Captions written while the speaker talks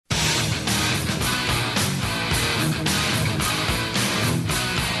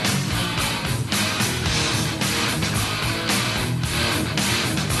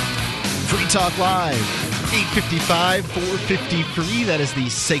Talk Live, 855-450-FREE. That is the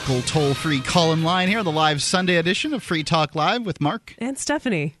SACL toll-free call-in line here on the live Sunday edition of Free Talk Live with Mark. And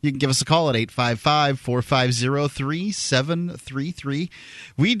Stephanie. You can give us a call at 855-450-3733.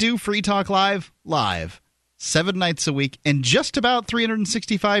 We do Free Talk Live live 7 nights a week and just about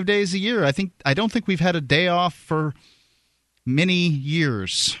 365 days a year. I don't think we've had a day off for many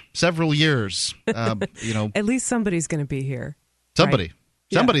years, several years. At least somebody's going to be here. Somebody. Right?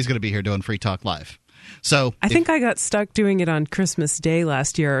 Somebody's going to be here doing Free Talk Live. So I think I got stuck doing it on Christmas Day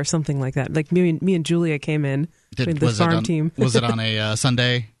last year or something like that. Like me and Julia came in with the farm team. Was it on a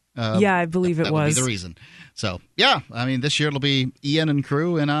Sunday? Yeah, I believe it was. That would be the reason. So, yeah, I mean, this year it'll be Ian and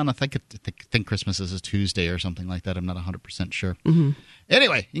crew and on. I think Christmas is a Tuesday or something like that. I'm not 100% sure. Mm-hmm.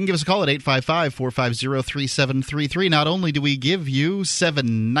 Anyway, you can give us a call at 855-450-3733. Not only do we give you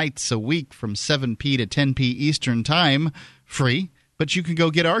 7 nights a week from 7p to 10p Eastern Time free, but you can go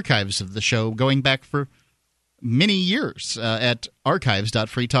get archives of the show going back for many years at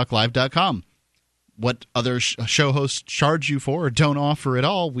archives.freetalklive.com. What other show hosts charge you for or don't offer at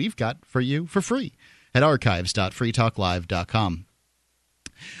all, we've got for you for free at archives.freetalklive.com.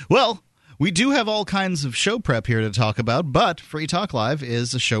 Well, we do have all kinds of show prep here to talk about, but Free Talk Live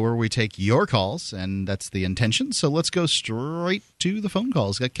is a show where we take your calls, and that's the intention. So let's go straight to the phone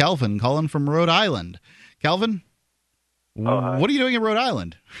calls. Got Calvin calling from Rhode Island. Calvin? What are you doing in Rhode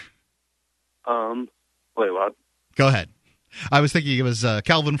Island? Wait, what? Go ahead. I was thinking it was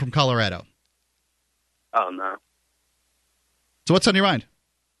Calvin from Colorado. Oh, no. So what's on your mind?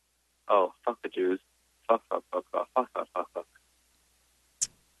 Oh, fuck the Jews. Fuck.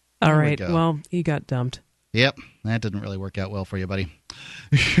 All right. Well, you got dumped. Yep. That didn't really work out well for you, buddy.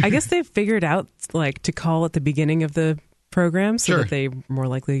 I guess they've figured out to call at the beginning of the program so that they're more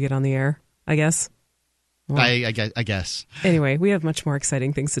likely to get on the air, I guess. Well, I guess. Anyway, we have much more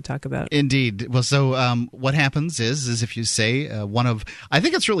exciting things to talk about. Indeed. Well, so what happens is if you say one of, I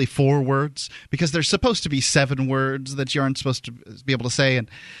think it's really 4 words, because there's supposed to be 7 words that you aren't supposed to be able to say. And,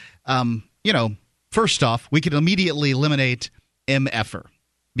 first off, we can immediately eliminate MFer,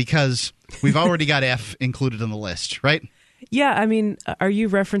 because we've already got F included in the list, right? Yeah, I mean, are you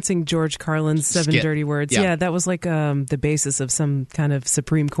referencing George Carlin's 7 dirty words? Yeah, that was like the basis of some kind of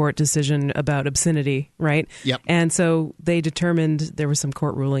Supreme Court decision about obscenity, right? Yep. And so they determined there was some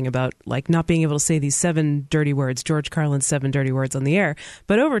court ruling about not being able to say these 7 dirty words, George Carlin's 7 dirty words on the air.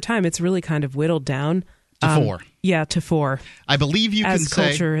 But over time, it's really kind of whittled down. To 4. Yeah, to 4. I believe you can say... As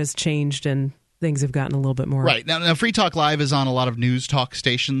culture has changed and things have gotten a little bit more... Right. Now, Free Talk Live is on a lot of news talk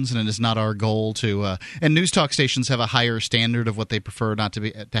stations, and it is not our goal to... and news talk stations have a higher standard of what they prefer not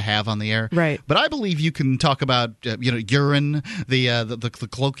to have on the air. Right. But I believe you can talk about, urine, the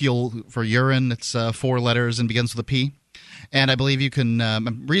colloquial for urine. It's 4 letters and begins with a P. And I believe you can...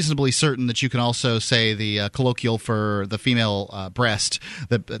 I'm reasonably certain that you can also say the colloquial for the female breast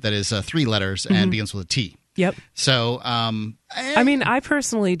that is 3 letters and begins with a T. Yep. So... I mean, I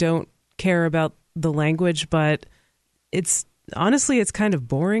personally don't care about the language, but it's kind of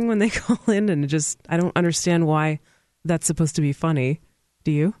boring when they call in, and I don't understand why that's supposed to be funny.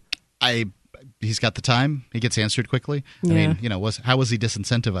 Do you? He's got the time. He gets answered quickly. Yeah. I mean, how was he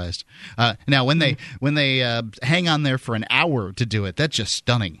disincentivized? Now, when they hang on there for an hour to do it, that's just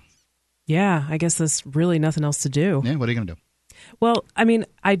stunning. Yeah, I guess there's really nothing else to do. Yeah, what are you going to do? Well, I mean,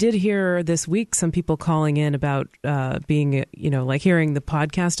 I did hear this week some people calling in about being, hearing the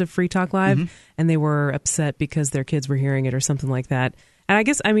podcast of Free Talk Live, and they were upset because their kids were hearing it or something like that. And I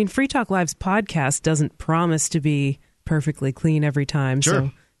guess, Free Talk Live's podcast doesn't promise to be perfectly clean every time. Sure.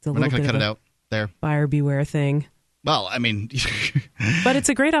 So it's a We're little not going bit to cut of it out there. Buyer beware thing. Well, I mean... But it's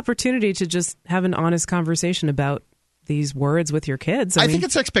a great opportunity to just have an honest conversation about these words with your kids. I think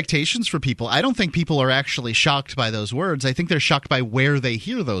it's expectations for people. I don't think people are actually shocked by those words. I think they're shocked by where they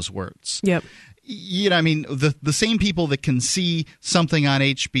hear those words. Yep. The same people that can see something on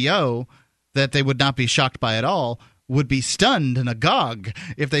HBO that they would not be shocked by at all would be stunned and agog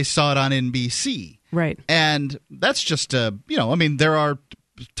if they saw it on NBC. Right. And that's just, there are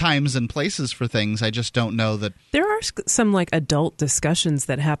times and places for things. I just don't know that... There are some adult discussions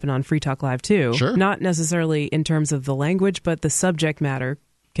that happen on Free Talk Live too. Sure. Not necessarily in terms of the language, but the subject matter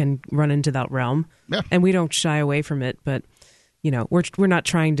can run into that realm. Yeah. And we don't shy away from it, but we're not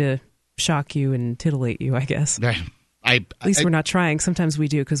trying to shock you and titillate you, I guess. Right. At least we're not trying. Sometimes we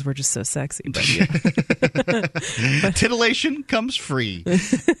do because we're just so sexy. But, Titillation comes free.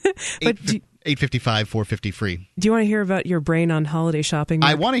 But 855-450-FREE. Do you want to hear about your brain on holiday shopping,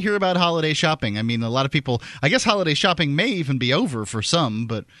 Mark? I want to hear about holiday shopping. I mean, a lot of people, I guess holiday shopping may even be over for some,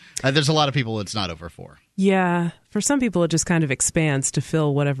 but there's a lot of people it's not over for. Yeah. For some people, it just kind of expands to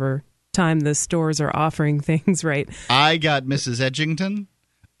fill whatever time the stores are offering things, right? I got Mrs. Edgington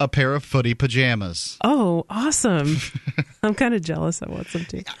a pair of footy pajamas. Oh, awesome. I'm kind of jealous. I want some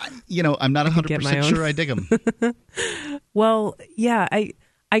too. I'm not 100% sure I dig them. Well, yeah,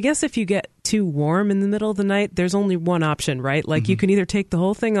 I guess if you get too warm in the middle of the night, there's only one option, right? Like you can either take the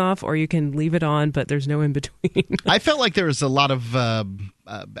whole thing off or you can leave it on, but there's no in between. I felt like there was a lot of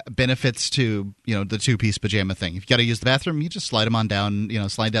benefits to, the two-piece pajama thing. If you got to use the bathroom, you just slide them on down,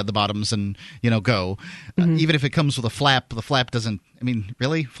 slide down the bottoms and, go. Even if it comes with a flap, the flap doesn't,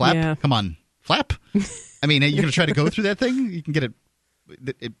 really? Flap? Yeah. Come on. Flap? You're going to try to go through that thing? You can get it.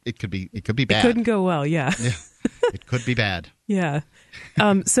 It could be bad. It couldn't go well, yeah. It could be bad. Yeah.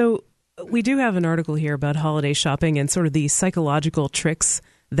 So we do have an article here about holiday shopping and sort of the psychological tricks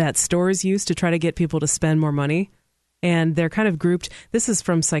that stores use to try to get people to spend more money. And they're kind of grouped. This is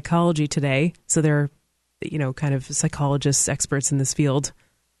from Psychology Today. So they're, kind of psychologists, experts in this field.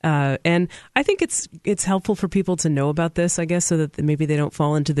 And I think it's helpful for people to know about this, I guess, so that maybe they don't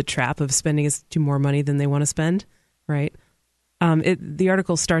fall into the trap of spending more money than they want to spend, right? The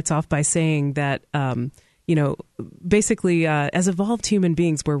article starts off by saying that, basically, as evolved human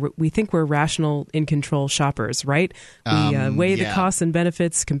beings, we think we're rational, in control shoppers, right? We weigh the costs and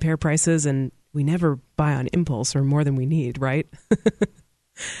benefits, compare prices, and we never buy on impulse or more than we need, right?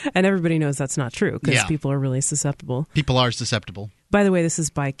 And everybody knows that's not true because people are really susceptible. People are susceptible. By the way, this is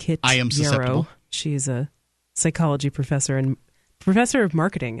by Kit I am susceptible. Yarrow. She's a psychology professor and professor of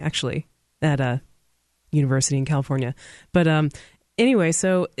marketing, actually, at a university in California. But anyway,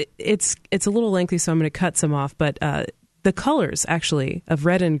 so it's a little lengthy, so I'm going to cut some off. But the colors, actually, of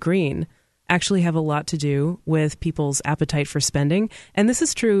red and green actually have a lot to do with people's appetite for spending. And this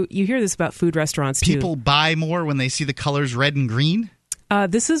is true. You hear this about food restaurants, too. People buy more when they see the colors red and green?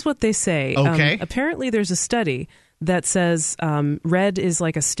 This is what they say. Okay. Apparently, there's a study that says red is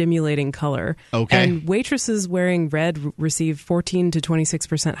like a stimulating color. Okay. And waitresses wearing red receive 14 to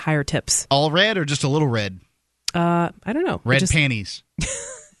 26% higher tips. All red or just a little red? I don't know. Red panties.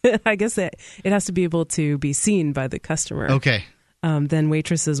 I guess it has to be able to be seen by the customer. Okay. Than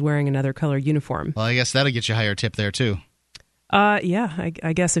waitresses wearing another color uniform. Well, I guess that'll get you a higher tip there, too. Yeah,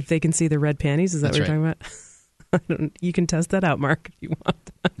 I guess if they can see the red panties. Is that That's what you're talking about? You can test that out, Mark, if you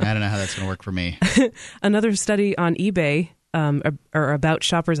want. I don't know how that's going to work for me. Another study on eBay, or about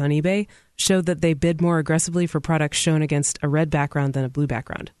shoppers on eBay, showed that they bid more aggressively for products shown against a red background than a blue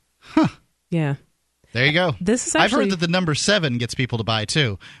background. Huh. Yeah. There you go. This is actually, I've heard that the number 7 gets people to buy,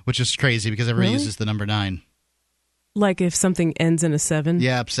 too, which is crazy because everybody uses the number 9. Like if something ends in a 7?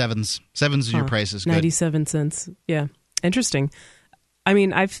 Yeah, 7s. 7s your price is good. 97 cents. Yeah. Interesting.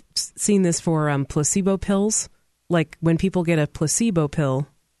 I've seen this for placebo pills. Like when people get a placebo pill,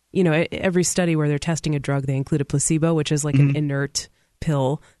 every study where they're testing a drug, they include a placebo, which is like an inert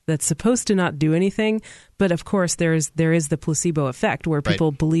pill that's supposed to not do anything. But of course, there is the placebo effect where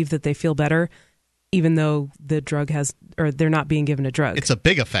people believe that they feel better, even though the drug they're not being given a drug. It's a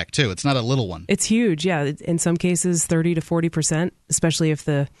big effect, too. It's not a little one. It's huge, yeah. In some cases, 30 to 40%, especially if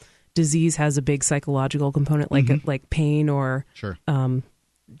the disease has a big psychological component like pain or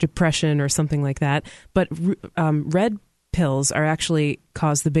depression or something like that. But red pills are actually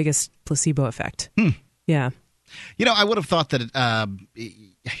cause the biggest placebo effect. Yeah. I would have thought that I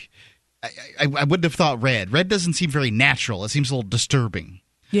wouldn't have thought red. Red doesn't seem very natural. It seems a little disturbing.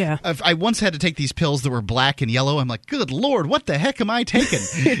 Yeah. I once had to take these pills that were black and yellow. I'm like, good Lord, what the heck am I taking?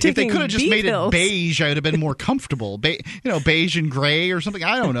 If they could have just made it beige, I would have been more comfortable. Beige and gray or something.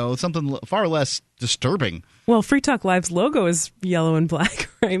 I don't know. Something far less disturbing. Well, Free Talk Live's logo is yellow and black,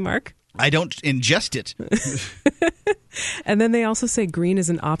 right, Mark? I don't ingest it. And then they also say green is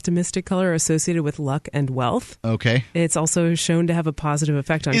an optimistic color associated with luck and wealth. Okay. It's also shown to have a positive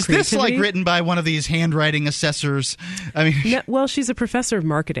effect on creativity. Is this like written by one of these handwriting assessors? No, well, she's a professor of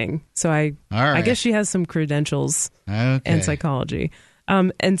marketing, so I guess she has some credentials in psychology.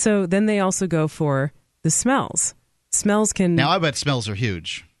 And so then they also go for the smells. Smells can... Now, I bet smells are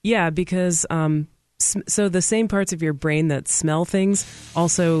huge. Yeah, because... So the same parts of your brain that smell things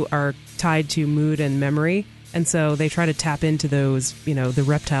also are tied to mood and memory. And so they try to tap into those, the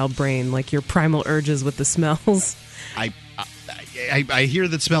reptile brain, like your primal urges with the smells. I hear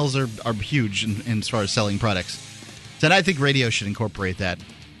that smells are huge in as far as selling products. And I think radio should incorporate that.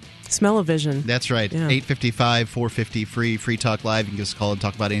 Smell-o-vision. That's right. Yeah. 855-450-FREE, Free Talk Live. You can give us a call and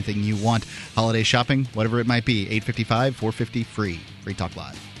talk about anything you want. Holiday shopping, whatever it might be. 855-450-FREE, Free Talk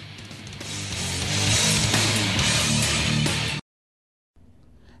Live.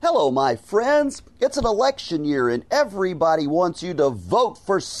 Hello, my friends. It's an election year and everybody wants you to vote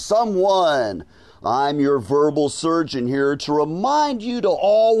for someone. I'm your verbal surgeon here to remind you to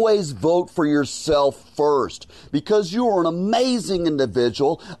always vote for yourself first, because you are an amazing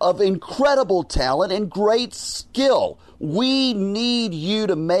individual of incredible talent and great skill. We need you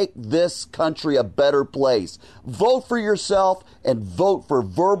to make this country a better place. Vote for yourself and vote for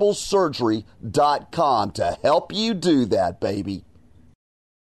verbalsurgery.com to help you do that, baby.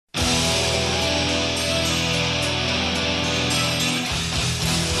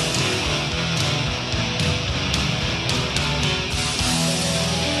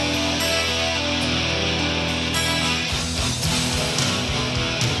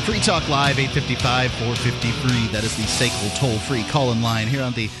 Free Talk Live, 855-450-FREE. That is the SACL toll-free call-in line here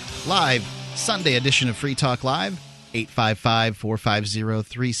on the live Sunday edition of Free Talk Live,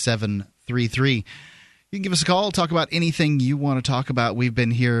 855-450-3733. You can give us a call, talk about anything you want to talk about. We've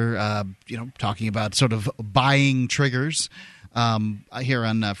been here, talking about sort of buying triggers here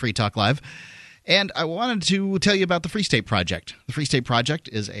on Free Talk Live. And I wanted to tell you about the Free State Project. The Free State Project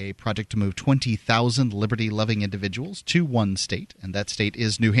is a project to move 20,000 liberty-loving individuals to one state, and that state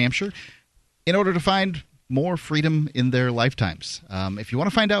is New Hampshire, in order to find more freedom in their lifetimes. If you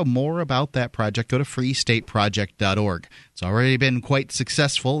want to find out more about that project, go to freestateproject.org. It's already been quite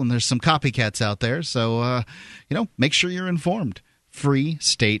successful, and there's some copycats out there, so make sure you're informed.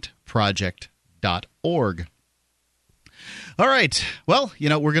 freestateproject.org. All right. Well,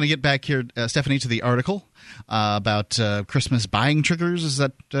 we're going to get back here, Stephanie, to the article about Christmas buying triggers. Is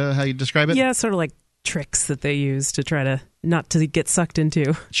that how you describe it? Yeah, sort of like tricks that they use to try to not to get sucked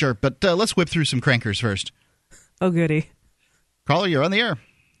into. Sure, but let's whip through some crankers first. Oh, goody. Caller, you're on the air.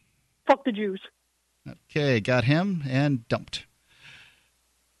 Fuck the Jews. Okay, got him and dumped.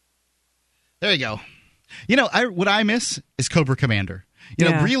 There you go. What I miss is Cobra Commander.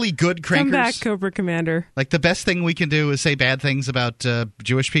 Really good crankers. Come back, Cobra Commander. Like, the best thing we can do is say bad things about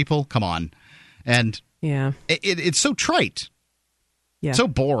Jewish people. Come on. And yeah, it's so trite. Yeah. So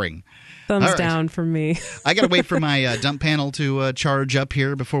boring. Thumbs down from me. I got to wait for my dump panel to charge up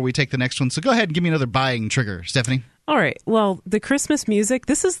here before we take the next one. So go ahead and give me another buying trigger, Stephanie. All right. Well, the Christmas music,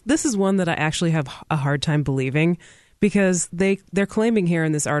 this is one that I actually have a hard time believing, because they're claiming here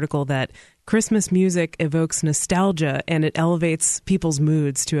in this article that Christmas music evokes nostalgia and it elevates people's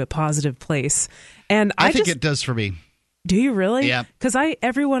moods to a positive place. And I think it does for me. Do you really? Yeah. Because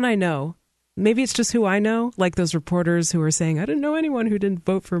everyone I know, maybe it's just who I know, like those reporters who are saying, I didn't know anyone who didn't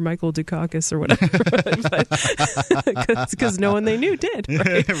vote for Michael Dukakis or whatever, because no one they knew did.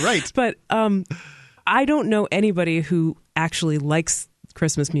 Right. Right. But I don't know anybody who actually likes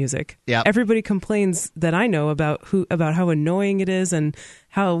Christmas music. Yeah. Everybody complains that I know about how annoying it is and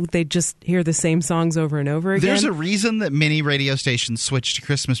how they just hear the same songs over and over again. There's a reason that many radio stations switch to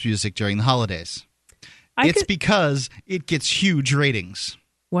Christmas music during the holidays. Because it gets huge ratings.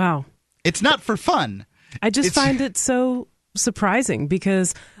 Wow. It's not for fun. I just find it so surprising,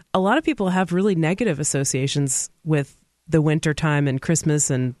 because a lot of people have really negative associations with the winter time and Christmas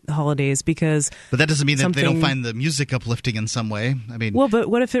and holidays, but that doesn't mean that they don't find the music uplifting in some way. I mean, well, but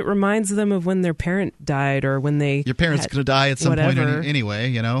what if it reminds them of when their parent died, or when your parent's going to die at some point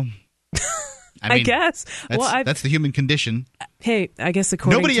anyway, I guess. That's the human condition. Hey, I guess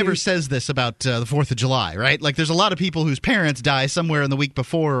nobody ever says this about the 4th of July, right? Like, there's a lot of people whose parents die somewhere in the week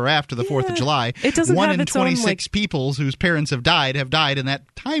before or after the 4th of July. It doesn't One have in its own, 26 people whose parents have died in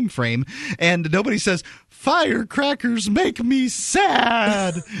that time frame, and nobody says, firecrackers make me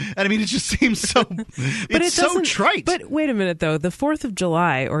sad. And I mean, it just seems so it's so trite. But wait a minute, though. The 4th of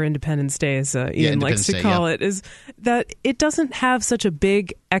July, or Independence Day, as Ian likes to call it, is that it doesn't have such a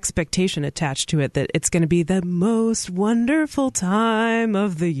big expectation attached to it that it's going to be the most wonderful time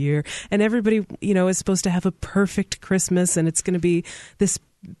of the year, and everybody is supposed to have a perfect Christmas, and it's going to be this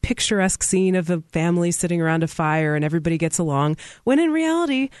picturesque scene of a family sitting around a fire and everybody gets along, when in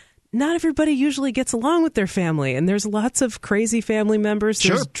reality not everybody usually gets along with their family, and there's lots of crazy family members.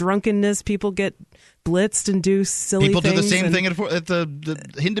 There's drunkenness. People get blitzed and do silly things. People do the same thing at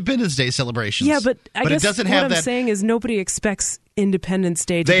the Independence Day celebrations. Yeah, but I guess it doesn't what have I'm saying is nobody expects Independence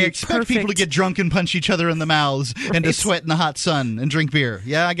Day to be They expect people to get drunk and punch each other in the mouths and to sweat in the hot sun and drink beer.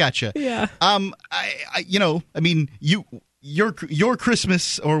 Yeah, I gotcha. Yeah. Your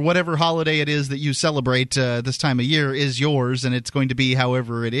Christmas or whatever holiday it is that you celebrate this time of year is yours, and it's going to be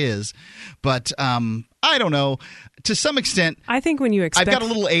however it is. But I don't know. To some extent, I think when you expect, I've got a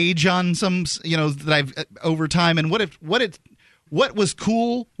little age on some, that I've over time. And what was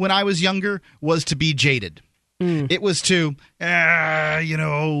cool when I was younger was to be jaded. It was to, I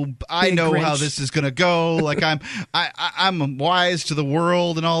know how this is going to go. Like I'm wise to the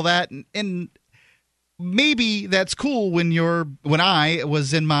world and all that, and maybe that's cool when I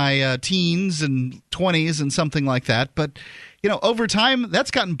was in my teens and 20s and something like that, but over time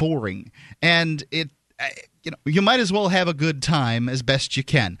that's gotten boring, and you might as well have a good time as best you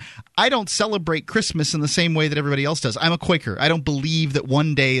can. I don't celebrate Christmas in the same way that everybody else does. I'm a Quaker. I don't believe that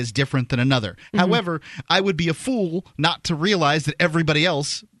one day is different than another. Mm-hmm. However, I would be a fool not to realize that everybody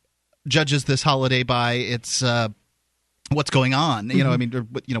else judges this holiday by its what's going on.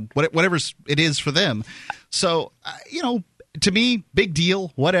 Whatever it is for them. So, to me, big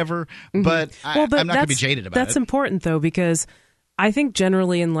deal, whatever. Mm-hmm. But I'm not going to be jaded about it. That's important, though, because I think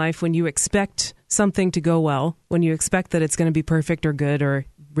generally in life, when you expect something to go well, when you expect that it's going to be perfect or good or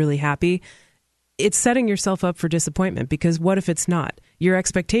really happy, it's setting yourself up for disappointment, because what if it's not? Your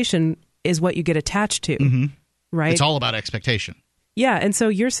expectation is what you get attached to, mm-hmm. right? It's all about expectation. Yeah, and so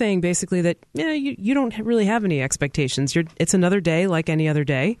you're saying basically that you don't really have any expectations. It's another day like any other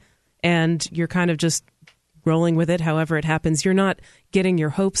day, and you're kind of just rolling with it however it happens. You're not getting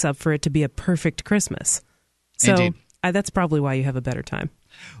your hopes up for it to be a perfect Christmas. So Indeed. That's probably why you have a better time.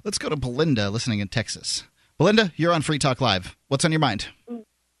 Let's go to Belinda, listening in Texas. Belinda, you're on Free Talk Live. What's on your mind?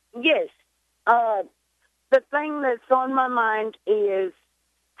 Yes. The thing that's on my mind is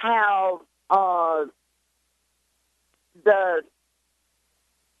how the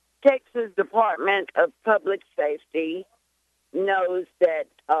Texas Department of Public Safety knows that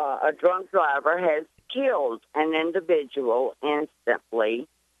a drunk driver has killed an individual instantly,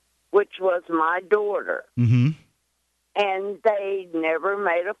 which was my daughter. Mm-hmm. And they never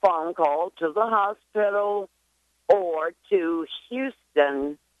made a phone call to the hospital or to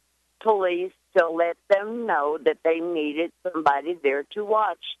Houston police to let them know that they needed somebody there to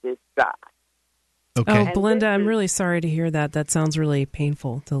watch this guy. Okay. Oh, Belinda, I'm really sorry to hear that. That sounds really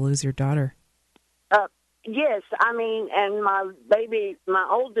painful to lose your daughter. Yes, and my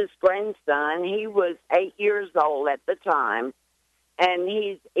oldest grandson, he was 8 years old at the time, and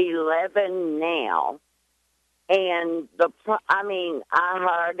he's 11 now. And I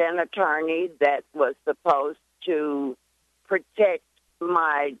hired an attorney that was supposed to protect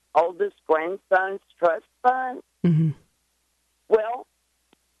my oldest grandson's trust fund. Mm-hmm. Well,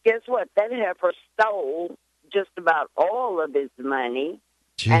 guess what? That heifer stole just about all of his money.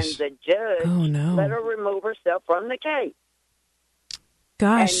 Jeez. And the judge let her remove herself from the case.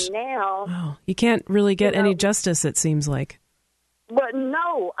 Gosh. And now... Wow. You can't really get any justice, it seems like. But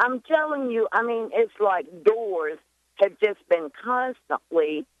no, I'm telling you, it's like doors have just been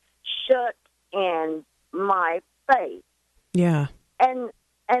constantly shut in my face. Yeah. And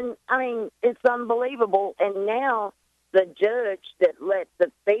it's unbelievable. And now the judge that let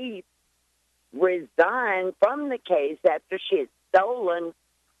the thief resign from the case after she had stolen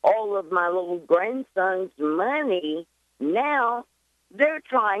all of my little grandson's money, now they're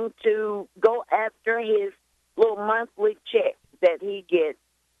trying to go after his little monthly check that he gets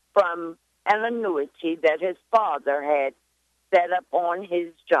from an annuity that his father had set up on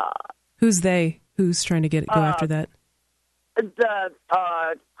his job. Who's they? Who's trying to go after that? The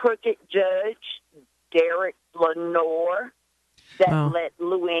crooked judge, Derek Lenore, that let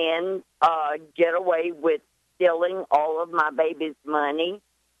Luann get away with stealing all of my baby's money.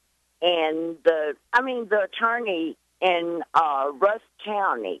 And the attorney in Rusk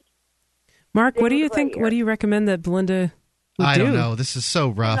County. Mark, what do you think? What do you recommend that Belinda would do? I don't know. This is so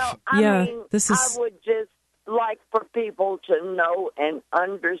rough. I would just like for people to know and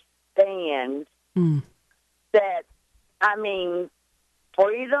understand that,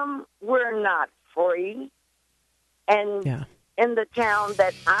 freedom, we're not free. And in the town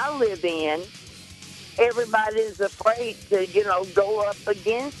that I live in, everybody's afraid to, go up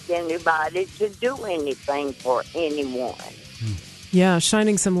against anybody to do anything for anyone. Yeah,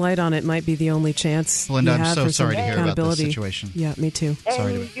 shining some light on it might be the only chance. Belinda, you I'm have so for sorry to some hear about this accountability. situation. Yeah, me too. And,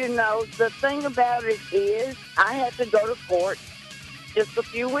 the thing about it is, I had to go to court just a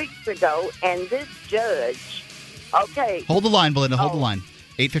few weeks ago, and this judge, Hold the line, Belinda, hold the line.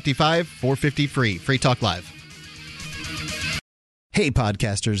 855-450-FREE, Free Talk Live. Hey,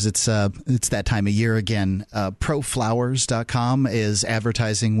 podcasters, it's that time of year again. Proflowers.com is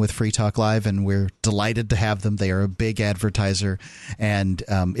advertising with Free Talk Live, and we're delighted to have them. They are a big advertiser, and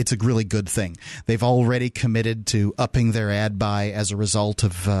it's a really good thing. They've already committed to upping their ad buy as a result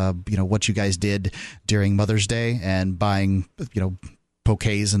of what you guys did during Mother's Day and buying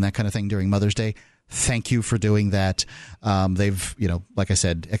bouquets and that kind of thing during Mother's Day. Thank you for doing that. They've like I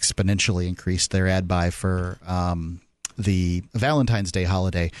said, exponentially increased their ad buy for the Valentine's Day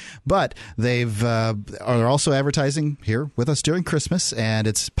holiday. But they've are also advertising here with us during Christmas, and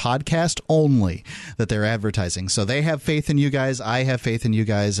it's podcast only that they're advertising. So they have faith in you guys. I have faith in you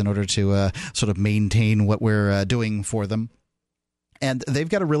guys in order to sort of maintain what we're doing for them. And they've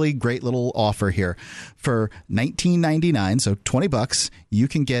got a really great little offer here. For $19.99, so $20, you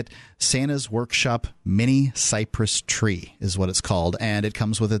can get Santa's Workshop Mini Cypress Tree is what it's called, and it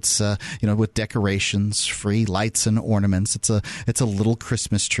comes with its with decorations, free lights and ornaments. It's a little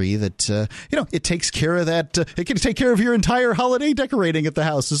Christmas tree that it takes care of that. It can take care of your entire holiday decorating at the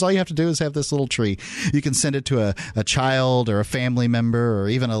house. So all you have to do is have this little tree. You can send it to a child or a family member or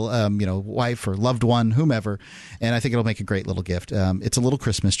even a wife or loved one, whomever, and I think it'll make a great little gift. It's a little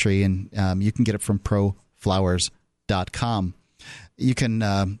Christmas tree, and you can get it from proflowers.com. You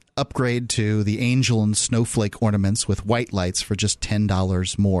can upgrade to the angel and snowflake ornaments with white lights for just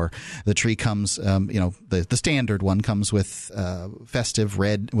 $10 more. The tree comes, the standard one comes with festive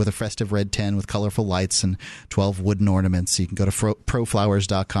red 10 with colorful lights and 12 wooden ornaments. You can go to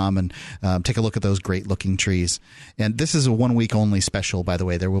proflowers.com and take a look at those great looking trees. And this is a 1 week only special, by the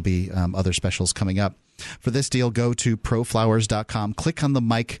way. There will be other specials coming up. For this deal, go to proflowers.com, click on the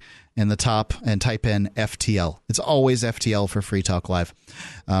mic in the top, and type in FTL. It's always FTL for Free Talk Live.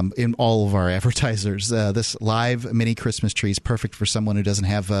 In all of our advertisers, this live mini Christmas tree is perfect for someone who doesn't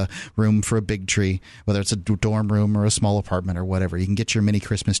have room for a big tree, whether it's a dorm room or a small apartment or whatever. You can get your mini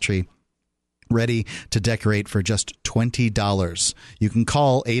Christmas tree ready to decorate for just $20. You can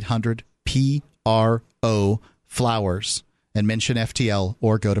call 800-PRO-FLOWERS and mention FTL,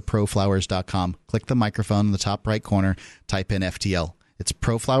 or go to proflowers.com. Click the microphone in the top right corner, type in FTL. It's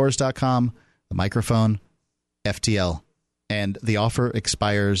proflowers.com, the microphone, FTL. And the offer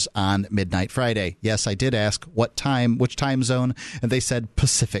expires on midnight Friday. Yes, I did ask which time zone, and they said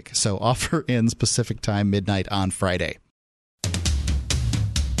Pacific. So offer ends Pacific time, midnight on Friday.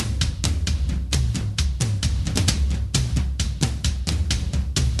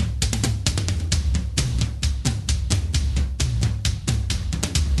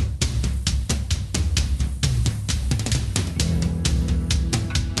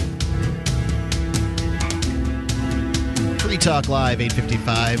 Talk Live,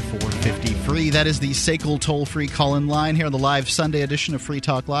 855-450-FREE. That is the SACL toll-free call-in line here on the live Sunday edition of Free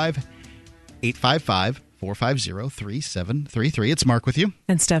Talk Live, 855-450-3733. It's Mark with you.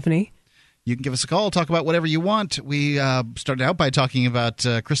 And Stephanie. You can give us a call, talk about whatever you want. We started out by talking about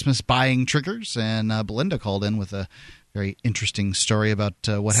Christmas buying triggers, and Belinda called in with a very interesting story about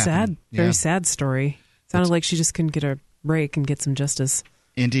what happened. Very sad story. Sounded like she just couldn't get a break and get some justice.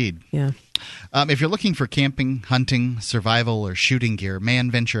 Indeed. Yeah. If you're looking for camping, hunting, survival, or shooting gear,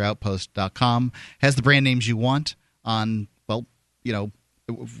 manventureoutpost.com has the brand names you want on,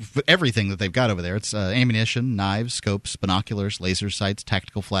 everything that they've got over there. It's ammunition, knives, scopes, binoculars, laser sights,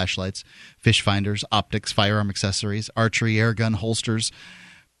 tactical flashlights, fish finders, optics, firearm accessories, archery, air guns,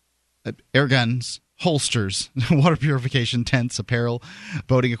 holsters, water purification, tents, apparel,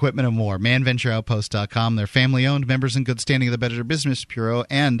 boating equipment, and more. manventureoutpost.com. They're family-owned, members in good standing of the Better Business Bureau,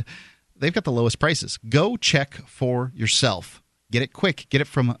 and they've got the lowest prices. Go check for yourself. Get it quick. Get it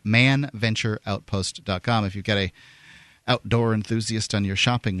from manventureoutpost.com. If you've got a outdoor enthusiast on your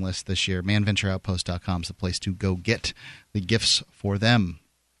shopping list this year, manventureoutpost.com is the place to go get the gifts for them.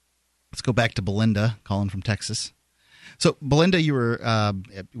 Let's go back to Belinda, calling from Texas. So, Belinda, you were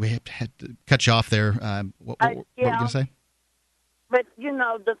we had to cut you off there. What were you going to say? But,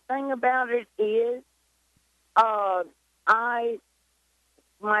 the thing about it is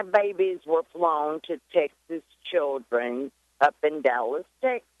my babies were flown to Texas Children's up in Dallas,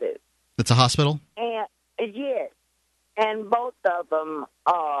 Texas. It's a hospital? And yes. And both of them,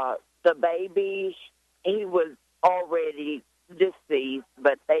 the baby, he was already deceased,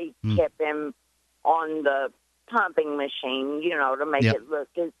 but they kept him on the pumping machine, to make it look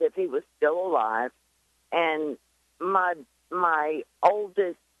as if he was still alive. And my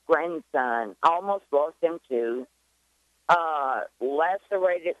oldest grandson, almost lost him too,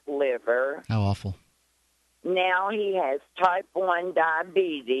 lacerated liver. How awful. Now he has type 1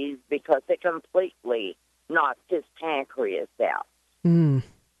 diabetes because it completely knocked his pancreas out.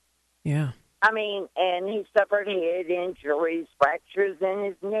 Yeah. I mean, and he suffered head injuries, fractures in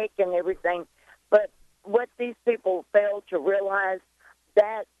his neck and everything. But what these people failed to realize,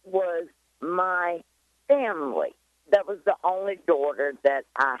 that was my family. That was the only daughter that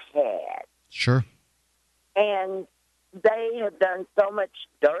I had. Sure. And they have done so much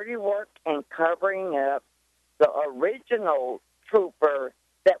dirty work and covering up. The original trooper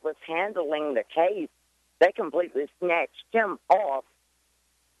that was handling the case, they completely snatched him off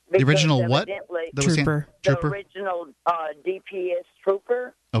The original what? Trooper. The original DPS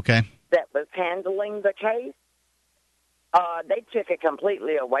trooper Okay. that was handling the case, they took it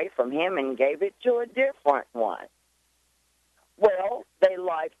completely away from him and gave it to a different one. Well, they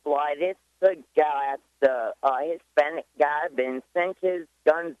life-flighted the guy, the Hispanic guy, Vincentes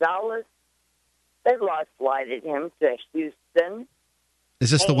Gonzalez. They life-flighted him to Houston. Is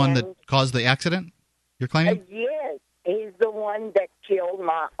this the one that caused the accident you're claiming? Yes. He's the one that killed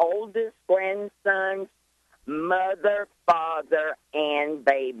my oldest grandson's mother, father, and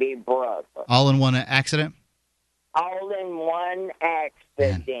baby brother. All in one accident? All in one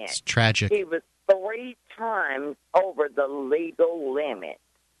accident. Man, it's tragic. He was 3 times over the legal limit.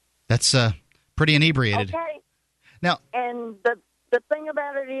 That's pretty inebriated. Okay. Now, and the thing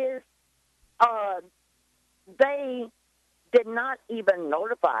about it is, they did not even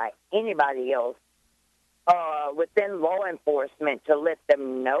notify anybody else within law enforcement to let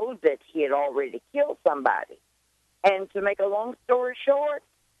them know that he had already killed somebody. And to make a long story short,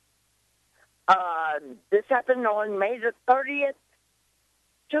 this happened on May the 30th,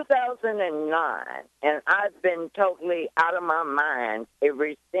 2009, and I've been totally out of my mind ever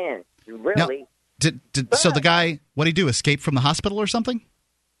since, really. Now, so the guy, what did he do, escape from the hospital or something?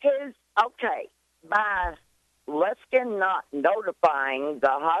 By Luskin not notifying the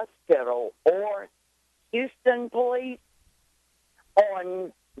hospital or Houston police,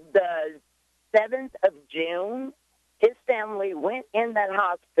 on the 7th of June, his family went in that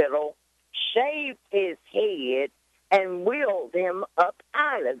hospital, shaved his head, and wheeled him up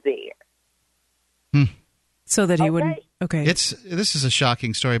out of there. So that he wouldn't... Okay. This is a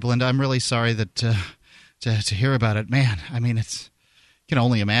shocking story, Belinda. I'm really sorry that to hear about it. Man, I mean, you can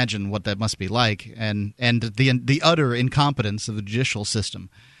only imagine what that must be like, and the utter incompetence of the judicial system.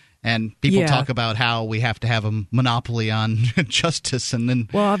 And people talk about how we have to have a monopoly on justice, and then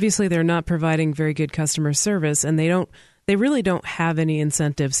obviously they're not providing very good customer service, and they really don't have any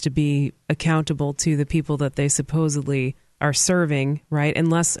incentives to be accountable to the people that they supposedly are serving, right?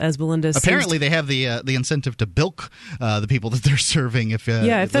 Unless, as Belinda said, apparently they have the incentive to bilk the people that they're serving. If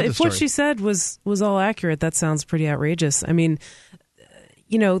what she said was all accurate, that sounds pretty outrageous. I mean,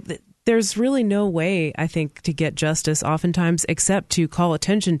 there's really no way, I think, to get justice oftentimes except to call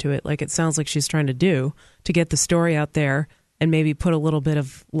attention to it, like it sounds like she's trying to do, to get the story out there and maybe put a little bit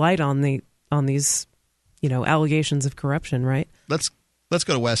of light on these, allegations of corruption, right? Let's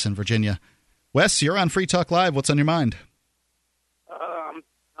go to Wes in Virginia. Wes, you're on Free Talk Live. What's on your mind?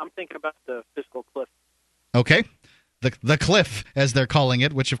 I'm thinking about the fiscal cliff. Okay. The cliff, as they're calling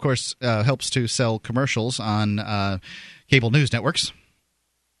it, which, of course, helps to sell commercials on cable news networks.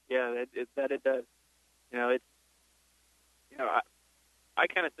 Yeah, it does. I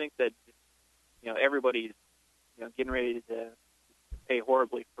kind of think that, everybody's, getting ready to pay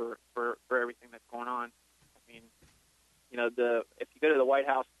horribly for everything that's going on. I mean, if you go to the White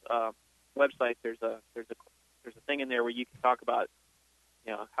House website, there's a thing in there where you can talk about,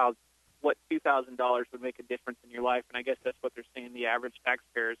 what $2,000 would make a difference in your life, and I guess that's what they're saying. The average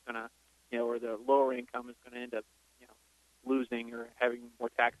taxpayer is going to, or the lower income is going to end up, losing or having more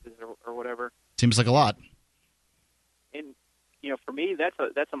taxes or whatever. Seems like a lot. And for me, that's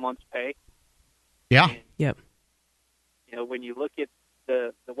a month's pay. Yeah. And, yep. When you look at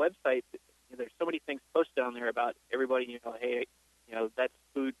the website, there's so many things posted on there about everybody. Hey, that's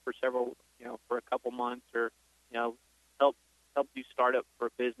food for several, for a couple months, or help you start up for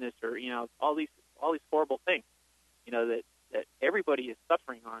a business, or all these horrible things, that everybody is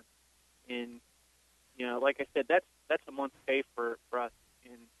suffering on. And like I said, that's a month's pay for us.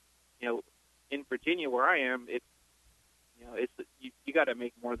 And in Virginia, where I am, it's you got to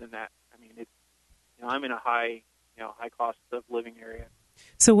make more than that. I mean, I'm in a high cost of living area.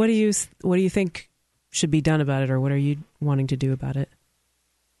 So what do you think should be done about it, or what are you wanting to do about it?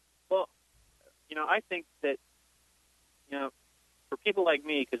 Well, I think that for people like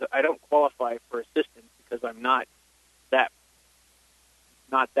me, because I don't qualify for assistance because I'm not that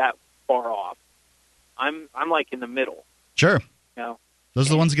far off. I'm like in the middle. Sure. Those are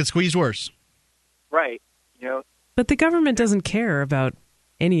the ones that get squeezed worse. Right. But the government doesn't care about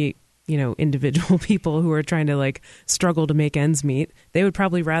any, individual people who are trying to struggle to make ends meet. They would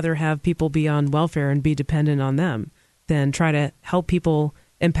probably rather have people be on welfare and be dependent on them than try to help people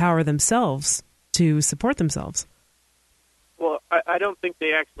empower themselves to support themselves. Well, I don't think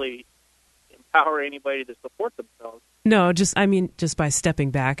they actually empower anybody to support themselves. No, just by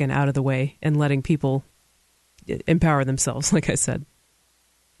stepping back and out of the way and letting people empower themselves, like I said.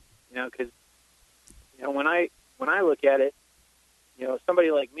 Because when I look at it, somebody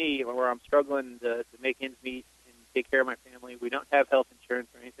like me, where I'm struggling to make ends meet, and take care of my family. We don't have health insurance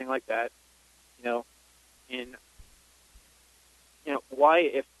or anything like that, and why,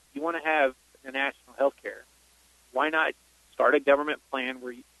 if you want to have a national health care, why not start a government plan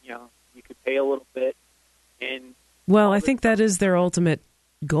where you could pay a little bit? And well, I think that is their ultimate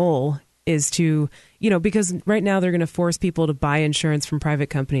goal, is to, because right now they're going to force people to buy insurance from private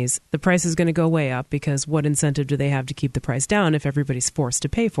companies. The price is going to go way up, because what incentive do they have to keep the price down if everybody's forced to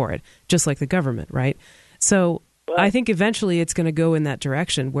pay for it, just like the government, right? So I think eventually it's going to go in that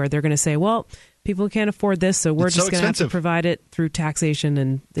direction, where they're going to say, well, people can't afford this, so we're just going to have to provide it through taxation,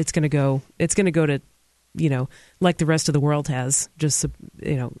 and it's going to go to, like the rest of the world has, just,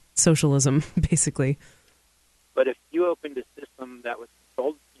 socialism, basically. But if you opened a system that was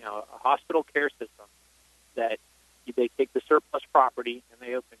controlled, a hospital care system, that they take the surplus property and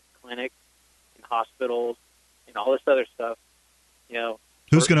they open clinics and hospitals and all this other stuff,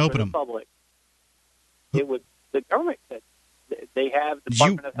 who's going to open them? Public, it would. The government could. They have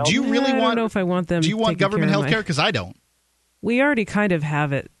Department of Health. Do you really I don't know if I want them. Do you want government health care? Because I don't. We already kind of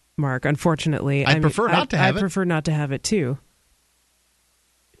have it, Mark. Unfortunately, I prefer not to have it. I prefer not to have it too.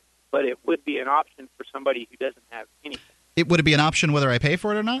 But it would be an option for somebody who doesn't have anything. Would it be an option whether I pay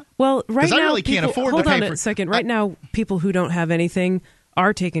for it or not? Well, right now, I really can't afford to pay for it. Hold on a second. Right now, people who don't have anything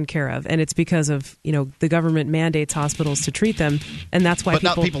are taken care of, and it's because of the government mandates hospitals to treat them, and that's why. But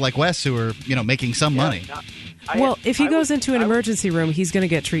not people like Wes who are making some money. If he goes into an emergency room, he's going to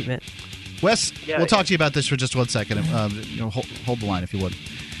get treatment. Wes, we'll talk to you about this for just 1 second. Hold the line if you would.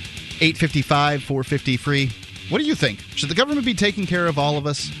 855-450-FREE. What do you think? Should the government be taking care of all of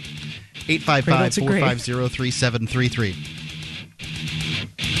us? 855-450-3733.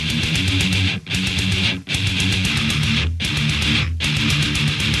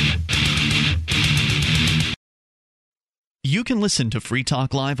 You can listen to Free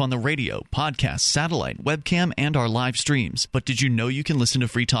Talk Live on the radio, podcast, satellite, webcam, and our live streams. But did you know you can listen to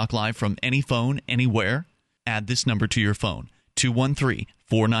Free Talk Live from any phone, anywhere? Add this number to your phone,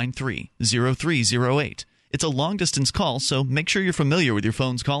 213-493-0308. It's a long-distance call, so make sure you're familiar with your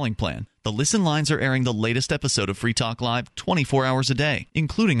phone's calling plan. The listen lines are airing the latest episode of Free Talk Live 24 hours a day,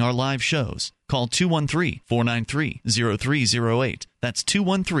 including our live shows. Call 213-493-0308. That's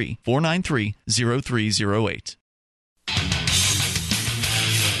 213-493-0308.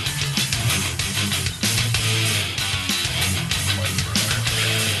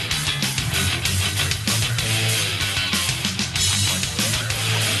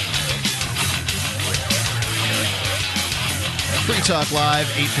 Free Talk Live,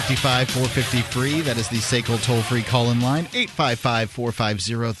 855-450-FREE. That is the SACL toll-free call-in line,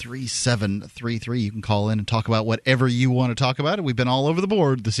 855-450-3733. You can call in and talk about whatever you want to talk about. We've been all over the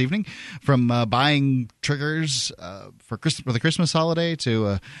board this evening, from buying triggers for the Christmas holiday to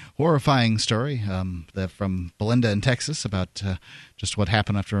a horrifying story from Belinda in Texas about just what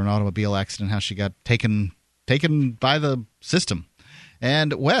happened after an automobile accident, how she got taken by the system.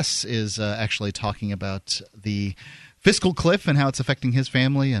 And Wes is actually talking about the fiscal cliff and how it's affecting his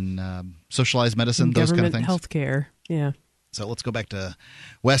family, and socialized medicine, those kind of things. Government health care, yeah. So let's go back to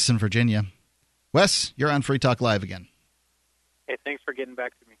Wes in Virginia. Wes, you're on Free Talk Live again. Hey, thanks for getting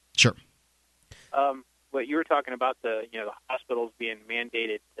back to me. Sure. What you were talking about, the hospitals being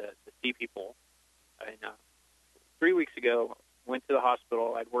mandated to see people. And 3 weeks ago, went to the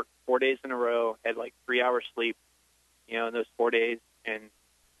hospital. I'd worked 4 days in a row, had like 3 hours sleep, in those 4 days, and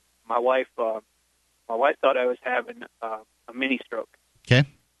my wife thought I was having a mini stroke. Okay.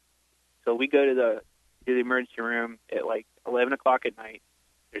 So we go to the emergency room at like 11 o'clock at night.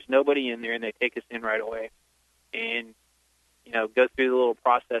 There's nobody in there, and they take us in right away, and go through the little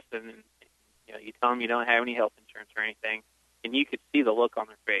process, and you tell them you don't have any health insurance or anything, and you could see the look on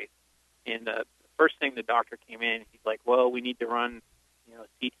their face. And the first thing the doctor came in, he's like, "Well, we need to run, a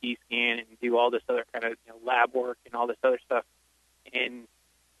CT scan and do all this other kind of lab work and all this other stuff," and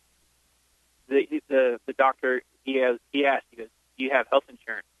the doctor, he asked, he goes, "Do you have health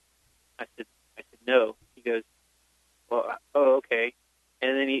insurance?" I said, "No." He goes, "Well, oh, okay."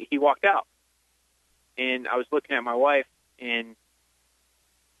 And then he walked out. And I was looking at my wife, and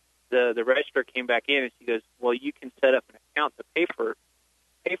the registrar came back in, and she goes, "Well, you can set up an account to pay for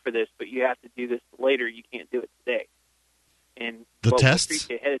this, but you have to do this later. You can't do it today." And the tests? We'll treat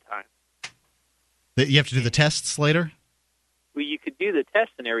you ahead of time. You have to do the tests later? Well, you could do the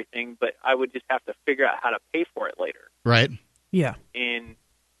tests and everything, but I would just have to figure out how to pay for it later. Right. Yeah. And,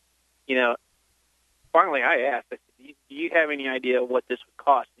 finally I asked, I said, "Do you have any idea what this would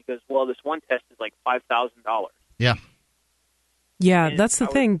cost?" He goes, "Well, this one test is like $5,000. Yeah. Yeah, and that's the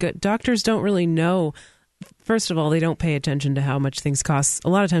thing. Doctors don't really know. First of all, they don't pay attention to how much things cost. A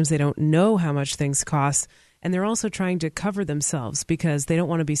lot of times they don't know how much things cost. and they're also trying to cover themselves because they don't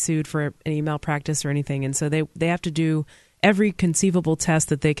want to be sued for any malpractice or anything. And so they have to do every conceivable test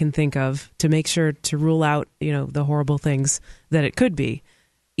that they can think of to make sure to rule out, the horrible things that it could be,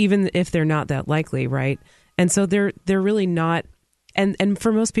 even if they're not that likely, right? And so they're really not, and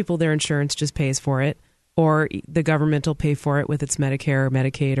for most people, their insurance just pays for it, or the government will pay for it with its Medicare or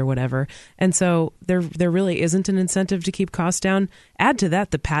Medicaid or whatever. And so there really isn't an incentive to keep costs down. Add to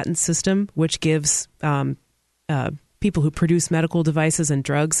that the patent system, which gives people who produce medical devices and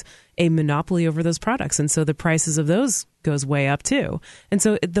drugs a monopoly over those products. And so the prices of those goes way up too. And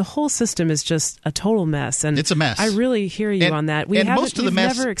so the whole system is just a total mess. And it's a mess. I really hear you on that. Most of the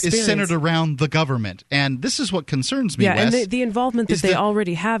mess is centered around the government. And this is what concerns me, Wes. And the involvement that they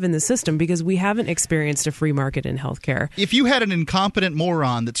already have in the system, because we haven't experienced a free market in healthcare. If you had an incompetent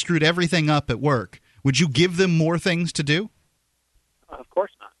moron that screwed everything up at work, would you give them more things to do? Of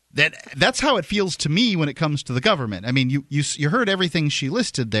course not. That's how it feels to me when it comes to the government. I mean, you heard everything she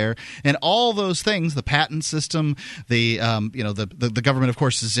listed there, and all those things, the patent system, the government, of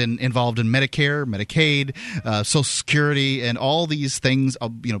course, is involved in Medicare, Medicaid, Social Security, and all these things.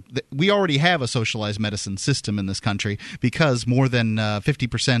 We already have a socialized medicine system in this country because more than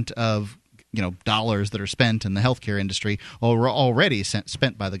 50% of dollars that are spent in the healthcare industry are already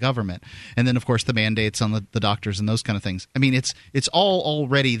spent by the government. And then, of course, the mandates on the doctors and those kind of things. I mean, it's all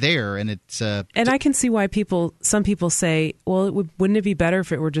already there, and it's and I can see why some people say, well, wouldn't it be better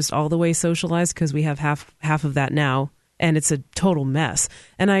if it were just all the way socialized, because we have half of that now, and it's a total mess.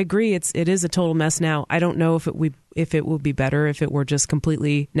 And I agree, it is a total mess now. I don't know if it would be better if it were just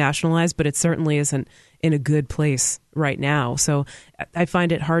completely nationalized, but it certainly isn't in a good place right now. So I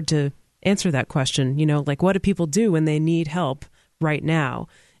find it hard to answer that question, like what do people do when they need help right now?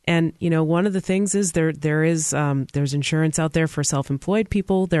 And, one of the things is there's insurance out there for self-employed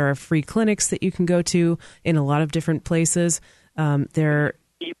people. There are free clinics that you can go to in a lot of different places. Even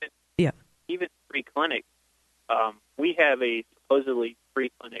free clinics. We have a supposedly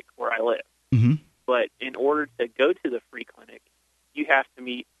free clinic where I live. Mm-hmm. But in order to go to the free clinic, you have to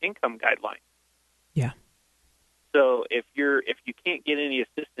meet income guidelines. Yeah. So if you can't get any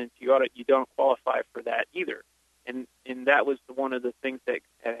assistance, you don't qualify for that either, and that was one of the things that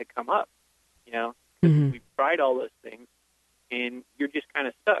had come up, because mm-hmm. we've tried all those things, and you're just kind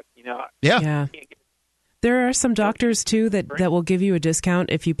of stuck, Yeah. There are some doctors, too, that will give you a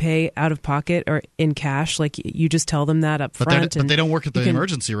discount if you pay out of pocket or in cash. Like, you just tell them that up front. But they don't work at the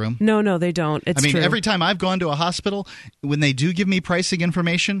emergency room. No, they don't. It's true. Every time I've gone to a hospital, when they do give me pricing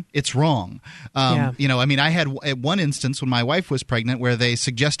information, it's wrong. I had one instance when my wife was pregnant where they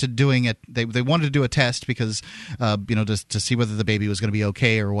suggested doing it. They wanted to do a test because, to see whether the baby was going to be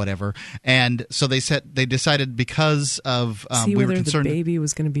okay or whatever. And so they decided because of we were concerned the baby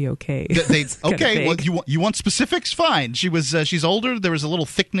was going to be okay. Okay, well, you want specifics? Fine. She's older. There was a little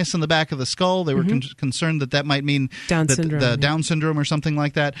thickness in the back of the skull. They were concerned that might mean Down syndrome, Down syndrome or something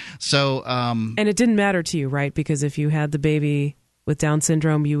like that. So, and it didn't matter to you, right? Because if you had the baby with Down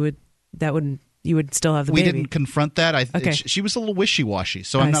syndrome, you would still have the baby. We didn't confront that. Okay. She was a little wishy-washy,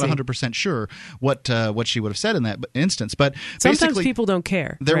 so I'm not 100% sure what she would have said in that instance. But sometimes people don't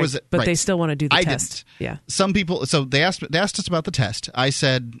care, but they still want to do the test. Didn't. Yeah. Some people. So they asked us about the test. I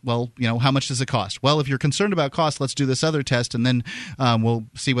said, well, how much does it cost? Well, if you're concerned about cost, let's do this other test, and then we'll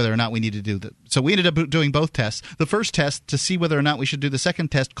see whether or not we need to do that. So we ended up doing both tests. The first test to see whether or not we should do the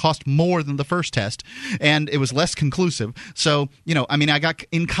second test cost more than the first test, and it was less conclusive. So I got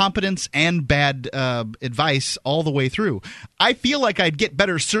incompetence and bad advice all the way through. I feel like I'd get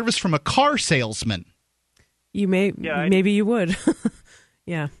better service from a car salesman. Maybe you would.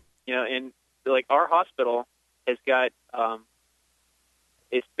 Yeah. And like our hospital has got,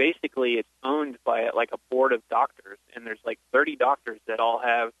 it's owned by like a board of doctors, and there's like 30 doctors that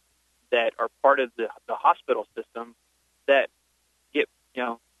are part of the hospital system that get,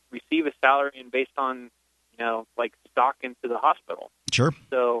 receive a salary and based on, like stock into the hospital. Sure.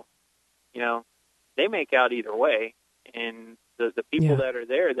 So, they make out either way, and the people that are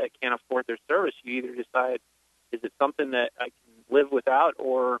there that can't afford their service, you either decide, is it something that I can live without,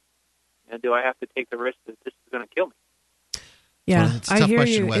 or do I have to take the risk that this is going to kill me? Yeah, well, it's a tough hear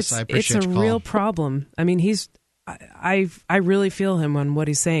question, you. Wes. I appreciate it's a real problem. I mean, I really feel him on what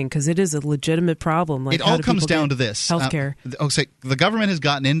he's saying, because it is a legitimate problem. Like, it all comes down to this. Healthcare. The government has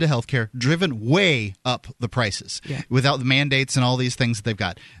gotten into healthcare, driven way up the prices without the mandates and all these things that they've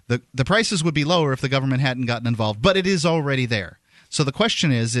got. The prices would be lower if the government hadn't gotten involved, but it is already there. So the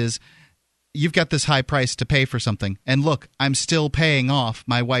question is you've got this high price to pay for something, and look, I'm still paying off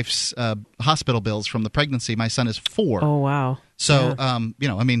my wife's hospital bills from the pregnancy. My son is 4. Oh, wow. So,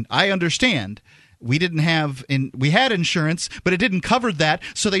 I understand. we had insurance, but it didn't cover that,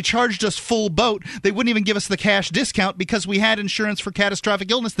 so they charged us full boat. They wouldn't even give us the cash discount because we had insurance for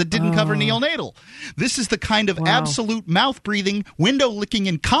catastrophic illness that didn't cover neonatal. This is the kind of absolute mouth-breathing, window-licking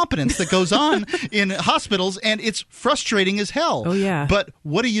incompetence that goes on in hospitals, and it's frustrating as hell. Oh, yeah. But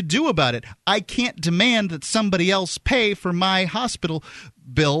what do you do about it? I can't demand that somebody else pay for my hospital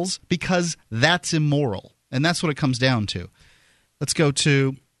bills because that's immoral. And that's what it comes down to. Let's go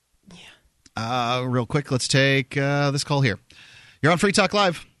to, real quick, let's take this call here. You're on Free Talk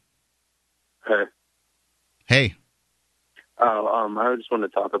Live. Hey. Hey. I just want to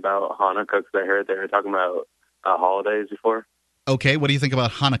talk about Hanukkah because I heard they were talking about holidays before. Okay, what do you think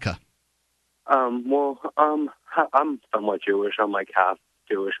about Hanukkah? I'm somewhat Jewish. I'm like half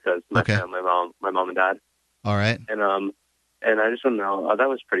Jewish because my family, my mom and dad. All right. And I just want to know, that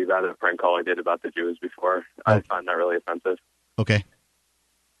was pretty bad, the prank call I did about the Jews before. I find that really offensive. Okay.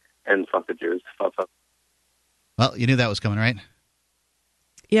 And fuck the Jews. Fuck. Well, you knew that was coming, right?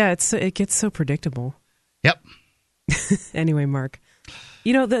 Yeah, it gets so predictable. Yep. Anyway, Mark,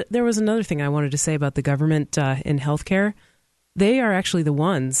 there was another thing I wanted to say about the government in healthcare. They are actually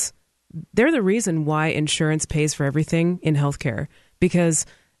they're the reason why insurance pays for everything in healthcare. Because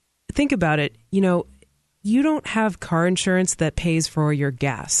think about it, you don't have car insurance that pays for your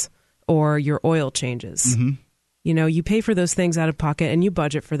gas or your oil changes. Mm-hmm. You pay for those things out of pocket and you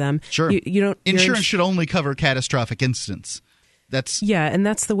budget for them. Sure. You don't. Insurance should only cover catastrophic incidents. And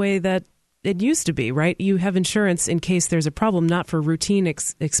that's the way that it used to be, right? You have insurance in case there's a problem, not for routine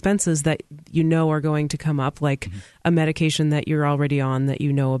expenses that are going to come up, like a medication that you're already on that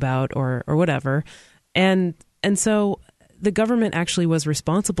you know about or whatever. And so the government actually was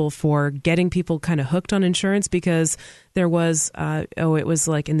responsible for getting people kind of hooked on insurance because there was, it was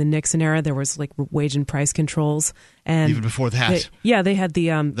like in the Nixon era, there was like wage and price controls. And even before that. They had the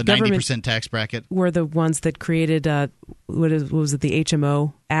 90% tax bracket. Were the ones that created, what was it, the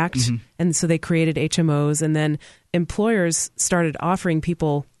HMO Act? Mm-hmm. And so they created HMOs, and then employers started offering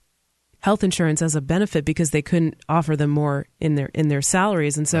people health insurance as a benefit because they couldn't offer them more in their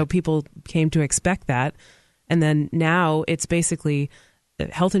salaries. And so people came to expect that. And then now it's basically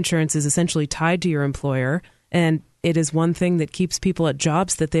health insurance is essentially tied to your employer, and it is one thing that keeps people at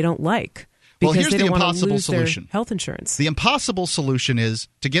jobs that they don't like because here's they don't the want to impossible lose solution. their health insurance. The impossible solution is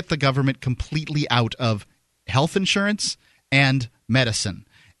to get the government completely out of health insurance and medicine.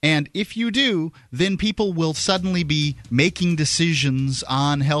 And if you do, then people will suddenly be making decisions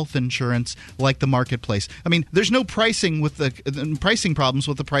on health insurance like the marketplace. I mean, there's no pricing problems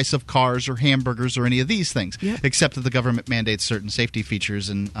with the price of cars or hamburgers or any of these things, except that the government mandates certain safety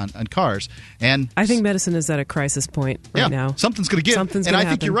features on cars. And I think medicine is at a crisis point right now. Something's going to give. And I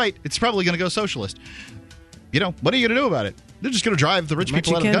think you're right. It's probably going to go socialist. What are you going to do about it? They're just going to drive the rich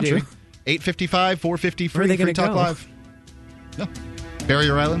people out of the country. 855 450 free Free Talk Live. No.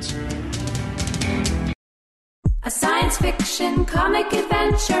 Barrier Islands. A science fiction comic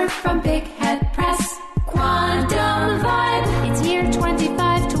adventure from Big Head Press. Quantum Vibe. It's year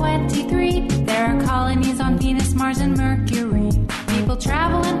 2523. There are colonies on Venus, Mars, and Mercury. People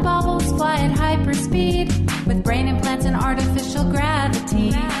travel in bubbles, fly at hyperspeed, with brain implants and artificial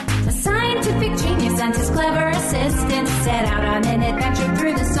gravity. A scientific genius and his clever assistant set out on an adventure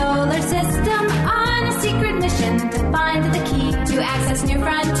through the solar system on a secret mission to find the key to access new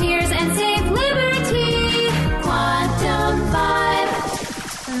frontiers and save liberty. Quantum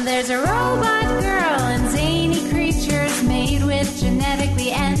Vibe. There's a robot girl and zany creatures made with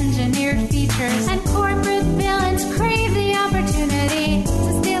genetically engineered features, and corporate villains crave the opportunity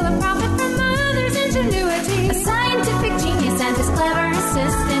to steal a profit from others' ingenuity. A scientific genius and his clever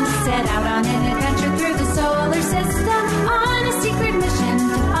assistant set out on an adventure through the solar system on a secret mission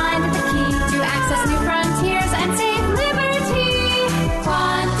to find the key to access new frontiers and save liberty.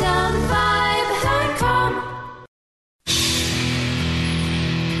 QuantumVibe.com.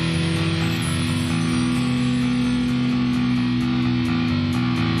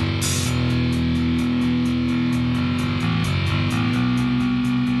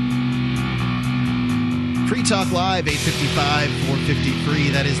 Free Talk Live, 855-450-FREE.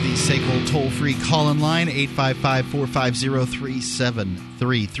 That is the SACL toll-free call-in line,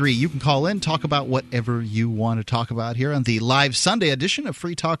 855-450-3733. You can call in, talk about whatever you want to talk about here on the live Sunday edition of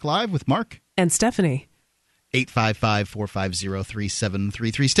Free Talk Live with Mark and Stephanie.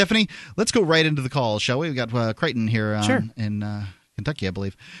 855-450-3733. Stephanie, let's go right into the call, shall we? We've got Creighton here in Kentucky, I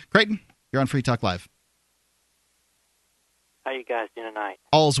believe. Creighton, you're on Free Talk Live. How you guys doing tonight?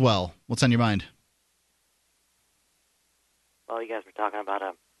 All's well. What's on your mind? Well, you guys were talking about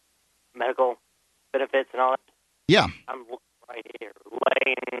medical benefits and all that. Yeah. I'm right here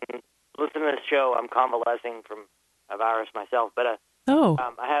laying listening to this show. I'm convalescing from a virus myself, but I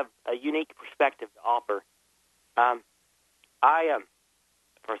have a unique perspective to offer.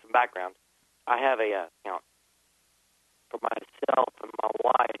 For some background, I have a account for myself and my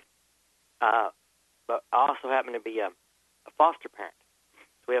wife, but I also happen to be a foster parent.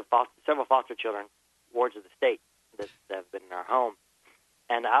 So we have several foster children, wards of the state that have been in our home.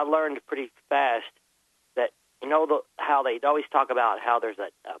 And I learned pretty fast that, how they always talk about how there's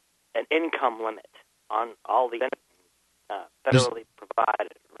an income limit on all the federally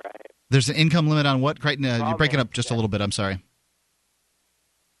provided, right? There's an income limit on what? Crichton, you're breaking up just a little bit. I'm sorry.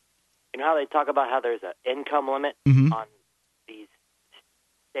 You know how they talk about how there's an income limit on these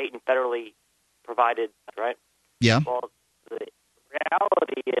state and federally provided, right? Yeah. Well, the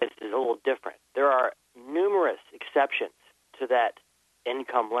reality is a little different. There are numerous exceptions to that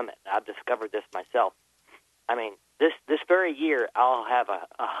income limit. I've discovered this myself. I mean, this very year, I'll have a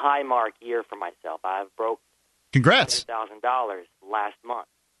high mark year for myself. I've broke Congrats. $100,000 last month.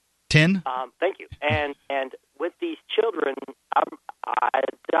 10? Thank you. And with these children, I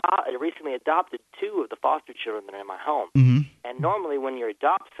recently adopted 2 of the foster children that are in my home. Mm-hmm. And normally when you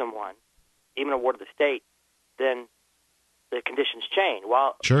adopt someone, even a ward of the state, then the conditions change.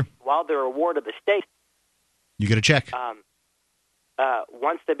 While they're a ward of the state, you get a check.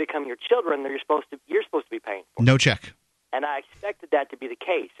 Once they become your children, you're supposed to be paying for. No check. And I expected that to be the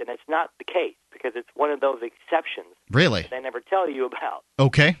case, and it's not the case because it's one of those exceptions. Really? They never tell you about.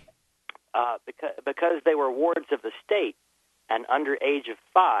 Okay. Because they were wards of the state and under age of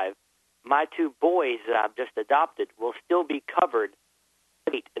 5, my 2 boys that I've just adopted will still be covered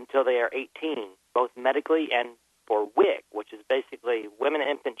until they are 18, both medically and for WIC, which is basically women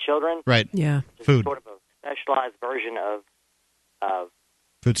and infant children. Right. Yeah. Food. Sort of a specialized version of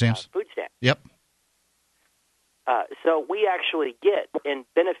food stamps. Food stamps. Yep. So we actually get in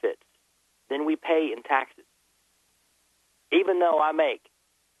benefits than we pay in taxes, even though I make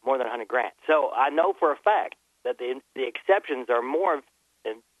more than $100,000. So I know for a fact that the exceptions are more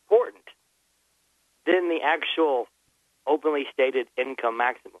important than the actual openly stated income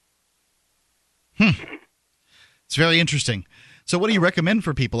maximum. It's very interesting. So what do you recommend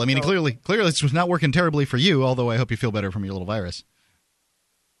for people? I mean, clearly this was not working terribly for you, although I hope you feel better from your little virus.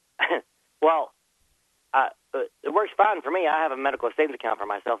 Well, it works fine for me. I have a medical savings account for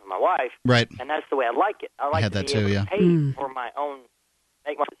myself and my wife. Right. And that's the way I like it. I like had to that be too, able yeah. to pay for my own.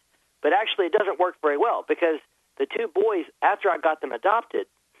 But actually, it doesn't work very well because the 2 boys, after I got them adopted,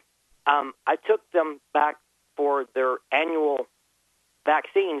 I took them back for their annual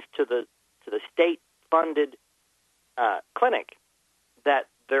vaccines to the state-funded clinic that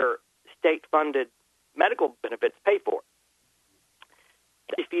their state-funded medical benefits pay for.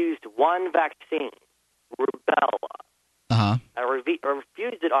 They refused one vaccine, rubella. Uh-huh. I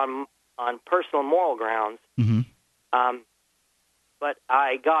refused it on personal moral grounds. Mm-hmm. But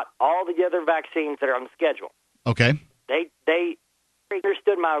I got all the other vaccines that are on the schedule. Okay. They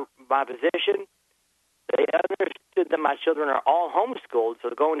understood my position. They understood that my children are all homeschooled, so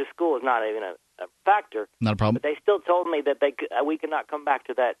going to school is not even a factor. Not a problem. But they still told me that we could not come back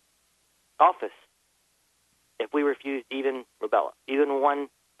to that office if we refused even rubella, even one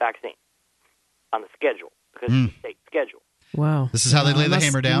vaccine on the schedule, because of the state schedule. Wow. This is how they lay the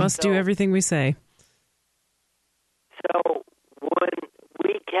hammer down? You must do everything we say. So when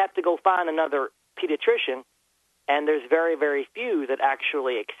we have to go find another pediatrician, and there's very, very few that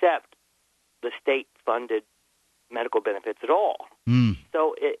actually accept the state-funded medical benefits at all. Mm.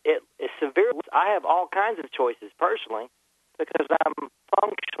 So it severe. I have all kinds of choices personally because I'm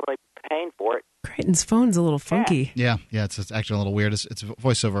functionally paying for it. Crichton's phone's a little funky. Yeah, it's actually a little weird. It's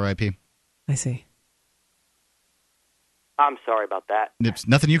voice over IP. I see. I'm sorry about that. There's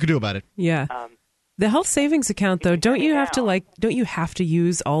nothing you can do about it. Yeah. The health savings account, though, don't you have to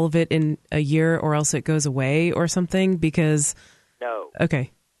use all of it in a year, or else it goes away or something? Because no.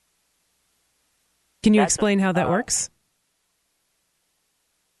 Okay. Can you explain how that works?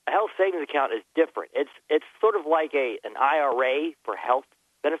 A health savings account is different. It's sort of like an IRA for health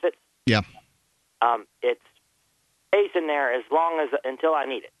benefits. Yeah. It stays in there until I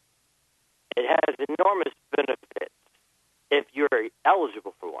need it. It has enormous benefits if you're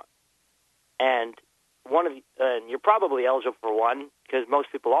eligible for one, and you're probably eligible for one because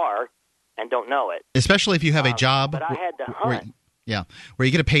most people are and don't know it. Especially if you have a job. But I had to hunt. Where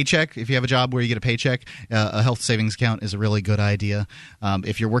you get a paycheck. If you have a job where you get a paycheck, a health savings account is a really good idea.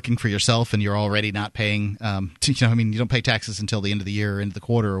 If you're working for yourself and you're already not paying, you don't pay taxes until the end of the year or end of the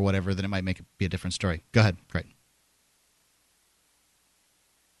quarter or whatever, then it might be a different story. Go ahead, great.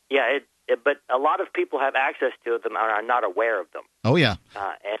 Yeah, but a lot of people have access to them and are not aware of them. Oh, yeah.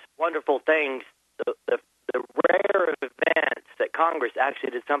 And wonderful things, the rare events that Congress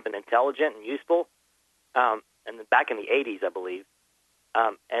actually did something intelligent and useful, and back in the 80s, I believe,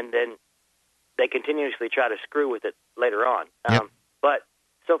 and then they continuously try to screw with it later on. But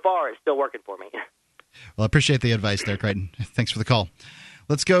so far, it's still working for me. Well, I appreciate the advice there, Creighton. Thanks for the call.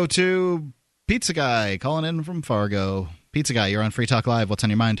 Let's go to Pizza Guy calling in from Fargo. Pizza Guy, you're on Free Talk Live. What's on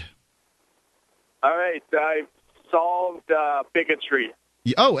your mind? All right. I've solved bigotry.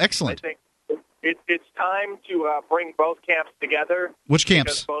 Oh, excellent. I think it's time to bring both camps together. Which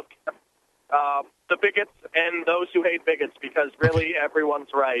camps? Both the bigots and those who hate bigots, because really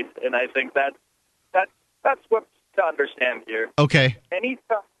everyone's right. And I think that's what's to understand here. Okay.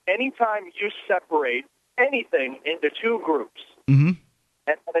 Anytime you separate anything into two groups and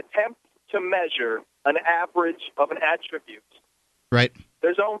attempt to measure an average of an attribute, right?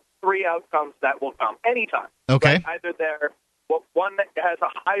 There's only three outcomes that will come anytime. Okay. Right? Either they're one that has a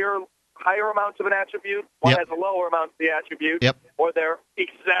higher amount of an attribute, one has a lower amount of the attribute, or they're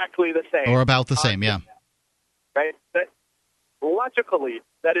exactly the same. Or about the same, yeah. Right? Logically,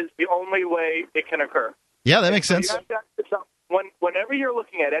 that is the only way it can occur. Yeah, that makes sense. You have to ask yourself, whenever you're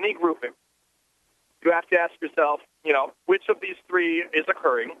looking at any grouping, you have to ask yourself, which of these three is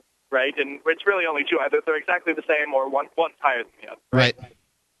occurring, right? And it's really only two. Either they're exactly the same or one's higher than the other. Right.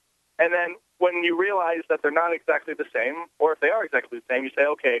 And then when you realize that they're not exactly the same, or if they are exactly the same, you say,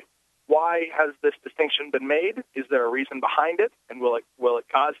 okay, why has this distinction been made? Is there a reason behind it? And will it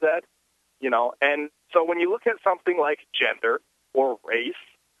cause that? And so when you look at something like gender or race,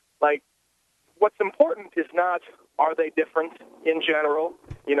 like, what's important is not, are they different in general?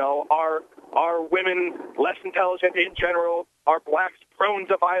 Are women less intelligent in general? Are blacks prone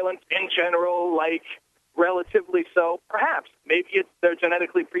to violence in general, like, relatively so? Perhaps. Maybe they're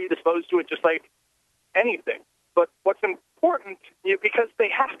genetically predisposed to it, just like anything. But what's important, because they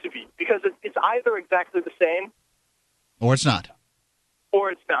have to be, because it's either exactly the same, or it's not.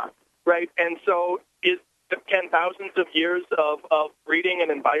 Or it's not, right? And so can thousands of years of breeding and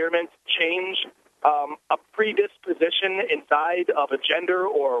environment change a predisposition inside of a gender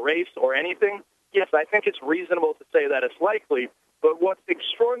or a race or anything? Yes, I think it's reasonable to say that it's likely. But what's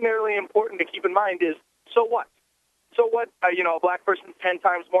extraordinarily important to keep in mind is, so what? So what? A black person's 10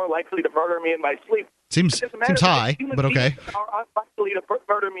 times more likely to murder me in my sleep. Seems high, but okay. Are unlikely to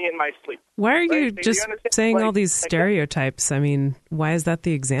murder me in my sleep. Why are you just saying all these stereotypes? I mean, why is that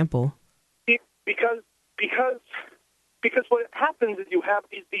the example? Because what happens is you have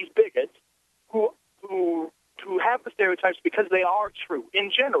these bigots who have the stereotypes because they are true.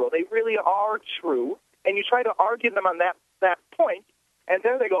 In general, they really are true, and you try to argue them on that point, and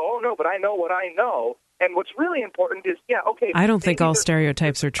then they go, oh, no, but I know what I know. And what's really important is, okay. I don't think all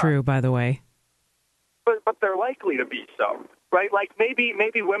stereotypes are true, by the way. But they're likely to be so, right? Like maybe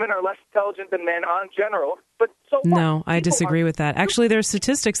women are less intelligent than men on general, but so what? No, I disagree with that. Actually, there are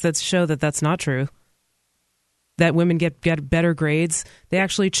statistics that show that that's not true. That women get better grades. They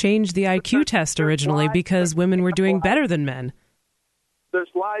actually changed the IQ test originally because women were doing better than men. There's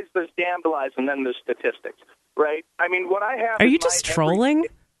lies, there's damned lies, and then there's statistics, right? I mean, what I have... Are you just trolling?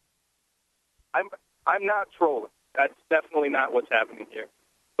 I'm not trolling. That's definitely not what's happening here.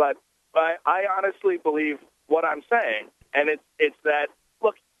 But I honestly believe what I'm saying, and it's that,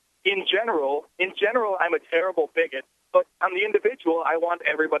 look, in general, I'm a terrible bigot, but on the individual, I want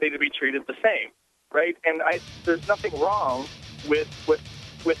everybody to be treated the same, right? And there's nothing wrong with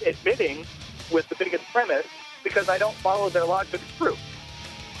admitting with the bigot premise because I don't follow their logic through.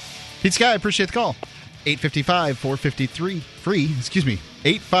 Pete Sky, I appreciate the call. 855-453-FREE,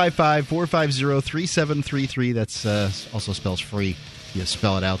 855-450-3733. That's also spells free. You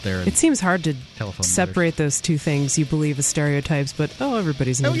spell it out there. It seems hard to separate those two things you believe as stereotypes, but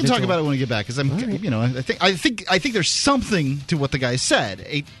everybody's an individual. We can talk about it when we get back, because I think there's something to what the guy said.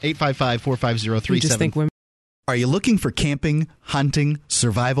 855-450-3733. Are you looking for camping, hunting,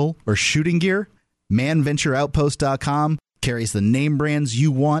 survival, or shooting gear? ManVentureOutpost.com carries the name brands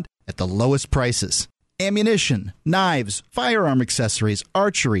you want at the lowest prices. Ammunition, knives, firearm accessories,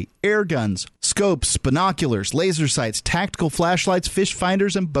 archery, air guns, scopes, binoculars, laser sights, tactical flashlights, fish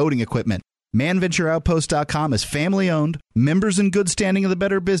finders, and boating equipment. ManVentureOutpost.com is family-owned, members in good standing of the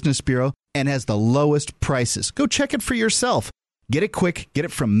Better Business Bureau, and has the lowest prices. Go check it for yourself. Get it quick. Get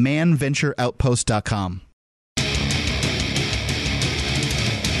it from ManVentureOutpost.com.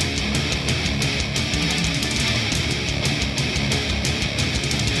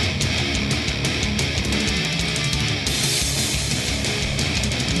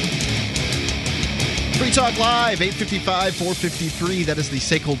 Free Free Talk Live, 855-453. That is the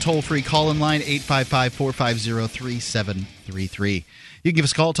SACL toll-free call-in line, 855-450-3733. You can give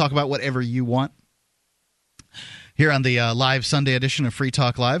us a call, talk about whatever you want. Here on the live Sunday edition of Free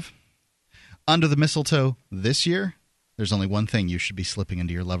Talk Live. Under the mistletoe this year, there's only one thing you should be slipping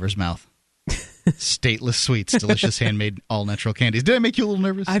into your lover's mouth. Stateless Sweets, delicious handmade all-natural candies. Did I make you a little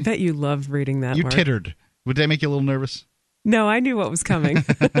nervous? I bet you loved reading that, You Mark. tittered. Did I make you a little nervous? No, I knew what was coming.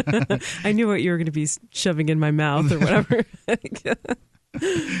 I knew what you were going to be shoving in my mouth or whatever.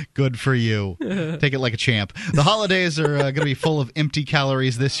 Good for you. Take it like a champ. The holidays are going to be full of empty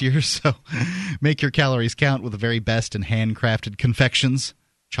calories this year, so make your calories count with the very best in handcrafted confections.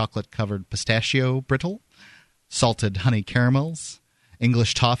 Chocolate-covered pistachio brittle, salted honey caramels,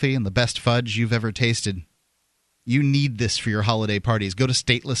 English toffee, and the best fudge you've ever tasted. You need this for your holiday parties. Go to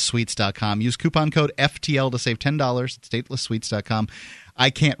statelesssweets.com. Use coupon code FTL to save $10 at statelesssweets.com.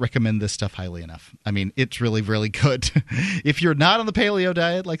 I can't recommend this stuff highly enough. I mean, it's really, really good. If you're not on the paleo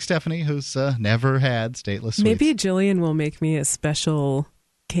diet like Stephanie, who's never had stateless sweets. Maybe Jillian will make me a special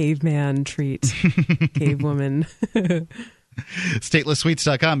caveman treat. Cavewoman.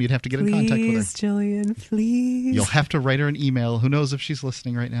 Statelesssweets.com. You'd have to get in contact with her. Please, Jillian, please. You'll have to write her an email. Who knows if she's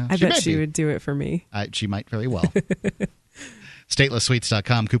listening right now? I bet she would do it for me. She might very well.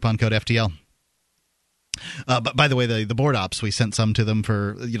 Statelesssweets.com, coupon code FTL. But by the way, the board ops, we sent some to them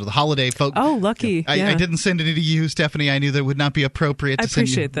for the holiday folk. Oh, lucky! I didn't send it to you, Stephanie. I knew that would not be appropriate to send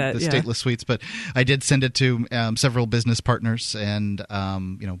you the stateless sweets, but I did send it to several business partners, and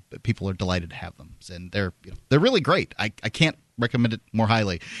people are delighted to have them, and they're really great. I can't recommend it more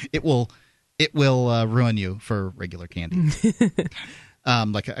highly. It will ruin you for regular candy,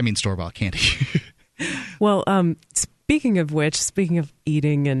 store-bought candy. Well, speaking of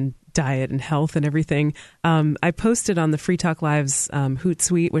eating and diet and health and everything, I posted on the Free Talk Live's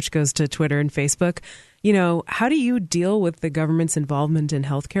Hootsuite, which goes to Twitter and Facebook. How do you deal with the government's involvement in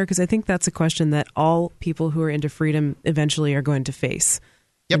healthcare? Because I think that's a question that all people who are into freedom eventually are going to face.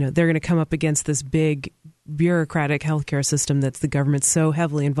 Yep. They're going to come up against this big bureaucratic healthcare system that's the government so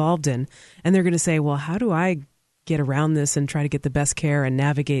heavily involved in, and they're going to say, well, how do I get around this and try to get the best care and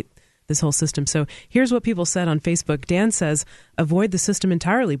navigate this whole system? So here's what people said on Facebook. Dan says, avoid the system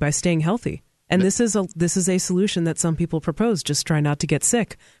entirely by staying healthy. And this is a solution that some people propose. Just try not to get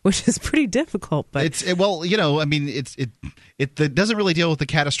sick, which is pretty difficult. But it doesn't really deal with the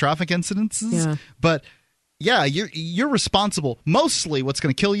catastrophic incidences. Yeah. But yeah, you're responsible. Mostly, what's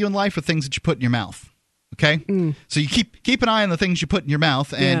going to kill you in life are things that you put in your mouth. Okay, so you keep an eye on the things you put in your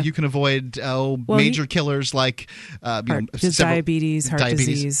mouth, and you can avoid major killers like diabetes, heart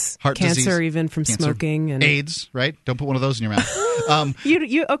disease, cancer, even from smoking, and AIDS. Right? Don't put one of those in your mouth.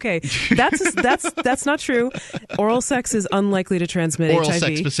 Okay? That's not true. Oral sex is unlikely to transmit HIV. Oral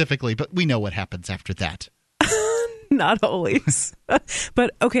sex specifically, but we know what happens after that. Not always.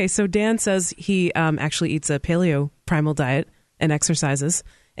 But okay, so Dan says he actually eats a paleo primal diet and exercises.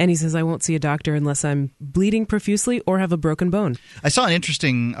 And he says, I won't see a doctor unless I'm bleeding profusely or have a broken bone. I saw an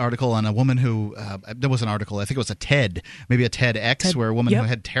interesting article on a woman who, there was an article, I think it was a TED, maybe a TEDx, where a woman who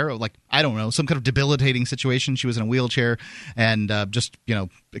had some kind of debilitating situation. She was in a wheelchair and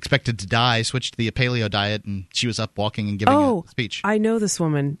expected to die, switched to the paleo diet, and she was up walking and giving a speech. I know this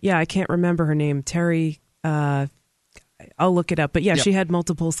woman. Yeah, I can't remember her name. Terry, I'll look it up. But she had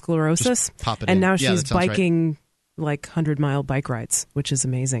multiple sclerosis. Just pop it and in. now she's biking. Right. Like 100-mile bike rides, which is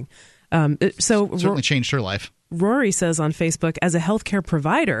amazing. Certainly changed her life. Rory says on Facebook, as a healthcare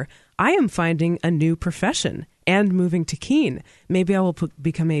provider, I am finding a new profession and moving to Keene. Maybe I will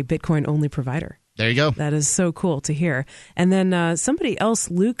become a Bitcoin-only provider. There you go. That is so cool to hear. And then somebody else,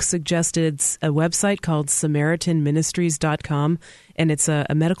 Luke, suggested a website called SamaritanMinistries.com, and it's a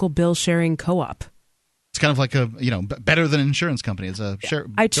medical bill sharing co-op. It's kind of like a, better than an insurance company. It's a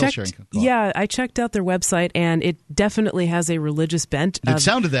bill sharing company. Yeah, I checked out their website, and it definitely has a religious bent. It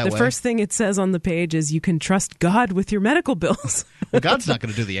sounded that way. The first thing it says on the page is you can trust God with your medical bills. Well, God's not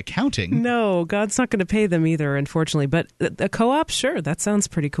going to do the accounting. No, God's not going to pay them either, unfortunately. But a co-op, sure, that sounds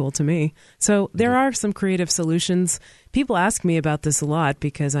pretty cool to me. So there are some creative solutions. People ask me about this a lot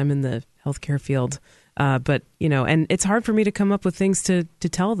because I'm in the healthcare field. But and it's hard for me to come up with things to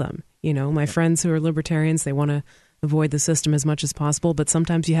tell them. My friends who are libertarians, they want to avoid the system as much as possible, but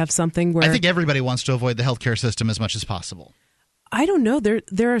sometimes you have something where... I think everybody wants to avoid the healthcare system as much as possible. I don't know.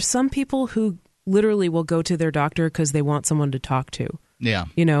 There are some people who literally will go to their doctor because they want someone to talk to. Yeah.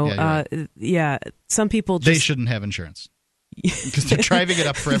 Some people just... They shouldn't have insurance. Because they're driving it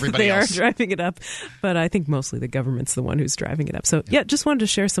up for everybody else. They are driving it up, but I think mostly the government's the one who's driving it up. So, yeah, just wanted to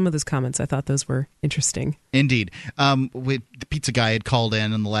share some of those comments. I thought those were interesting. Indeed. The pizza guy had called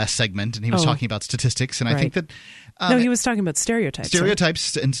in the last segment, and he was talking about statistics, and I think that... no, he was talking about stereotypes.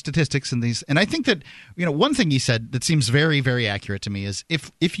 Stereotypes and statistics and these. And I think that, one thing he said that seems very, very accurate to me is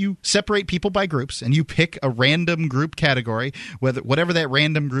if you separate people by groups and you pick a random group category, whatever that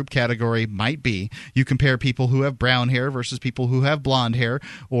random group category might be, you compare people who have brown hair versus people who have blonde hair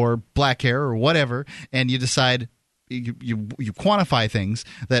or black hair or whatever, and you decide, you quantify things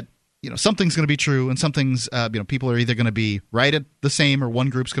that, something's going to be true, and something's, people are either going to be right at the same, or one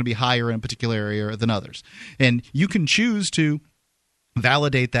group's going to be higher in a particular area than others. And you can choose to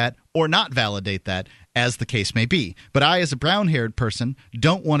validate that or not validate that, as the case may be. But I, as a brown-haired person,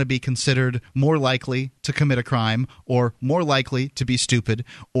 don't want to be considered more likely to commit a crime, or more likely to be stupid,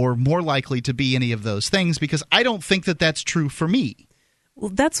 or more likely to be any of those things, because I don't think that that's true for me.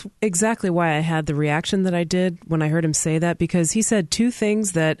 Well, that's exactly why I had the reaction that I did when I heard him say that, because he said two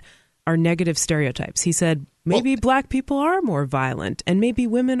things that are negative stereotypes. He said maybe black people are more violent, and maybe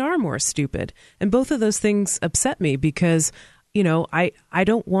women are more stupid. And both of those things upset me because, I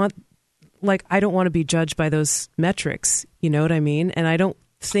don't want to be judged by those metrics. You know what I mean? And I don't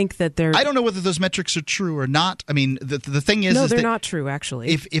think that they're... I don't know whether those metrics are true or not. I mean, the thing is... No, is they're that not true,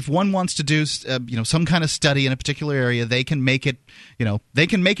 actually. If one wants to do, some kind of study in a particular area, they can make it,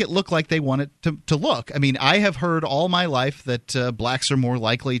 look like they want it to look. I mean, I have heard all my life that blacks are more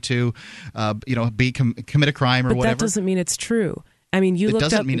likely to, commit a crime or whatever. But that doesn't mean it's true. I mean, it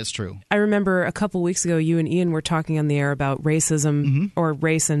doesn't mean it's true. I remember a couple weeks ago, you and Ian were talking on the air about racism or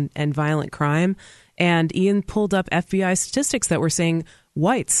race and violent crime. And Ian pulled up FBI statistics that were saying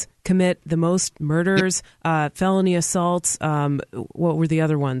whites commit the most murders, felony assaults. What were the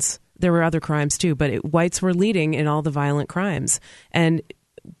other ones? There were other crimes too, but whites were leading in all the violent crimes. And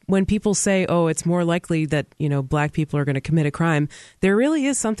when people say, oh, it's more likely that, black people are going to commit a crime, there really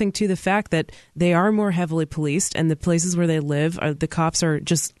is something to the fact that they are more heavily policed, and the places where they live, the cops are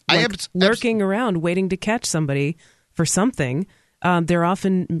just lurking around waiting to catch somebody for something. They're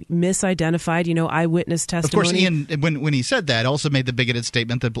often misidentified, eyewitness testimony. Of course, Ian, when he said that, also made the bigoted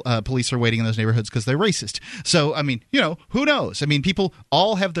statement that police are waiting in those neighborhoods because they're racist. So, I mean, who knows? I mean, people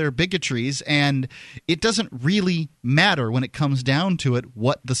all have their bigotries, and it doesn't really matter when it comes down to it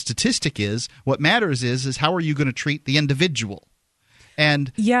what the statistic is. What matters is how are you going to treat the individual?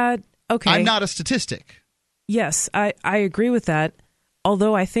 And yeah, okay. I'm not a statistic. Yes, I agree with that.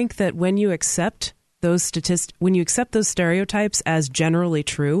 Although I think that when you accept when you accept those stereotypes as generally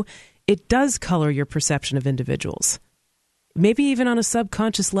true, it does color your perception of individuals. Maybe even on a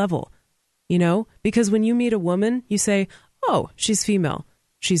subconscious level, because when you meet a woman, you say, oh, she's female.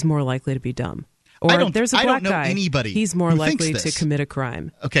 She's more likely to be dumb. Or there's a black guy. Anybody he's more likely to commit a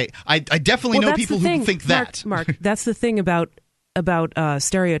crime. Okay, I definitely know people who think that. Mark, that's the thing about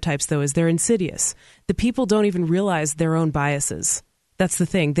stereotypes, though, is they're insidious. The people don't even realize their own biases. That's the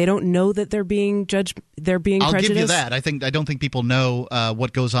thing. They don't know that they're being judged. They're being prejudiced. I'll give you that. I don't think people know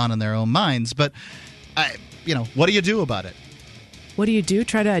what goes on in their own minds. But what do you do about it? What do you do?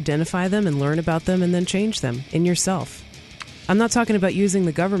 Try to identify them and learn about them, and then change them in yourself. I'm not talking about using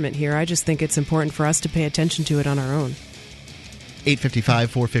the government here. I just think it's important for us to pay attention to it on our own.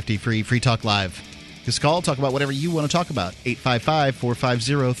 855-450-FREE, Free Talk Live. Just call, talk about whatever you want to talk about.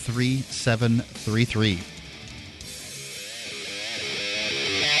 855-450-3733.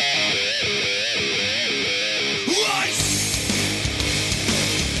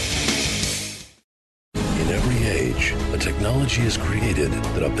 Technology is created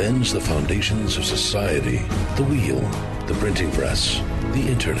that upends the foundations of society. The wheel, the printing press, the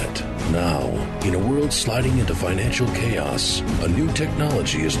internet. Now, in a world sliding into financial chaos, a new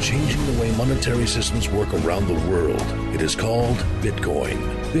technology is changing the way monetary systems work around the world. It is called Bitcoin.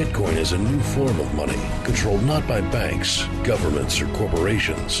 Bitcoin is a new form of money, controlled not by banks, governments, or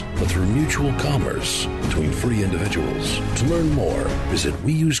corporations, but through mutual commerce between free individuals. To learn more, visit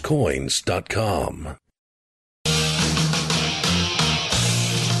weusecoins.com.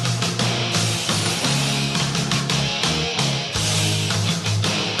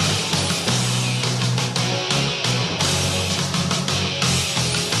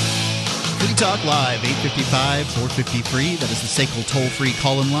 Talk Live, 855-450-FREE. That is the SACL toll-free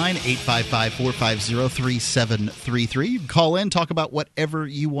call-in line, 855-450-3733. You can call in, talk about whatever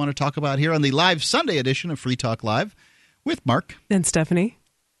you want to talk about here on the live Sunday edition of Free Talk Live with Mark. And Stephanie.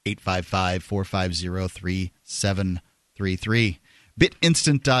 855-450-3733.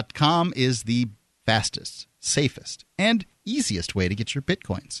 BitInstant.com is the fastest, safest, and easiest way to get your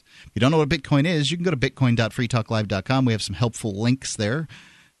Bitcoins. If you don't know what Bitcoin is, you can go to bitcoin.freetalklive.com. We have some helpful links there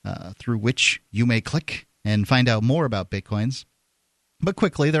through which you may click and find out more about Bitcoins. But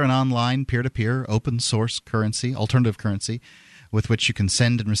quickly, they're an online, peer-to-peer, open-source currency, alternative currency, with which you can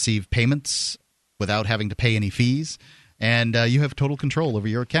send and receive payments without having to pay any fees. And you have total control over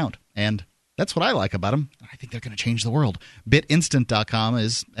your account. And that's what I like about them. I think they're going to change the world. BitInstant.com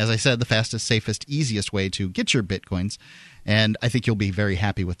is, as I said, the fastest, safest, easiest way to get your Bitcoins. And I think you'll be very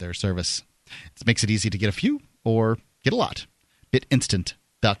happy with their service. It makes it easy to get a few or get a lot.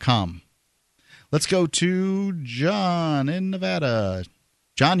 BitInstant.com. Let's go to John in Nevada.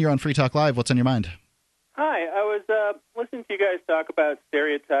 John, you're on Free Talk Live. What's on your mind? Hi. I was listening to you guys talk about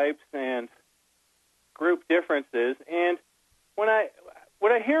stereotypes and group differences. And what I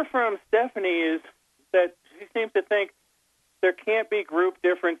hear from Stephanie is that she seems to think there can't be group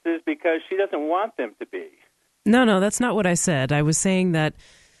differences because she doesn't want them to be. No, that's not what I said. I was saying that,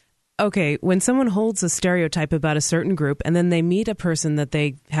 okay, when someone holds a stereotype about a certain group and then they meet a person that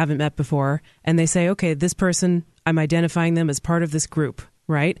they haven't met before and they say, okay, this person, I'm identifying them as part of this group,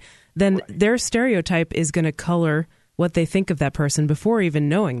 right? Then their stereotype is going to color what they think of that person before even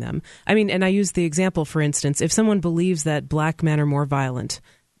knowing them. I mean, and I use the example, for instance, if someone believes that black men are more violent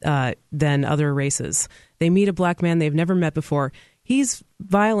than other races, they meet a black man they've never met before. He's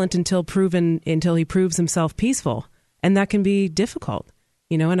violent until he proves himself peaceful, and that can be difficult.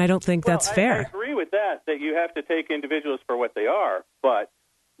 You know, and I don't think that's fair. I agree with that you have to take individuals for what they are, but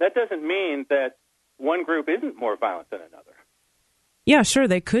that doesn't mean that one group isn't more violent than another. Yeah, sure,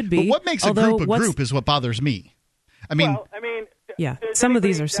 they could be. But what makes a group is what bothers me. Yeah, some of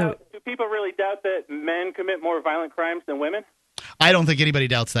these are so... Do people really doubt that men commit more violent crimes than women? I don't think anybody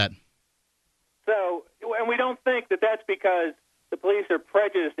doubts that. So, and we don't think that that's because the police are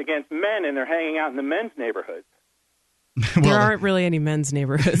prejudiced against men and they're hanging out in the men's neighborhoods. There aren't really any men's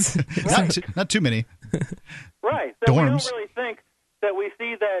neighborhoods. Not too many. Right. So Dorms. We don't really think that we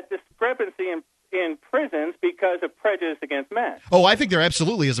see that discrepancy in prisons because of prejudice against men. Oh, I think there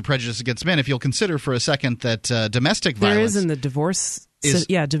absolutely is a prejudice against men. If you'll consider for a second that domestic violence... There is in the divorce...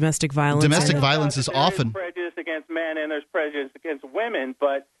 domestic violence. Domestic violence is often... There's prejudice against men and there's prejudice against women,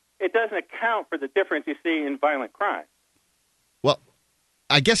 but it doesn't account for the difference you see in violent crime. Well,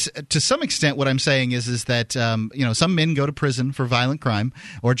 I guess to some extent what I'm saying is that some men go to prison for violent crime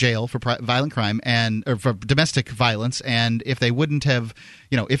or jail for violent crime or for domestic violence, and if they wouldn't have,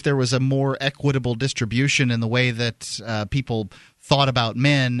 if there was a more equitable distribution in the way that people thought about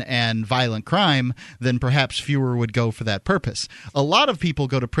men and violent crime, then perhaps fewer would go for that purpose. A lot of people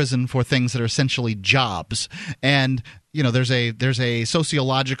go to prison for things that are essentially jobs, and there's a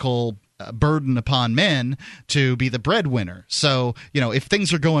sociological burden upon men to be the breadwinner. So, if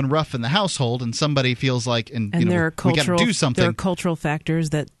things are going rough in the household and somebody feels like, we got to do something. There are cultural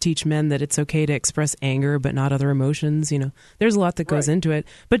factors that teach men that it's okay to express anger but not other emotions. There's a lot that goes into it.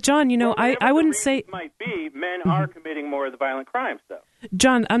 But John, I wouldn't say might be men are committing more of the violent crimes, though.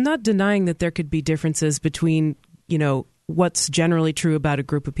 John, I'm not denying that there could be differences between, what's generally true about a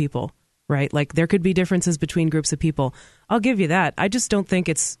group of people, right? Like there could be differences between groups of people. I'll give you that. I just don't think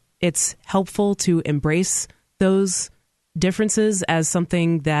it's helpful to embrace those differences as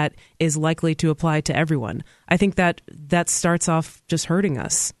something that is likely to apply to everyone. I think that starts off just hurting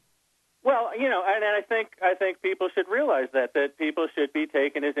us. Well, and I think people should realize that people should be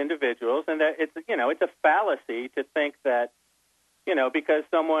taken as individuals, and that it's a fallacy to think that because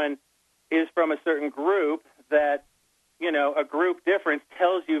someone is from a certain group that a group difference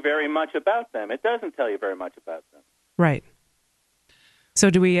tells you very much about them. It doesn't tell you very much about them. Right. So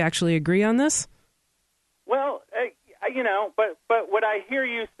do we actually agree on this? Well, but what I hear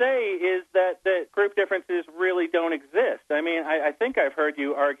you say is that group differences really don't exist. I mean, I think I've heard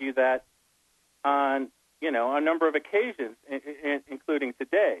you argue that on a number of occasions, including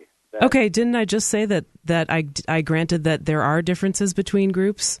today. Okay, didn't I just say that I granted that there are differences between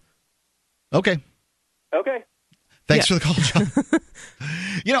groups? Okay. Thanks for the call, John.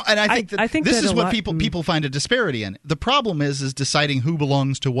 And I think this is what people find a disparity in. The problem is deciding who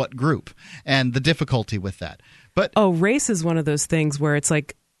belongs to what group and the difficulty with that. But race is one of those things where it's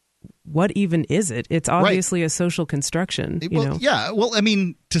like, what even is it? It's obviously a social construction. Yeah. Well, I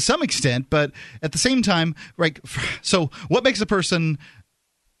mean, to some extent, but at the same time, right? So, what makes a person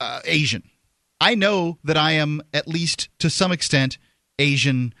Asian? I know that I am at least to some extent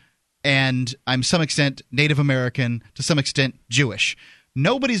Asian, and I'm some extent Native American, to some extent Jewish.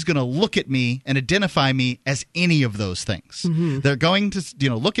 Nobody's going to look at me and identify me as any of those things. Mm-hmm. They're going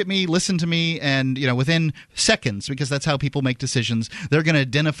to, look at me, listen to me, and, within seconds, because that's how people make decisions, they're going to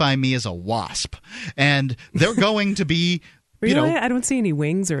identify me as a WASP. And they're going to be Really? I don't see any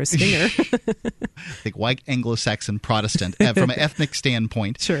wings or a stinger. Think white Anglo-Saxon Protestant from an ethnic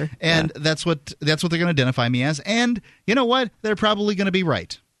standpoint. Sure. And that's what they're going to identify me as. And you know what? They're probably going to be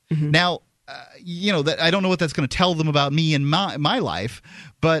right. Mm-hmm. Now, I don't know what that's going to tell them about me and my life,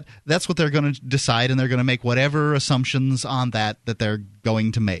 but that's what they're going to decide, and they're going to make whatever assumptions on that they're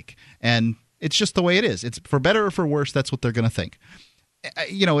going to make. And it's just the way it is. It's for better or for worse, that's what they're going to think.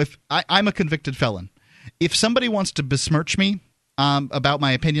 If I'm a convicted felon, if somebody wants to besmirch me about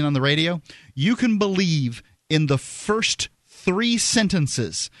my opinion on the radio, you can believe in the first 3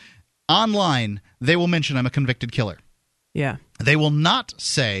 sentences online, they will mention I'm a convicted killer. Yeah. They will not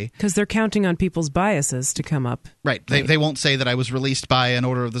say... Because they're counting on people's biases to come up. Right. They won't say that I was released by an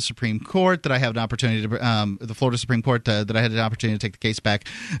order of the Supreme Court, that I have an opportunity to... the Florida Supreme Court, that I had an opportunity to take the case back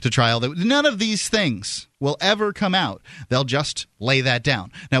to trial. None of these things will ever come out. They'll just lay that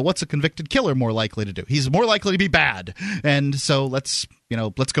down. Now, what's a convicted killer more likely to do? He's more likely to be bad. And so let's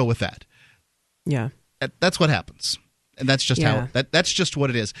go with that. Yeah. That's what happens. And that's just how that's just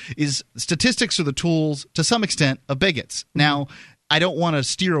what it is. Is statistics are the tools to some extent of bigots. Mm-hmm. Now, I don't want to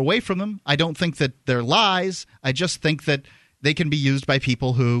steer away from them. I don't think that they're lies. I just think that they can be used by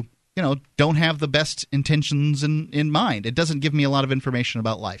people who, don't have the best intentions in mind. It doesn't give me a lot of information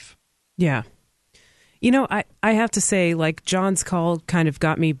about life. Yeah. I have to say, like, John's call kind of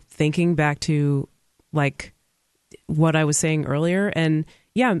got me thinking back to, like, what I was saying earlier. And,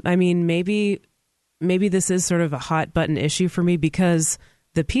 yeah, I mean, maybe this is sort of a hot button issue for me because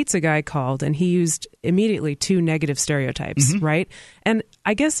the pizza guy called and he used immediately 2 negative stereotypes, mm-hmm. right? And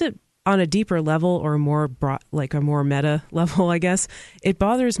I guess it on a deeper level or a more meta level, I guess, it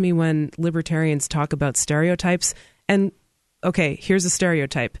bothers me when libertarians talk about stereotypes. And okay, here's a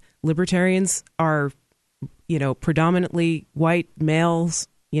stereotype. Libertarians are, predominantly white males,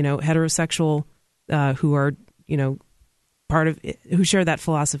 heterosexual, who are, who share that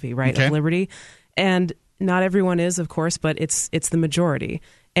philosophy, right, of liberty. And not everyone is, of course, but it's the majority.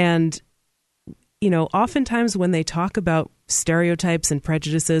 And, oftentimes when they talk about stereotypes and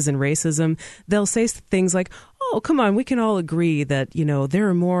prejudices and racism, they'll say things like, oh, come on, we can all agree that, there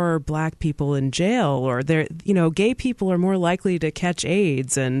are more black people in jail, or gay people are more likely to catch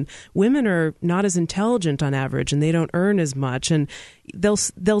AIDS, and women are not as intelligent on average and they don't earn as much. And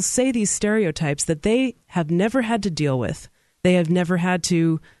they'll say these stereotypes that they have never had to deal with. They have never had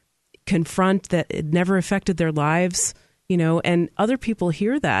to confront, that it never affected their lives, and other people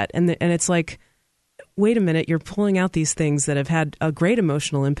hear that. And it's like, wait a minute, you're pulling out these things that have had a great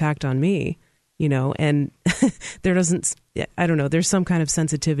emotional impact on me, and there doesn't, I don't know, there's some kind of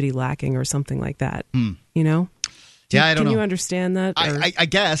sensitivity lacking or something like that, I don't know. Can you understand that? I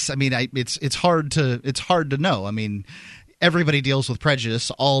guess. I mean, it's hard to know. I mean, everybody deals with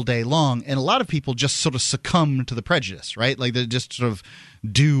prejudice all day long, and a lot of people just sort of succumb to the prejudice, right? Like they just sort of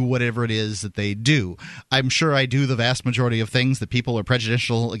do whatever it is that they do. I'm sure I do the vast majority of things that people are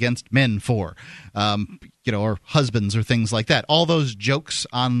prejudicial against men for, or husbands or things like that. All those jokes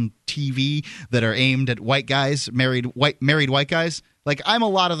on TV that are aimed at white guys, married white guys, like I'm a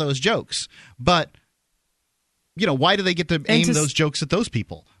lot of those jokes. But why do they get to aim those jokes at those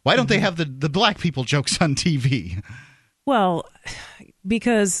people? Why don't they have the black people jokes on TV? Well,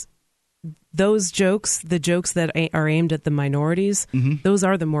 because those jokes, the jokes that are aimed at the minorities, mm-hmm. those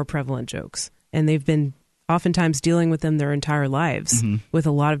are the more prevalent jokes. And they've been oftentimes dealing with them their entire lives mm-hmm. with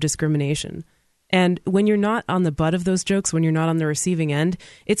a lot of discrimination. And when you're not on the butt of those jokes, when you're not on the receiving end,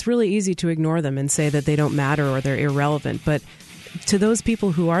 it's really easy to ignore them and say that they don't matter or they're irrelevant. But to those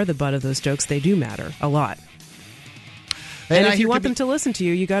people who are the butt of those jokes, they do matter a lot. And if you want them to listen to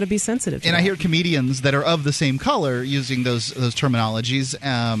you, you got to be sensitive to and that. I hear comedians that are of the same color using those terminologies,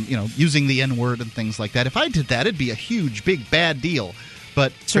 using the N-word and things like that. If I did that, it'd be a huge, big, bad deal.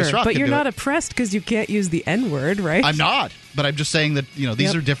 But sure, Chris Rock but you're not it. Oppressed because you can't use the N-word, right? I'm not, but I'm just saying that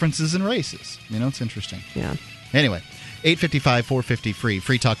these are differences in races. It's interesting. Yeah. Anyway, 855-450-FREE,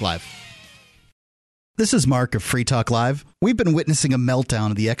 Free Talk Live. This is Mark of Free Talk Live. We've been witnessing a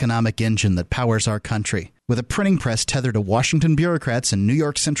meltdown of the economic engine that powers our country. With a printing press tethered to Washington bureaucrats and New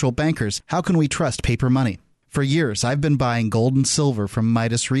York central bankers, how can we trust paper money? For years, I've been buying gold and silver from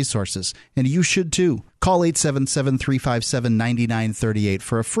Midas Resources, and you should too. Call 877-357-9938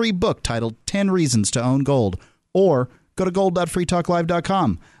 for a free book titled 10 Reasons to Own Gold, or go to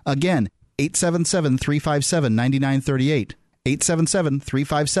gold.freetalklive.com. Again, 877-357-9938.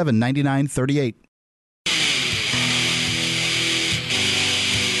 877-357-9938.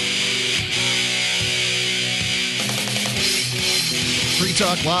 Free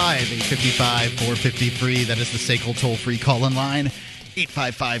Talk Live, 855-450-FREE. That is the SACL toll-free call-in line.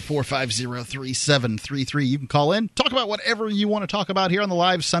 855-450-3733. You can call in, talk about whatever you want to talk about here on the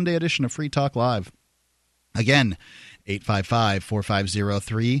live Sunday edition of Free Talk Live. Again,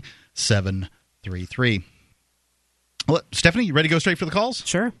 855-450-3733. Well, Stephanie, you ready to go straight for the calls?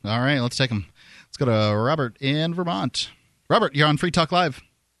 Sure. All right, let's take them. Let's go to Robert in Vermont. Robert, you're on Free Talk Live.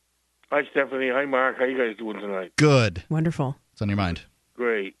 Hi, Stephanie. Hi, Mark. How you guys doing tonight? Good. Wonderful. What's on your mind?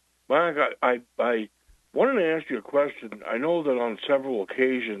 Great. Mark, I wanted to ask you a question. I know that on several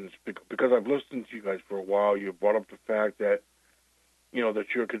occasions, because I've listened to you guys for a while, you brought up the fact that, that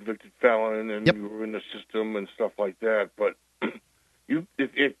you're a convicted felon and you were in the system and stuff like that. But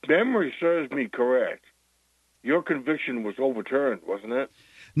if memory serves me correct, your conviction was overturned, wasn't it?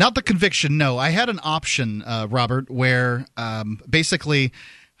 Not the conviction, no. I had an option, Robert, where basically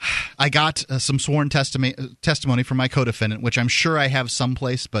I got some sworn testimony from my co-defendant, which I'm sure I have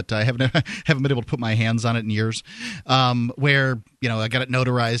someplace, but I haven't been able to put my hands on it in years, where I got it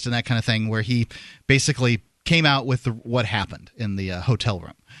notarized and that kind of thing, where he basically came out with what happened in the hotel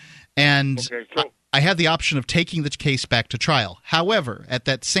room. And okay, so I had the option of taking the case back to trial. However, at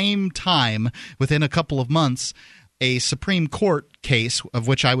that same time, within a couple of months, a Supreme Court case, of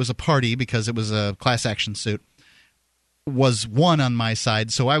which I was a party because it was a class action suit, was won on my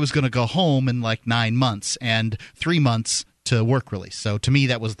side, so I was going to go home in like 9 months and 3 months to work release. So to me,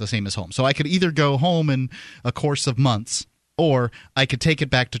 that was the same as home. So I could either go home in a course of months, or I could take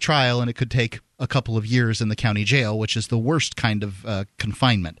it back to trial, and it could take a couple of years in the county jail, which is the worst kind of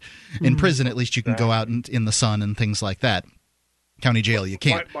confinement. In prison, at least you can go out in the sun and things like that. County jail, you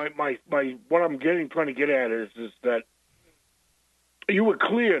can't. My what I'm trying to get at is that you were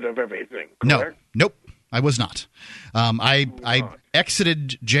cleared of everything, correct? Nope. I was not. I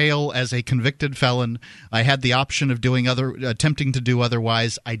exited jail as a convicted felon. I had the option of attempting to do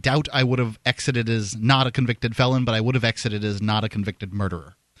otherwise. I doubt I would have exited as not a convicted felon, but I would have exited as not a convicted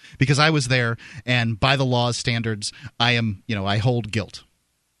murderer, because I was there, and by the law's standards, I hold guilt.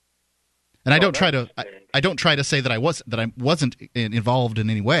 And I don't try to say that I wasn't involved in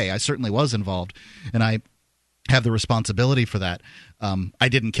any way. I certainly was involved, and I have the responsibility for that. I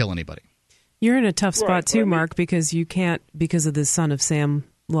didn't kill anybody. You're in a tough spot too, Mark, because you can't, because of the Son of Sam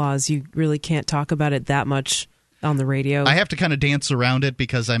laws, you really can't talk about it that much on the radio. I have to kind of dance around it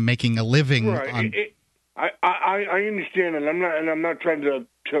because I'm making a living. Right. I understand, and I'm not trying to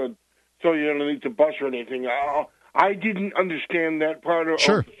throw you underneath the bus or anything. I didn't understand that part of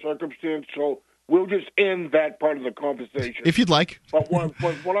the circumstance, so we'll just end that part of the conversation. If you'd like. But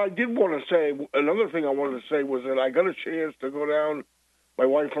what I did want to say, another thing I wanted to say was that I got a chance to go down. My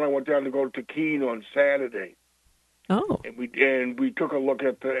wife and I went down to go to Keene on Saturday. Oh. And we took a look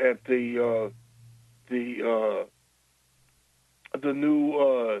at the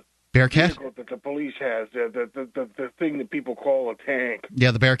new Bearcat vehicle that the police has, the thing that people call a tank.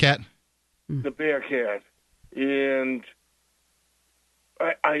 Yeah, the Bearcat. The Bearcat, and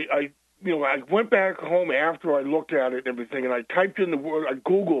I went back home after I looked at it and everything, and I typed in the word, I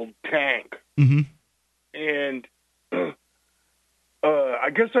Googled tank, and. I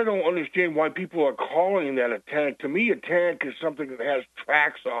guess I don't understand why people are calling that a tank. To me, a tank is something that has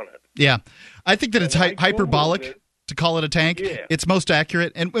tracks on it. Yeah. I think that it's hyperbolic to call it a tank. Yeah. It's most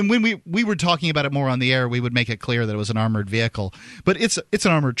accurate. And when we were talking about it more on the air, we would make it clear that it was an armored vehicle. But it's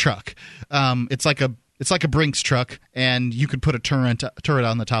an armored truck. It's like a Brinks truck, and you could put a turret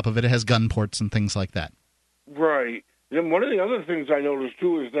on the top of it. It has gun ports and things like that. Right. And one of the other things I noticed,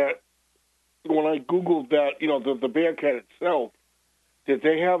 too, is that when I Googled that, the Bearcat itself, that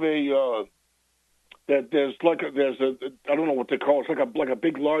they have I don't know what they call it. It's like a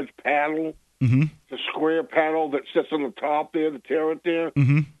big, large paddle. Mm-hmm. It's a square paddle that sits on the top there, the turret there.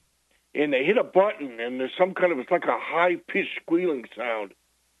 Mm-hmm. And they hit a button, and there's it's like a high-pitched squealing sound.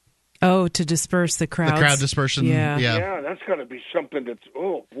 Oh, to disperse the crowd. The crowd dispersion. Yeah, that's got to be something that's,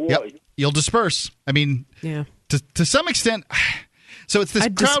 oh, boy. Yep. You'll disperse. I mean, to some extent... So it's this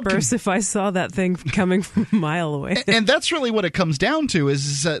I'd crowd disperse if I saw that thing coming from a mile away. And that's really what it comes down to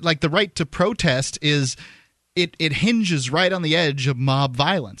is like the right to protest is it hinges right on the edge of mob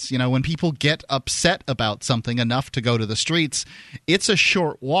violence. When people get upset about something enough to go to the streets, it's a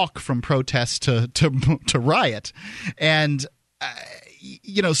short walk from protest to riot. And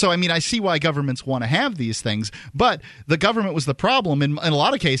so I mean, I see why governments want to have these things, but the government was the problem in a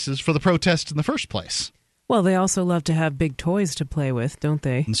lot of cases for the protest in the first place. Well, they also love to have big toys to play with, don't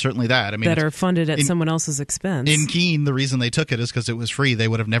they? And certainly that. I mean, that are funded at someone else's expense. In Keene, the reason they took it is because it was free. They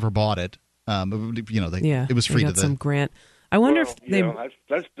would have never bought it. It was free they to got some grant. I wonder if they.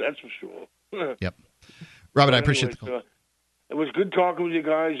 That's for sure. Yep. Robert, I appreciate the call. It was good talking with you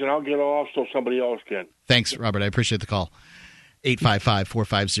guys, and I'll get off so somebody else can. Thanks, Robert. I appreciate the call.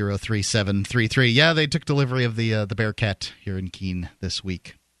 855-450-3733. Yeah, they took delivery of the Bearcat here in Keene this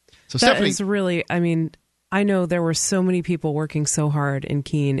week. So that Stephanie, is really, I mean, I know there were so many people working so hard in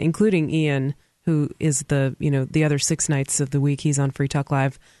Keene, including Ian, who is the other 6 nights of the week he's on Free Talk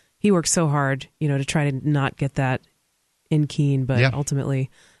Live. He works so hard, to try to not get that in Keene, but ultimately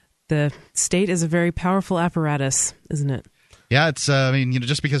the state is a very powerful apparatus, isn't it? Yeah, it's.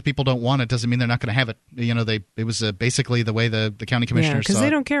 Just because people don't want it doesn't mean they're not going to have it. It was basically the way the county commissioners saw it. Because they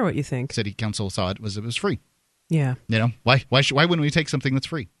don't care what you think. City council saw it was free. Yeah. Why wouldn't we take something that's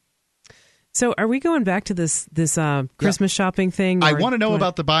free? So are we going back to this Christmas shopping thing? I want to know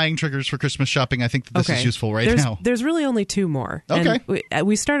about the buying triggers for Christmas shopping. I think that this is useful now. There's really only 2 more. Okay. And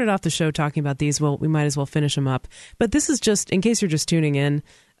we started off the show talking about these. Well, we might as well finish them up. But this is just, in case you're just tuning in,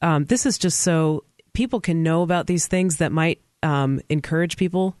 this is just so people can know about these things that might encourage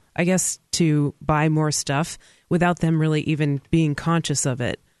people, I guess, to buy more stuff without them really even being conscious of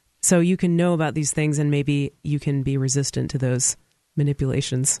it. So you can know about these things and maybe you can be resistant to those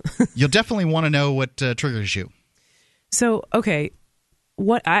manipulations. You'll definitely want to know what triggers you. So, okay,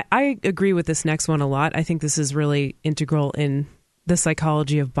 what I agree with this next one a lot. I think this is really integral in the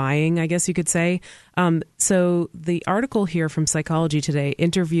psychology of buying, I guess you could say. So the article here from Psychology Today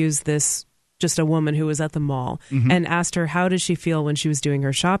interviews just a woman who was at the mall and asked her how did she feel when she was doing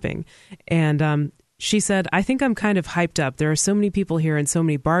her shopping. And she said, I think I'm kind of hyped up. There are so many people here and so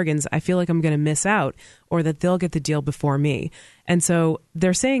many bargains. I feel like I'm going to miss out or that they'll get the deal before me. And so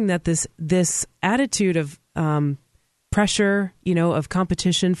they're saying that this attitude of pressure, of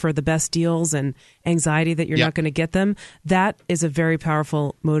competition for the best deals and anxiety that you're not going to get them, that is a very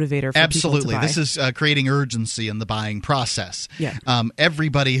powerful motivator for people to buy. This is creating urgency in the buying process. Yeah.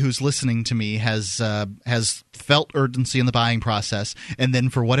 Everybody who's listening to me has felt urgency in the buying process, and then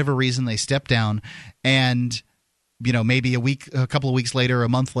for whatever reason they step down and maybe a couple of weeks later, a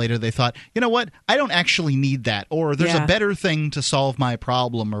month later, they thought, you know what, I don't actually need that, or there's a better thing to solve my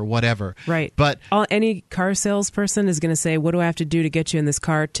problem, or whatever. Right. But any car salesperson is going to say, what do I have to do to get you in this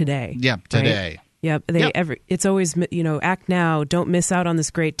car today? Yeah, today. Right? Yep. It's always, act now, don't miss out on this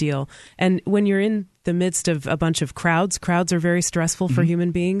great deal. And when you're in the midst of a bunch of crowds are very stressful for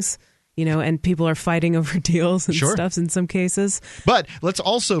human beings. And people are fighting over deals and stuff in some cases. But let's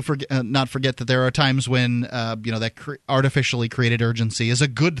also not forget that there are times when that artificially created urgency is a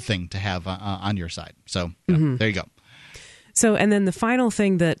good thing to have on your side. So there you go. So, and then the final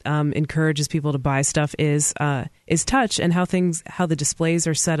thing that encourages people to buy stuff is touch and how the displays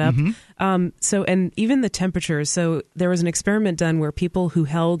are set up. So, and even the temperatures. So, there was an experiment done where people who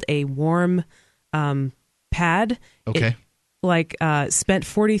held a warm pad. Okay. Spent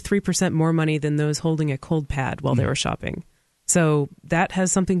 43% more money than those holding a cold pad while they were shopping. So that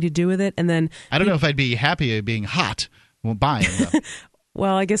has something to do with it. And then I don't know if I'd be happy being hot while buying them.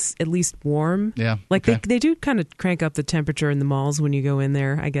 Well, I guess at least warm. Yeah. They do kind of crank up the temperature in the malls when you go in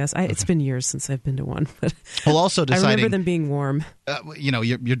there, I guess. It's been years since I've been to one. But well, also deciding, I remember them being warm.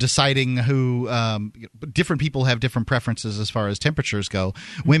 You're deciding who different people have different preferences as far as temperatures go.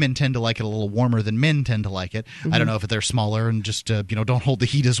 Women tend to like it a little warmer than men tend to like it. I don't know if they're smaller and just don't hold the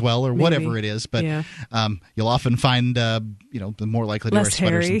heat as well or whatever it is, but you'll often find the more likely to wear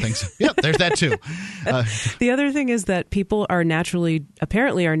sweaters and things. Yeah, there's that too. The other thing is that people are naturally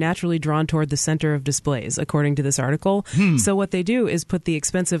drawn toward the center of displays, according to this article. So what they do is put the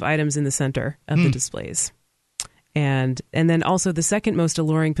expensive items in the center of the displays. And then also the second most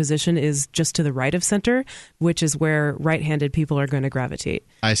alluring position is just to the right of center, which is where right-handed people are going to gravitate.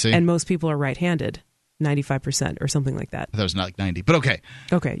 I see. And most people are right-handed, 95% or something like that. That was not like 90, but okay.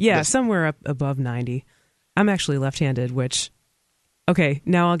 Okay, yeah, somewhere up above 90. I'm actually left-handed, which... Okay,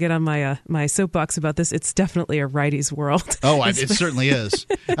 now I'll get on my soapbox about this. It's definitely a righty's world. Oh, it certainly is.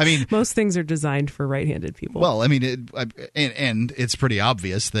 I mean, most things are designed for right-handed people. Well, I mean, and it's pretty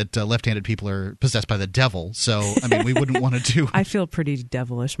obvious that left-handed people are possessed by the devil. So, I mean, we wouldn't want to do. I feel pretty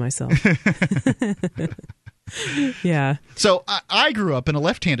devilish myself. Yeah. So I grew up in a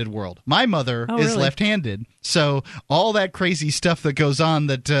left-handed world. My mother is really? left-handed. So all that crazy stuff that goes on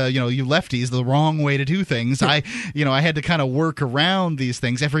that, you lefties, the wrong way to do things, I had to kind of work around these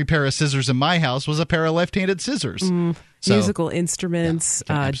things. Every pair of scissors in my house was a pair of left-handed scissors. Musical instruments,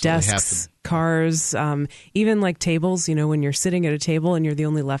 desks, cars, even like tables. When you're sitting at a table and you're the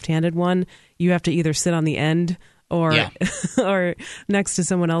only left-handed one, you have to either sit on the end or or next to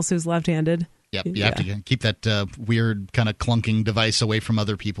someone else who's left-handed. Yep, you have to keep that weird kind of clunking device away from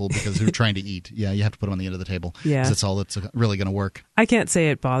other people because they're trying to eat. Yeah, you have to put it on the end of the table. Yeah. That's all that's really going to work. I can't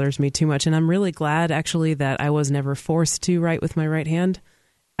say it bothers me too much, and I'm really glad, actually, that I was never forced to write with my right hand.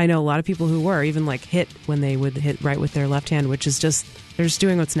 I know a lot of people who were even like hit when they would hit right with their left hand, which is just, they're just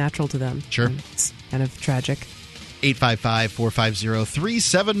doing what's natural to them. Sure. And it's kind of tragic.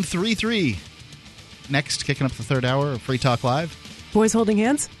 855-450-3733. Next, kicking up the third hour of Free Talk Live. Boys holding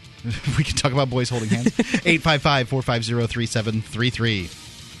hands? We can talk about boys holding hands. 855-450-3733.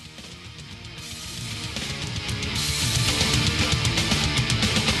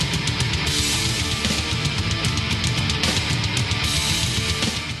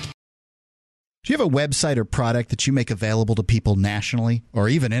 Do you have a website or product that you make available to people nationally or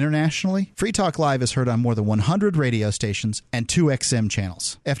even internationally? Free Talk Live is heard on more than 100 radio stations and 2 XM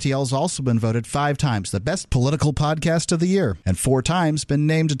channels. FTL has also been voted 5 times the best political podcast of the year and 4 times been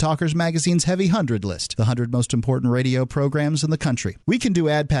named to Talkers Magazine's Heavy 100 list, the 100 most important radio programs in the country. We can do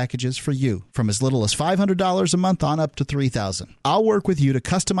ad packages for you from as little as $500 a month on up to $3,000. I'll work with you to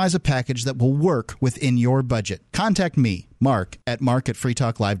customize a package that will work within your budget. Contact me, Mark, at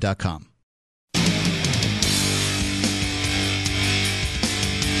freetalklive.com.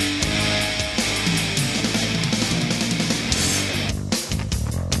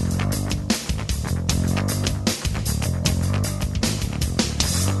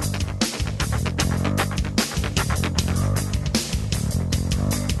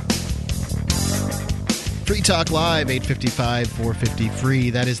 Free Talk Live,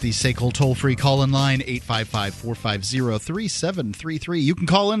 855-450-FREE. That is the SACL toll-free call-in line, 855-450-3733. You can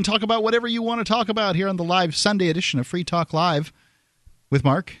call in and talk about whatever you want to talk about here on the live Sunday edition of Free Talk Live with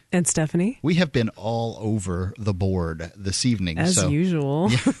Mark. And Stephanie. We have been all over the board this evening. As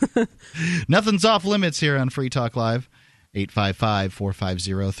usual. Yeah. Nothing's off limits here on Free Talk Live,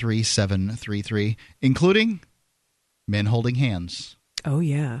 855-450-3733, including men holding hands. Oh,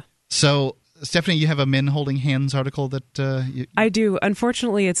 yeah. So, Stephanie, you have a men holding hands article that I do.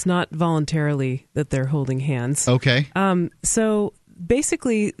 Unfortunately, it's not voluntarily that they're holding hands. Okay. So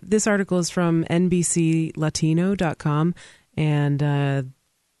basically, this article is from NBCLatino.com and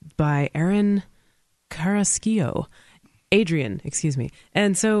by Adrian, excuse me.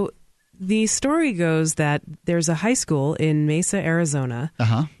 And so the story goes that there's a high school in Mesa, Arizona,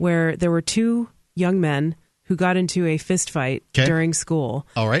 where there were 2 young men who got into a fist fight during school.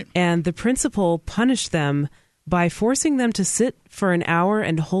 All right. And the principal punished them by forcing them to sit for an hour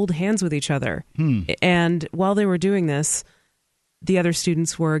and hold hands with each other. And while they were doing this, the other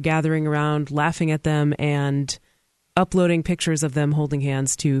students were gathering around, laughing at them, and uploading pictures of them holding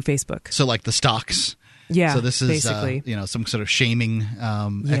hands to Facebook. So like the stocks. Yeah, so this is basically. Some sort of shaming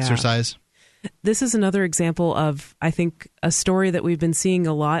exercise. This is another example of, I think, a story that we've been seeing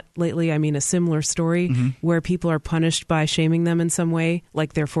a lot lately. I mean, a similar story where people are punished by shaming them in some way,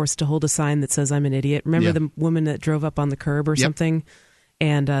 like they're forced to hold a sign that says, "I'm an idiot." Remember the woman that drove up on the curb or something?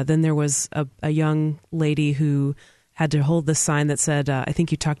 And then there was a young lady who had to hold this sign that said, I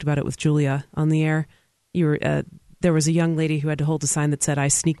think you talked about it with Julia on the air. There was a young lady who had to hold a sign that said, "I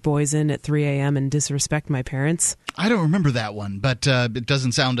sneak boys in at 3 a.m. and disrespect my parents." I don't remember that one, but it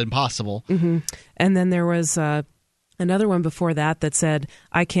doesn't sound impossible. And then there was another one before that said,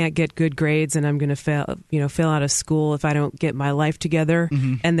 "I can't get good grades and I'm going to fail out of school if I don't get my life together."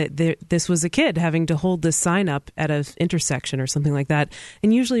 And that this was a kid having to hold this sign up at an intersection or something like that.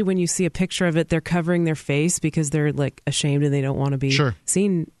 And usually when you see a picture of it, they're covering their face because they're like ashamed and they don't want to be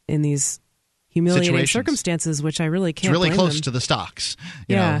seen in these humiliating circumstances, which I really can't blame them. It's really close to the stocks,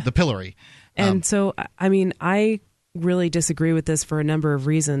 you know, the pillory. And so, I mean, I really disagree with this for a number of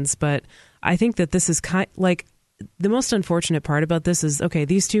reasons, but I think that this is the most unfortunate part about this is, okay,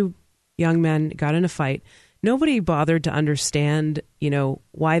 these 2 young men got in a fight. Nobody bothered to understand,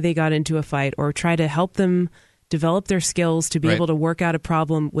 why they got into a fight or try to help them develop their skills to be able to work out a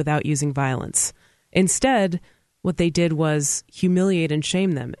problem without using violence. Instead, what they did was humiliate and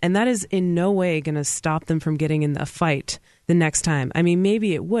shame them. And that is in no way going to stop them from getting in a fight the next time. I mean,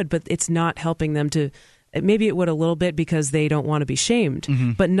 maybe it would, but it's not helping them to... Maybe it would a little bit because they don't want to be shamed,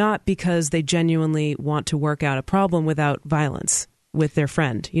 but not because they genuinely want to work out a problem without violence with their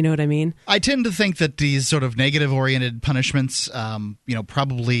friend. You know what I mean? I tend to think that these sort of negative-oriented punishments,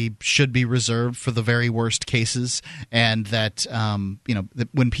 probably should be reserved for the very worst cases, and that, that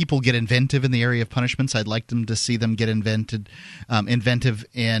when people get inventive in the area of punishments, I'd like them to see them get inventive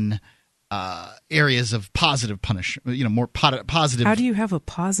in areas of positive punishment, more positive. How do you have a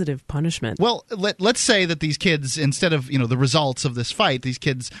positive punishment? Well, let's say that these kids, instead of, the results of this fight, these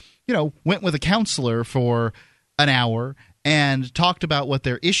kids, went with a counselor for an hour and talked about what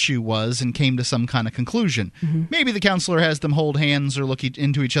their issue was and came to some kind of conclusion. Maybe the counselor has them hold hands or look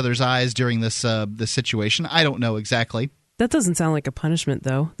into each other's eyes during this situation. I don't know exactly. That doesn't sound like a punishment,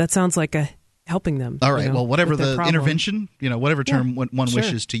 though. That sounds like a helping them. All right. Well, whatever the problem. intervention, whatever term one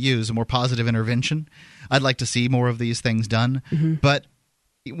wishes to use, a more positive intervention. I'd like to see more of these things done. Mm-hmm. But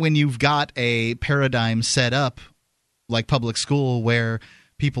when you've got a paradigm set up like public school where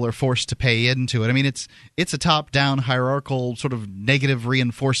people are forced to pay into it, I mean, it's a top-down hierarchical sort of negative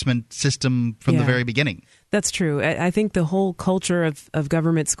reinforcement system from the very beginning. That's true. I think the whole culture of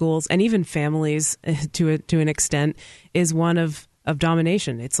government schools and even families to an extent is one of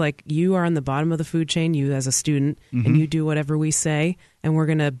domination. It's like you are on the bottom of the food chain, you as a student, and you do whatever we say, and we're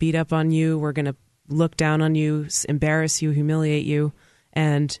going to beat up on you, we're going to look down on you, embarrass you, humiliate you,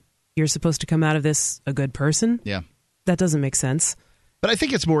 and you're supposed to come out of this a good person? Yeah. That doesn't make sense. But I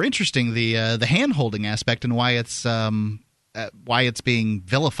think it's more interesting, the hand-holding aspect and why it's being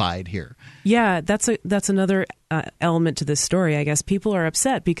vilified here. Yeah, that's another element to this story, I guess. People are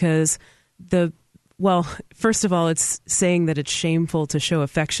upset because first of all, it's saying that it's shameful to show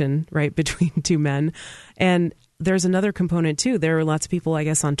affection, right, between two men. And there's another component, too. There are lots of people, I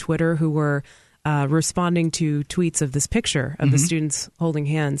guess, on Twitter who were responding to tweets of this picture of the students holding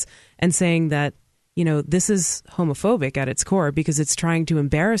hands and saying that, this is homophobic at its core because it's trying to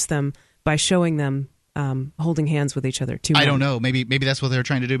embarrass them by showing them holding hands with each other. I don't know. Maybe that's what they were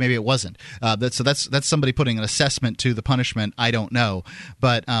trying to do. Maybe it wasn't. That's somebody putting an assessment to the punishment. I don't know.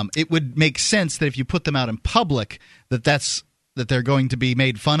 But it would make sense that if you put them out in public, that they're going to be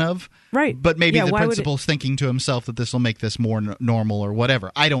made fun of. Right. But maybe the principal's thinking to himself that this will make this more normal or whatever.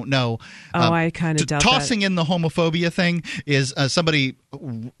 I don't know. I kind of doubt tossing in the homophobia thing is somebody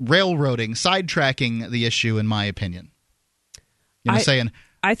railroading, sidetracking the issue, in my opinion. Saying,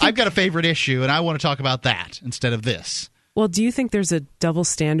 I've got a favorite issue, and I want to talk about that instead of this. Well, do you think there's a double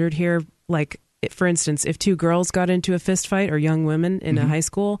standard here? Like, for instance, if two girls got into a fist fight, or young women in a high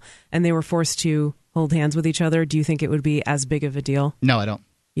school, and they were forced to hold hands with each other, do you think it would be as big of a deal? No, I don't.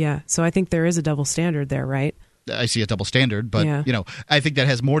 Yeah, so I think there is a double standard there, right? I see a double standard, but I think that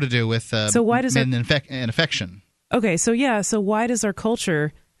has more to do with men and affection. Okay, so why does our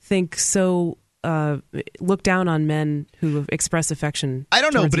culture think so? Look down on men who express affection. I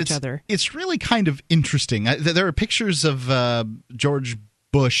don't know, but each other. It's really kind of interesting. There are pictures of George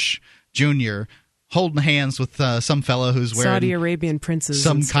Bush Jr. holding hands with some fellow who's wearing Saudi Arabian princes,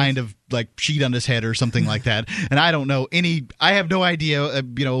 some kind of like sheet on his head or something like that. And I don't know I have no idea,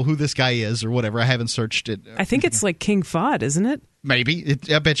 who this guy is or whatever. I haven't searched it. I think it's like King Fahd, isn't it? Maybe.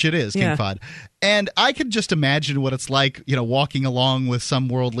 I bet you it is, King Fahd. And I could just imagine what it's like, walking along with some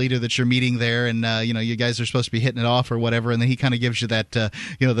world leader that you're meeting there, and you guys are supposed to be hitting it off or whatever, and then he kind of gives you that,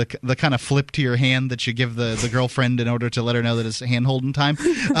 the kind of flip to your hand that you give the girlfriend in order to let her know that it's hand holding time.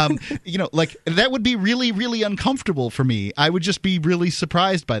 Like that would be really, really uncomfortable for me. I would just be really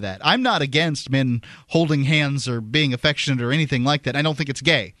surprised by that. I'm not against men holding hands or being affectionate or anything like that. I don't think it's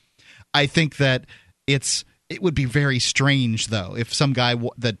gay. I think that it would be very strange, though, if some guy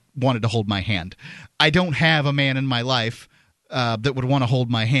that wanted to hold my hand. I don't have a man in my life that would want to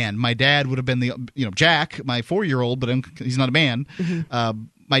hold my hand. My dad would have been Jack, my 4-year-old, but he's not a man. Mm-hmm.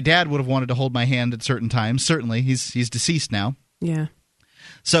 My dad would have wanted to hold my hand at certain times. Certainly, he's deceased now. Yeah.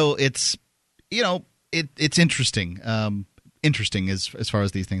 So it's it's interesting. Interesting as far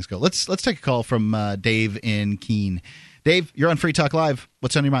as these things go. Let's take a call from Dave in Keene. Dave, you're on Free Talk Live.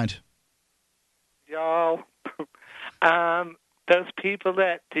 What's on your mind? Y'all, those people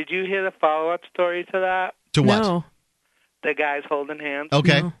did you hear the follow-up story to that? To what? No. The guys holding hands?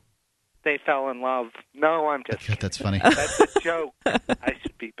 Okay. No. They fell in love. No, I'm just kidding. That's funny. That's a joke. I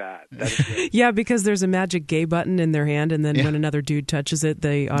should be bad. Yeah, because there's a magic gay button in their hand, and then when another dude touches it,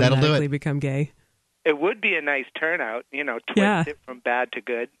 they automatically become gay. It would be a nice turnout, twist it from bad to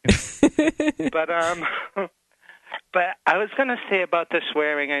good. But I was going to say about the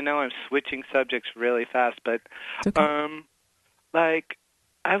swearing, I know I'm switching subjects really fast, but I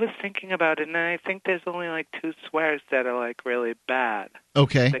was thinking about it, and I think there's only 2 swears that are really bad.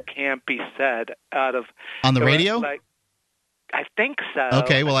 Okay. That can't be said out of on the radio. I think so.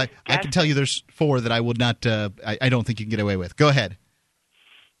 Okay. Well, I can tell you there's 4 that I would not. I don't think you can get away with. Go ahead.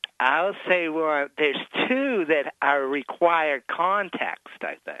 I'll say there's 2 that are required context,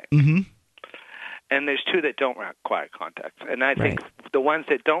 I think. Mm-hmm. And there's 2 that don't require context. And I think the ones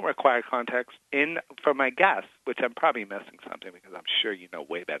that don't require context, for my guess, which I'm probably missing something because I'm sure you know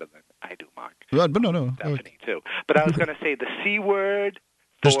way better than I do, Mark. But no. Stephanie, too. But I was going to say the C word.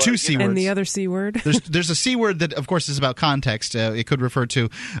 There's 2 C words. And the other C word? There's a C word that, of course, is about context. It could refer to,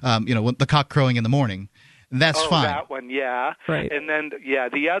 the cock crowing in the morning. That's fine. That one, yeah. Right. And then,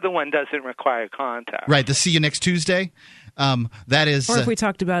 the other one doesn't require contact. Right, the see you next Tuesday. That is, or if we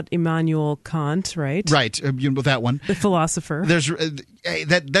talked about Immanuel Kant, right? Right, that one, the philosopher. There's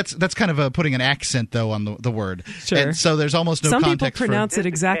that's kind of putting an accent though on the word. Sure. And so there's almost no Some context. People pronounce it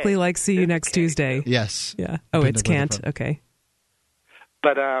exactly like "see you next Tuesday." Yes. Yeah. Oh, it's Kant. Okay.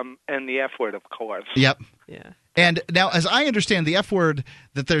 But and the F word, of course. Yep. Yeah. And now, as I understand the F word,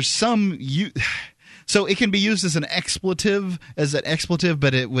 that there's some so it can be used as an expletive,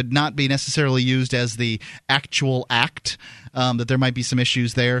 but it would not be necessarily used as the actual act. That there might be some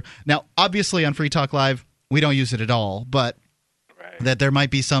issues there. Now, obviously, on Free Talk Live, we don't use it at all, but that there might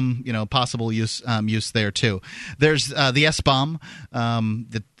be some, possible use there too. There's the S-bomb.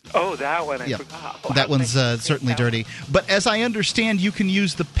 That one I forgot. That one's certainly dirty. But as I understand, you can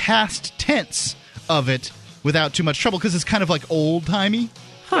use the past tense of it without too much trouble because it's kind of like old-timey.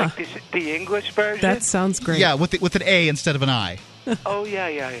 Huh. Like the English version? That sounds great. Yeah, with an A instead of an I. Oh, yeah.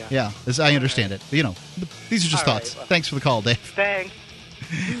 Yeah, as I understand it. These are just thoughts. Right. Thanks for the call, Dave. Thanks.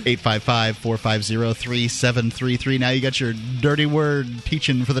 855-450-3733. Now you got your dirty word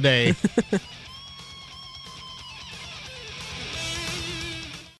teaching for the day.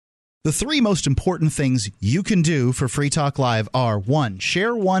 The three most important things you can do for Free Talk Live are: 1,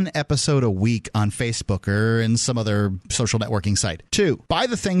 share one episode a week on Facebook or in some other social networking site. 2, buy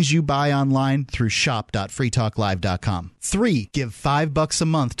the things you buy online through shop.freetalklive.com. 3, give $5 a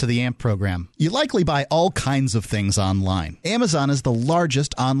month to the AMP program. You likely buy all kinds of things online. Amazon is the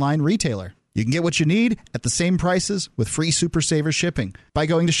largest online retailer. You can get what you need at the same prices with free Super Saver shipping by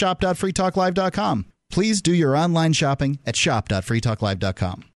going to shop.freetalklive.com. Please do your online shopping at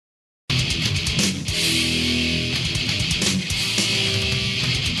shop.freetalklive.com.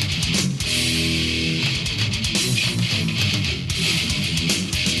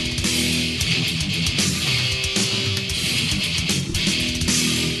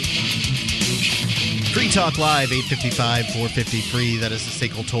 Free Talk Live, 855-450-FREE. That is the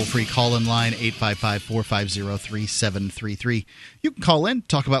SACL toll-free call-in line, 855-450-3733. You can call in,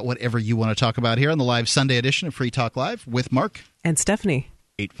 talk about whatever you want to talk about here on the live Sunday edition of Free Talk Live with Mark. And Stephanie.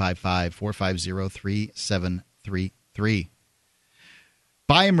 855-450-3733.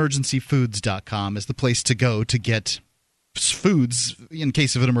 BuyEmergencyFoods.com is the place to go to get foods in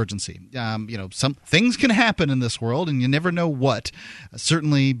case of an emergency. Some things can happen in this world, and you never know what.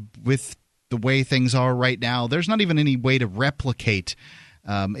 Certainly with the way things are right now, there's not even any way to replicate,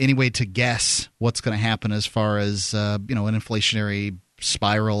 any way to guess what's going to happen as far as an inflationary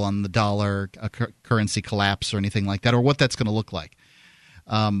spiral on the dollar, a currency collapse or anything like that, or what that's going to look like.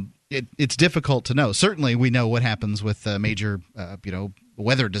 It's difficult to know. Certainly we know what happens with major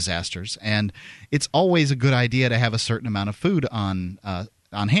weather disasters, and it's always a good idea to have a certain amount of food on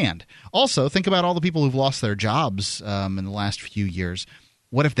hand. Also, think about all the people who've lost their jobs in the last few years.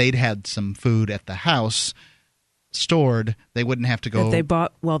 What if they'd had some food at the house stored? They wouldn't have to go. That they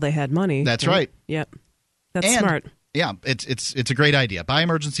bought while they had money. That's right. Yep. That's smart. Yeah, it's a great idea.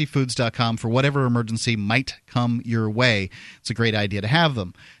 BuyEmergencyFoods.com for whatever emergency might come your way. It's a great idea to have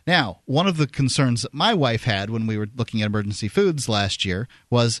them. Now, one of the concerns that my wife had when we were looking at emergency foods last year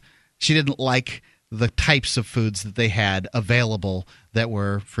was she didn't like the types of foods that they had available that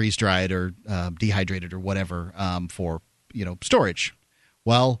were freeze-dried or dehydrated or whatever for storage.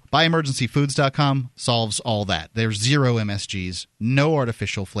 Well, BuyEmergencyFoods.com solves all that. There's 0 MSGs, no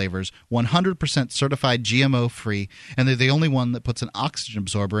artificial flavors, 100% certified GMO-free, and they're the only one that puts an oxygen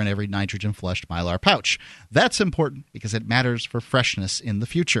absorber in every nitrogen-flushed Mylar pouch. That's important because it matters for freshness in the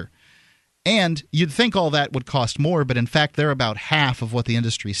future. And you'd think all that would cost more, but in fact they're about half of what the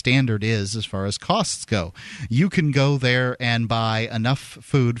industry standard is as far as costs go. You can go there and buy enough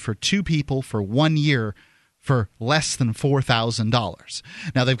food for 2 people for 1 year for less than $4,000.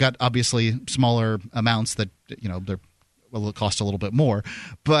 Now, they've got obviously smaller amounts that, will cost a little bit more.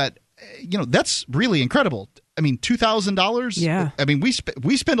 But, that's really incredible. I mean, $2,000? Yeah. I mean, we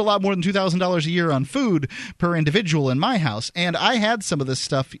spend a lot more than $2,000 a year on food per individual in my house. And I had some of this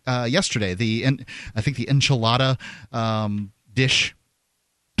stuff yesterday. I think the enchilada dish.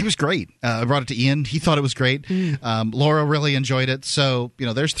 It was great. I brought it to Ian. He thought it was great. Laura really enjoyed it. So,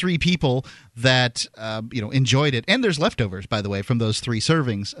 there's 3 people that, enjoyed it. And there's leftovers, by the way, from those 3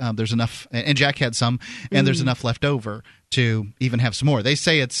 servings. There's enough. And Jack had some. And there's enough left over to even have some more. They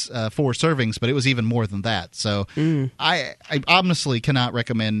say it's 4 servings, but it was even more than that. So I honestly cannot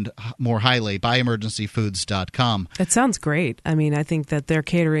recommend more highly BuyEmergencyFoods.com. It sounds great. I mean, I think that they're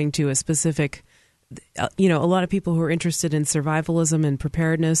catering to a specific a lot of people who are interested in survivalism and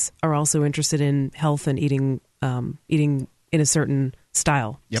preparedness are also interested in health and eating in a certain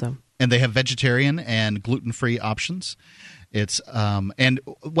style. Yep. So. and they have vegetarian and gluten-free options. It's and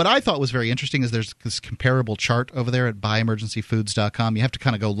what I thought was very interesting is there's this comparable chart over there at buyemergencyfoods.com. You have to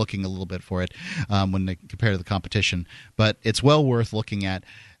kind of go looking a little bit for it when they compare to the competition, but it's well worth looking at.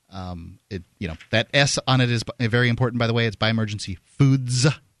 That S on it is very important, by the way. It's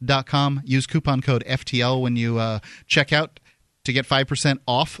buyemergencyfoods.com. Use coupon code FTL when you check out to get 5%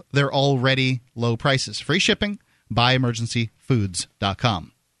 off their already low prices. Free shipping,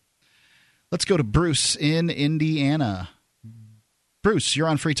 buyemergencyfoods.com. Let's go to Bruce in Indiana. Bruce, you're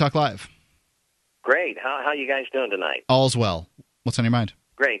on Free Talk Live. Great. How you guys doing tonight? All's well. What's on your mind?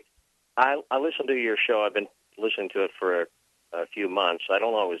 Great. I listen to your show. I've been listening to it for a few months. I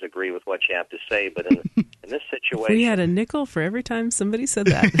don't always agree with what you have to say, but in this situation... We had a nickel for every time somebody said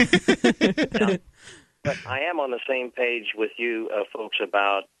that. Yeah. But I am on the same page with you folks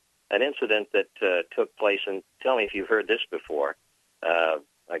about an incident that took place, and tell me if you've heard this before.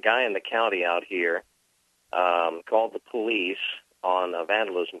 A guy in the county out here called the police on a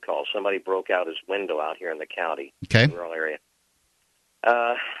vandalism call. Somebody broke out his window out here in the county, in the rural area.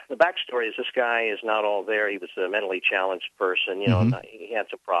 The backstory is this guy is not all there. He was a mentally challenged person. He had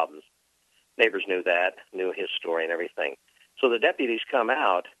some problems. Neighbors knew that, knew his story and everything. So the deputies come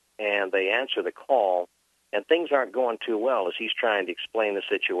out, and they answer the call, and things aren't going too well as he's trying to explain the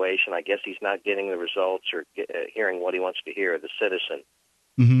situation. I guess he's not getting the results or hearing what he wants to hear, the citizen.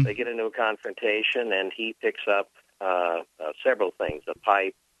 Mm-hmm. They get into a confrontation, and he picks up several things, a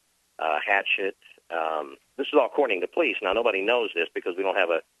pipe, hatchet. This is all according to police. Now, nobody knows this because we don't have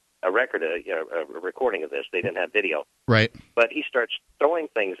a record, a recording of this. They didn't have video. Right. But he starts throwing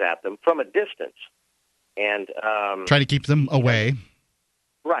things at them from a distance. And try to keep them away.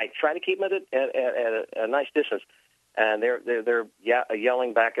 Right. Try to keep them at a nice distance. And they're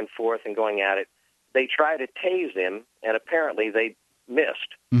yelling back and forth and going at it. They try to tase him, and apparently they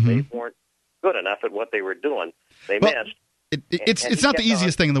missed. Mm-hmm. They weren't good enough at what they were doing. They missed. It's not the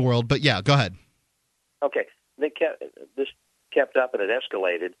easiest thing in the world, but yeah, go ahead. Okay. This kept up, and it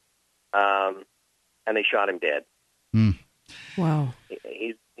escalated, and they shot him dead. Mm. Wow.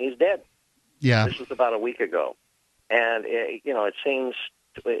 He's dead. Yeah. This was about a week ago. And, it seems,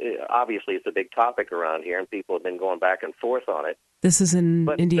 obviously it's a big topic around here, and people have been going back and forth on it. This is in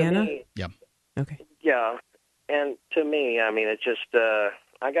Indiana? Yeah. Okay. Yeah. And to me, I mean, it's just,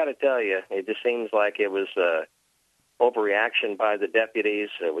 I got to tell you, it just seems like it was overreaction by the deputies.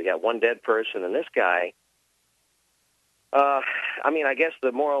 We got one dead person, and this guy, I guess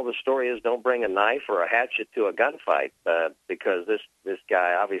the moral of the story is don't bring a knife or a hatchet to a gunfight because this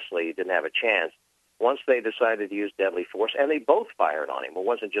guy obviously didn't have a chance. Once they decided to use deadly force, and they both fired on him. It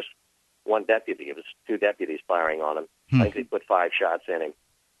wasn't just one deputy. It was two deputies firing on him. I think they put 5 shots in him.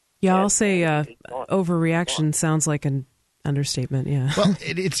 Yeah, I'll say overreaction sounds like an understatement, yeah. Well,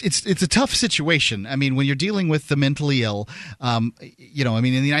 it's a tough situation. I mean, when you're dealing with the mentally ill, in the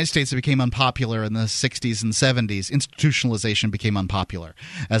United States it became unpopular in the 60s and 70s. Institutionalization became unpopular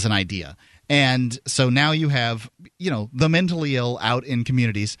as an idea. And so now you have, the mentally ill out in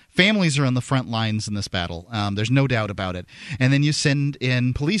communities. Families are on the front lines in this battle. There's no doubt about it. And then you send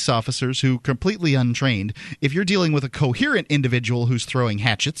in police officers who completely untrained. If you're dealing with a coherent individual who's throwing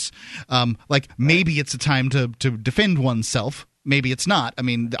hatchets, maybe it's a time to defend oneself. Maybe it's not. I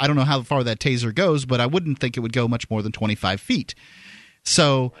mean, I don't know how far that taser goes, but I wouldn't think it would go much more than 25 feet.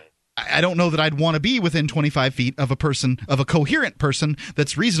 So I don't know that I'd want to be within 25 feet of a coherent person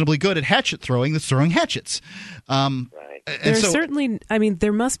that's reasonably good at hatchet throwing, that's throwing hatchets. There's certainly,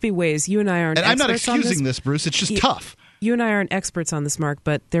 there must be ways. You and I aren't experts on this. I'm not excusing this, Bruce. It's just tough. You and I aren't experts on this, Mark,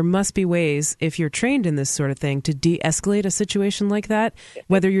 but there must be ways, if you're trained in this sort of thing, to de-escalate a situation like that,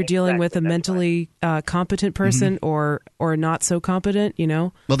 whether you're dealing with a mentally competent person or not so competent,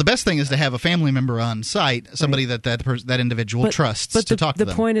 Well, the best thing is to have a family member on site, somebody that individual trusts to talk to them.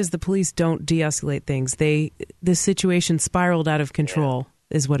 The point is the police don't de-escalate things. This situation spiraled out of control,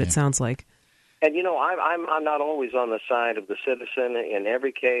 is what it sounds like. And, I'm not always on the side of the citizen in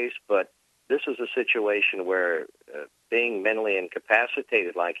every case, but this is a situation where being mentally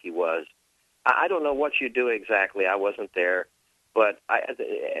incapacitated like he was, I don't know what you do exactly. I wasn't there. But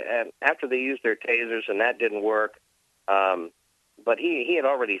after they used their tasers and that didn't work, but he had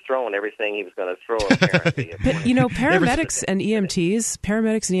already thrown everything he was going to throw, apparently. But, paramedics and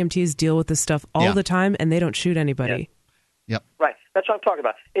EMTs deal with this stuff all the time, and they don't shoot anybody. Yep. Right. That's what I'm talking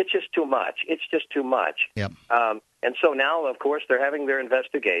about. It's just too much. Yep. And so now, of course, they're having their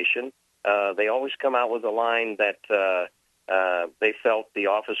investigation. They always come out with a line that they felt the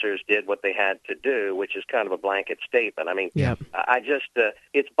officers did what they had to do, which is kind of a blanket statement. I mean, I just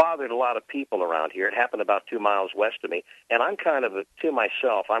it's bothered a lot of people around here. It happened about 2 miles west of me, and I'm kind of to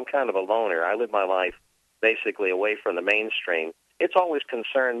myself. I'm kind of a loner. I live my life basically away from the mainstream. It's always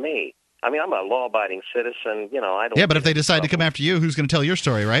concerned me. I mean, I'm a law-abiding citizen. You know, I don't. Yeah, but if they decide to come after you, who's going to tell your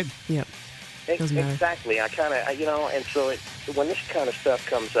story, right? Yep. Exactly. I kind of, you know, and so when this kind of stuff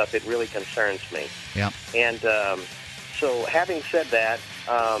comes up, it really concerns me. Yeah. And so having said that,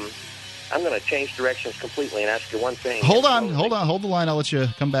 I'm going to change directions completely and ask you one thing. Hold the line. I'll let you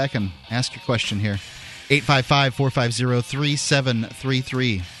come back and ask your question here.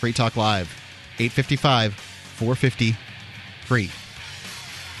 855-450-3733. Free Talk Live. 855-450-FREE.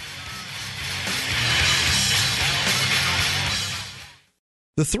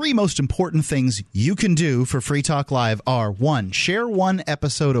 The three most important things you can do for Free Talk Live are, 1, share one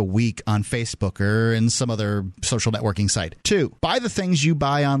episode a week on Facebook or in some other social networking site. 2, buy the things you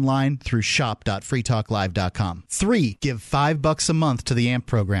buy online through shop.freetalklive.com. 3, give $5 a month to the AMP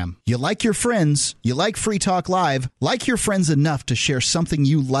program. You like your friends, you like Free Talk Live, like your friends enough to share something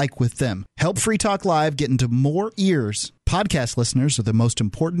you like with them. Help Free Talk Live get into more ears. Podcast listeners are the most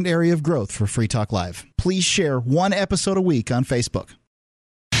important area of growth for Free Talk Live. Please share one episode a week on Facebook.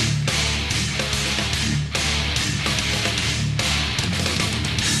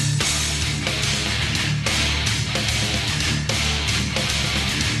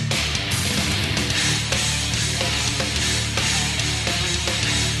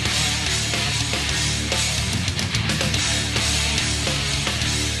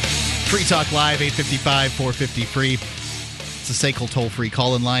 Free Talk Live, 855-450-FREE. It's a SACL toll-free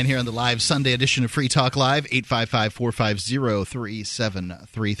call-in line here on the live Sunday edition of Free Talk Live,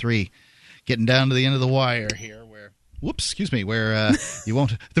 855-450-3733. Getting down to the end of the wire here where you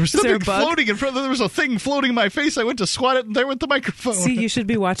won't. There was something floating in front of there was a thing floating in my face. I went to squat it, and there went the microphone. See, you should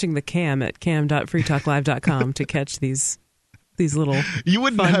be watching the cam at cam.freetalklive.com to catch these little You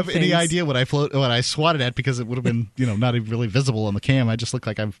wouldn't have things. any idea what I swatted at because it would have been, not even really visible on the cam. I just look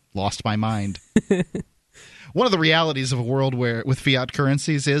like I've lost my mind. One of the realities of a world with fiat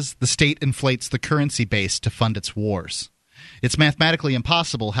currencies is the state inflates the currency base to fund its wars. It's mathematically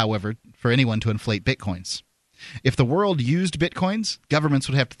impossible, however, for anyone to inflate bitcoins. If the world used bitcoins, governments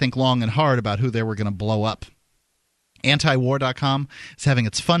would have to think long and hard about who they were going to blow up. Antiwar.com is having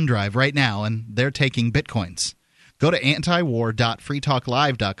its fund drive right now, and they're taking bitcoins. Go to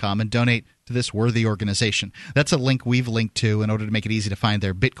antiwar.freetalklive.com and donate to this worthy organization. That's a link we've linked to in order to make it easy to find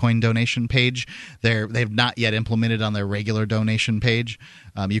their Bitcoin donation page. They've not yet implemented on their regular donation page.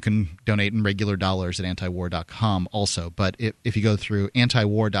 You can donate in regular dollars at antiwar.com also. But if you go through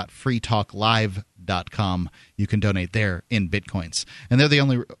antiwar.freetalklive.com, you can donate there in Bitcoins. And they're the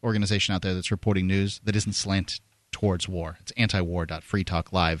only organization out there that's reporting news that isn't slanted towards war. It's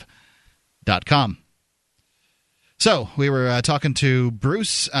antiwar.freetalklive.com. So we were talking to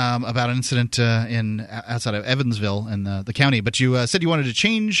Bruce about an incident outside of Evansville in the county, but you said you wanted to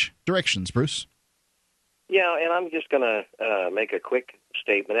change directions, Bruce. Yeah, and I'm just going to make a quick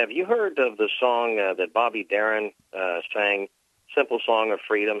statement. Have you heard of the song that Bobby Darin sang, Simple Song of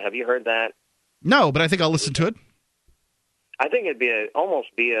Freedom? Have you heard that? No, but I think I'll listen to it. I think it'd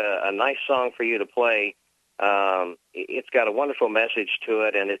almost be a nice song for you to play. It's got a wonderful message to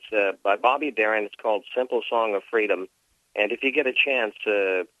it, and it's by Bobby Darin. It's called Simple Song of Freedom. And if you get a chance,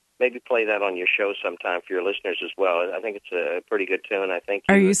 maybe play that on your show sometime for your listeners as well. I think it's a pretty good tune. I think.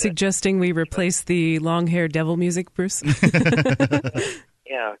 Are you suggesting we replace the long-haired devil music, Bruce?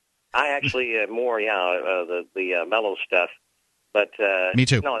 Yeah, I actually the mellow stuff. But me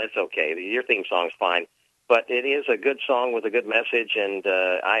too. No, it's okay. Your theme song's fine. But it is a good song with a good message, and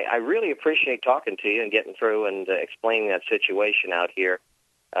I really appreciate talking to you and getting through and explaining that situation out here.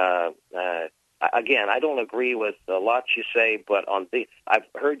 Again, I don't agree with a lot you say, but I've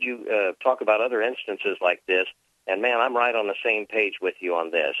heard you talk about other instances like this, and, man, I'm right on the same page with you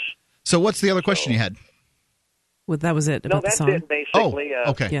on this. So what's the other question you had? Well, that was it about the song? No, that's it, basically.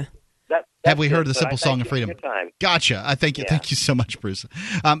 Oh, okay. Yeah. Have we heard the Simple Song of Freedom? Gotcha. I thank you. Yeah. Thank you so much, Bruce.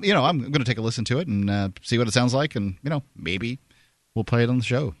 I'm going to take a listen to it and see what it sounds like, and maybe we'll play it on the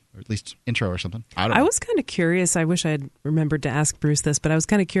show, or at least intro or something. I was kind of curious. I wish I'd remembered to ask Bruce this, but I was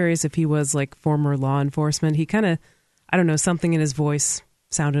kind of curious if he was like former law enforcement. He kind of, I don't know, something in his voice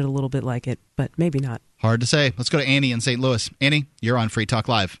sounded a little bit like it, but maybe not. Hard to say. Let's go to Annie in St. Louis. Annie, you're on Free Talk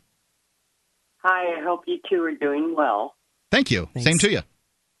Live. Hi, I hope you two are doing well. Thank you. Thanks. Same to you.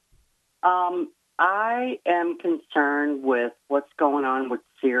 I am concerned with what's going on with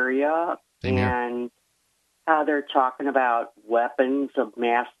Syria and how they're talking about weapons of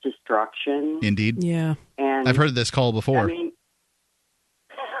mass destruction. Indeed. Yeah. And And I've heard this call before. I mean,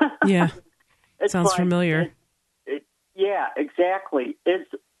 yeah, sounds like, familiar. Yeah, exactly.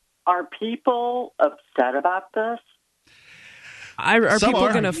 Are people upset about this? Are people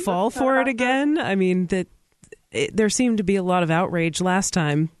going to fall for it again? I mean, there seemed to be a lot of outrage last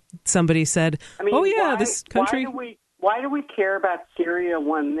time. Somebody said, "Oh yeah, this country." Why do we care about Syria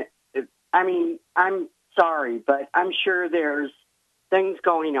when? I mean, I'm sorry, but I'm sure there's things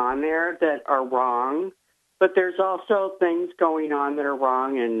going on there that are wrong. But there's also things going on that are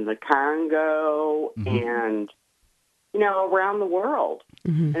wrong in the Congo and, around the world.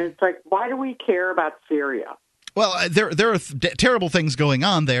 And it's like, why do we care about Syria? Well, there are terrible things going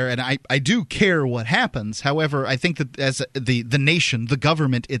on there, and I do care what happens. However, I think that as the nation, the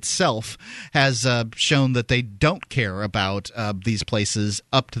government itself, has shown that they don't care about these places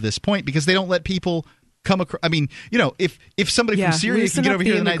up to this point because they don't let people come across. I mean, if somebody from Syria can get over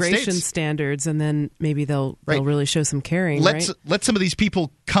here to the United States, immigration standards, and then maybe they'll really show some caring. Let some of these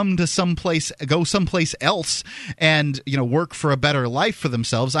people come to go someplace else, and work for a better life for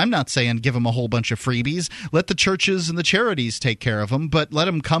themselves. I'm not saying give them a whole bunch of freebies. Let the churches and the charities take care of them, but let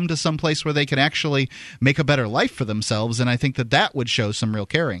them come to some place where they can actually make a better life for themselves. And I think that would show some real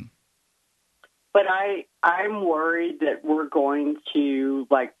caring. But I'm worried that we're going to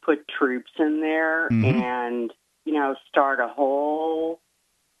put troops in there and start a whole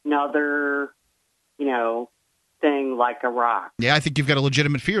another thing like Iraq. Yeah, I think you've got a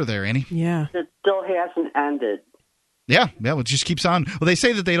legitimate fear there, Annie. Yeah, it still hasn't ended. Yeah, it just keeps on. Well, they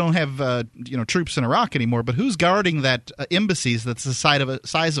say that they don't have troops in Iraq anymore, but who's guarding that embassies that's the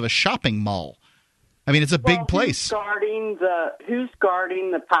size of a shopping mall? I mean, it's a big place. Who's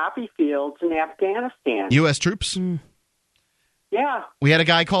guarding the poppy fields in Afghanistan? U.S. troops? Yeah. We had a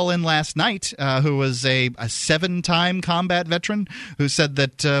guy call in last night who was a 7-time combat veteran who said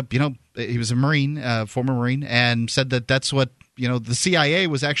that, he was a Marine, former Marine, and said that that's what, the CIA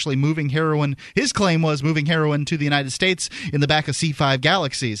was actually moving heroin. His claim was moving heroin to the United States in the back of C-5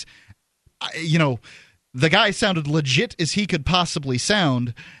 Galaxies. The guy sounded legit as he could possibly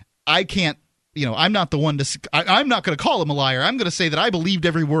sound. I can't. I'm not the one to. I'm not going to call him a liar. I'm going to say that I believed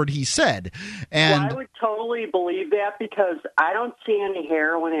every word he said. And I would totally believe that because I don't see any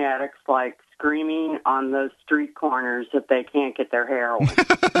heroin addicts screaming on those street corners that they can't get their heroin.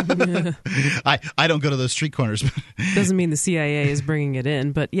 I don't go to those street corners. Doesn't mean the CIA is bringing it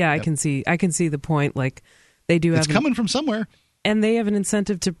in, but yeah, I can see the point. They do have. It's coming from somewhere. And they have an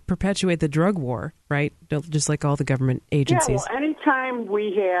incentive to perpetuate the drug war, right? Just like all the government agencies. Yeah, well, anytime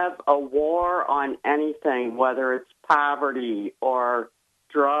we have a war on anything, whether it's poverty or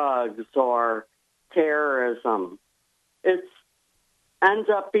drugs or terrorism, it ends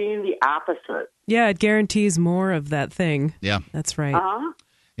up being the opposite. Yeah, it guarantees more of that thing. Yeah. That's right.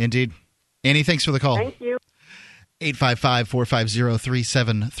 Indeed. Annie, thanks for the call. Thank you.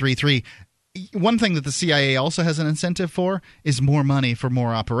 855-450-3733. One thing that the CIA also has an incentive for is more money for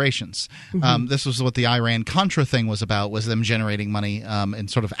more operations. This was what the Iran-Contra thing was about, was them generating money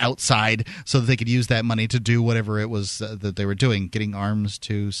and sort of outside so that they could use that money to do whatever it was that they were doing, getting arms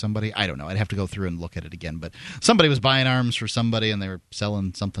to somebody. I don't know. I'd have to go through and look at it again. But somebody was buying arms for somebody and they were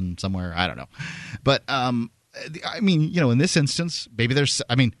selling something somewhere. I don't know. But, in this instance, maybe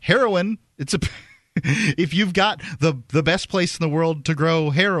heroin, it's if you've got the best place in the world to grow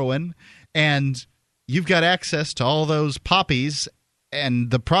heroin, and you've got access to all those poppies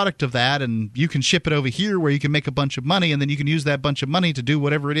and the product of that, and you can ship it over here where you can make a bunch of money, and then you can use that bunch of money to do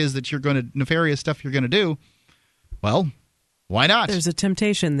whatever it is that you're going to, nefarious stuff you're going to do. Well, why not? There's a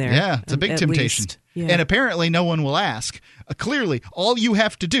temptation there. Yeah, it's a big temptation. Yeah. And apparently no one will ask. Clearly, all you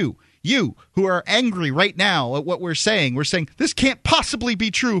have to do, you who are angry right now at what we're saying this can't possibly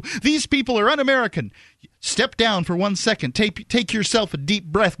be true. These people are un-American. Step down for 1 second. Take yourself a deep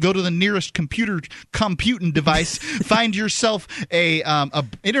breath. Go to the nearest computing device. Find yourself a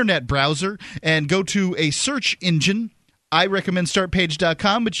internet browser and go to a search engine. I recommend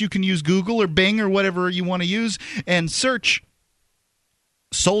startpage.com, but you can use Google or Bing or whatever you want to use and search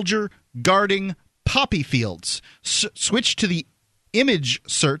soldier guarding poppy fields. Switch to the image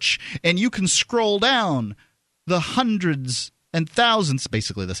search, and you can scroll down the hundreds and thousands,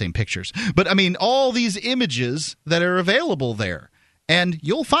 basically the same pictures. But, all these images that are available there. And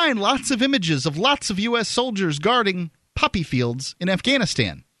you'll find lots of images of lots of U.S. soldiers guarding poppy fields in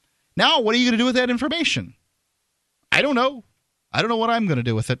Afghanistan. Now, what are you going to do with that information? I don't know. I don't know what I'm going to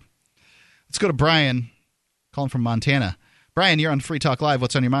do with it. Let's go to Brian, calling from Montana. Brian, you're on Free Talk Live.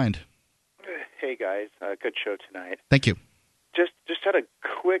 What's on your mind? Hey, guys. Good show tonight. Thank you. Just had a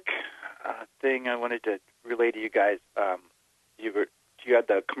quick thing I wanted to relay to you guys. You had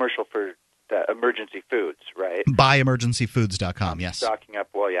the commercial for emergency foods, right? Buyemergencyfoods.com, yes. Stocking up,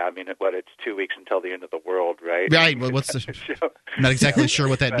 well, yeah, I mean, it's 2 weeks until the end of the world, right? Right, well, what's the... So, I'm not exactly sure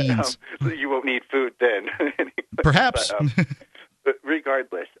what that means. So you won't need food then. Perhaps. But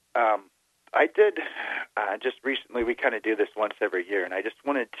regardless, I did, just recently, we kind of do this once every year, and I just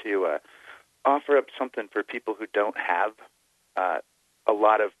wanted to offer up something for people who don't have a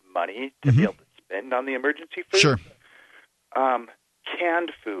lot of money to be able to spend on the emergency food. Sure.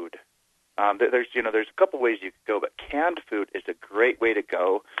 Canned food. There's a couple ways you could go, but canned food is a great way to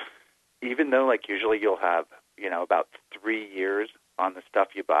go, even though usually you'll have about 3 years on the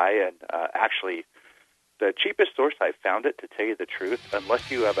stuff you buy, and actually the cheapest source I found it, to tell you the truth,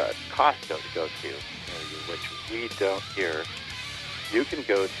 unless you have a Costco to go to near you, which we don't here, you can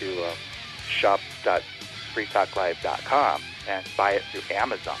go to shop.freetalklive.com and buy it through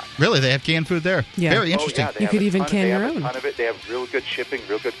Amazon. Really? They have canned food there? Yeah. Very interesting. You could even can your own. They have a ton of it. They have real good shipping,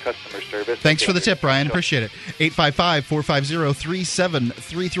 real good customer service. Thanks for the tip, Brian. Appreciate it.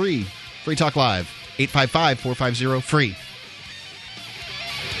 855-450-3733. Free Talk Live. 855-450-FREE.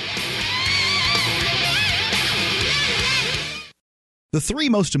 The 3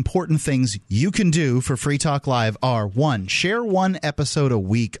 most important things you can do for Free Talk Live are: 1, share 1 episode a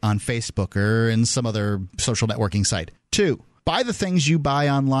week on Facebook or in some other social networking site. 2, buy the things you buy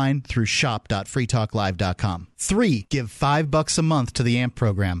online through shop.freetalklive.com. 3, give $5 a month to the AMP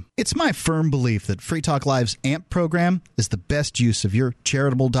program. It's my firm belief that Free Talk Live's AMP program is the best use of your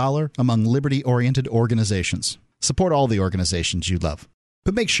charitable dollar among liberty-oriented organizations. Support all the organizations you love,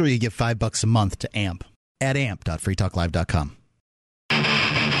 but make sure you give $5 a month to AMP at amp.freetalklive.com.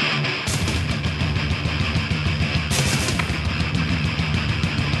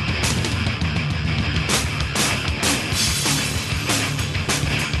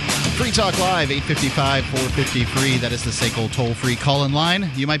 Free Talk Live, 855-450-FREE. That is the SACL toll-free call-in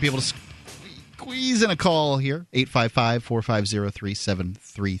line. You might be able to squeeze in a call here,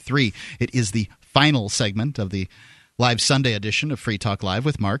 855-450-3733. It is the final segment of the live Sunday edition of Free Talk Live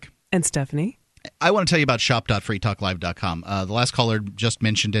with Mark. And Stephanie. I want to tell you about shop.freetalklive.com. The last caller just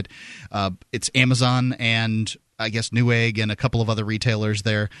mentioned it. It's Amazon and I guess Newegg and a couple of other retailers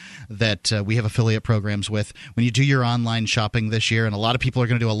there that we have affiliate programs with. When you do your online shopping this year, and a lot of people are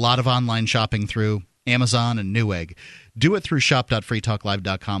going to do a lot of online shopping through Amazon and Newegg, do it through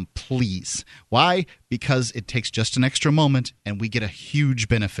shop.freetalklive.com, please. Why? Because it takes just an extra moment, and we get a huge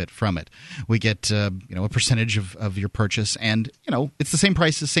benefit from it. We get a percentage of your purchase, and it's the same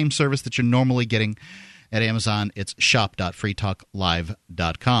price, the same service that you're normally getting at Amazon. It's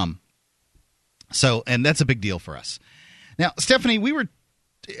shop.freetalklive.com. So, and that's a big deal for us. Now, Stephanie,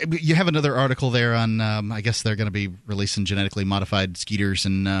 you have another article there on, I guess they're going to be releasing genetically modified skeeters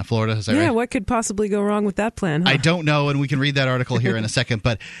in Florida. Is that right? Yeah, what could possibly go wrong with that plan? Huh? I don't know, and we can read that article here in a second.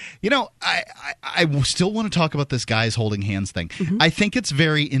 But, I still want to talk about this guys holding hands thing. Mm-hmm. I think it's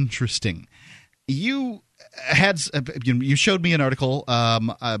very interesting. You showed me an article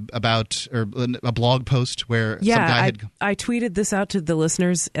about, or a blog post where some guy had... I tweeted this out to the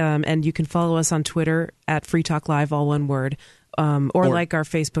listeners, and you can follow us on Twitter at Free Talk Live, all one word, or like our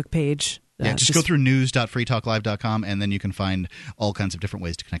Facebook page. Just go through news.freetalklive.com, and then you can find all kinds of different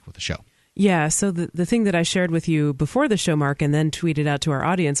ways to connect with the show. Yeah, so the thing that I shared with you before the show, Mark, and then tweeted out to our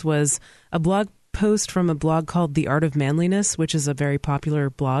audience was a blog post from a blog called The Art of Manliness, which is a very popular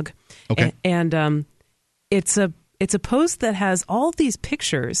blog. Okay. And it's a post that has all these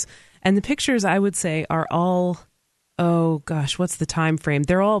pictures, and the pictures I would say are all, oh gosh, what's the time frame?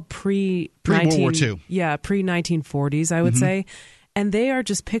 They're all pre-World War II. Yeah, pre-1940s, I would say. And they are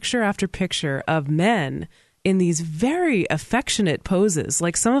just picture after picture of men in these very affectionate poses.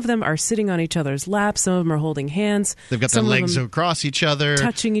 Like some of them are sitting on each other's laps, some of them are holding hands. They've got their legs across each other.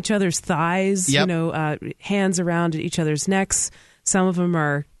 Touching each other's thighs, hands around each other's necks. Some of them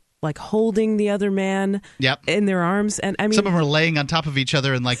are like holding the other man in their arms, and I mean, some of them are laying on top of each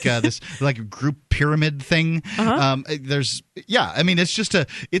other in like this like a group pyramid thing. It's just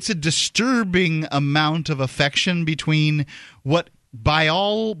it's a disturbing amount of affection between what by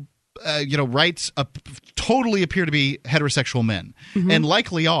all rights totally appear to be heterosexual men, and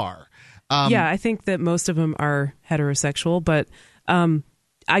likely are. I think that most of them are heterosexual, but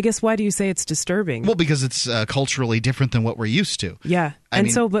I guess why do you say it's disturbing? Well, because it's culturally different than what we're used to. Yeah.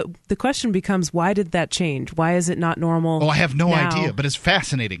 But the question becomes, why did that change? Why is it not normal? Oh, I have no idea, but it's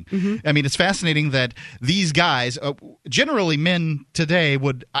fascinating. I mean, it's fascinating that these guys, generally men today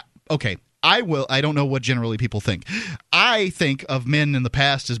would, I don't know what generally people think. I think of men in the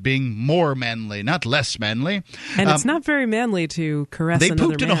past as being more manly, not less manly. And it's not very manly to caress another man. They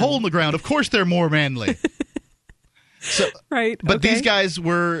pooped in a hole in the ground. Of course they're more manly. So, right. But okay. these guys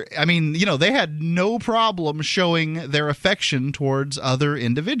were, they had no problem showing their affection towards other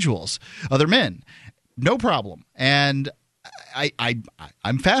individuals, other men. No problem. And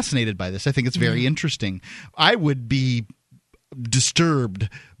I'm fascinated by this. I think it's very interesting. I would be disturbed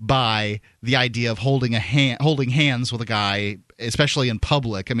by the idea of holding hands with a guy, especially in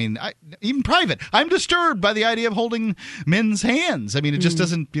public. Even private. I'm disturbed by the idea of holding men's hands. It just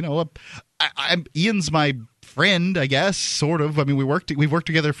doesn't. Ian's my friend, I guess, sort of. We've worked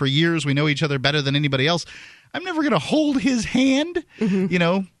together for years. We know each other better than anybody else. I'm never going to hold his hand.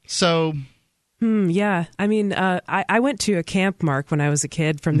 So. Yeah. I went to a camp, Mark, when I was a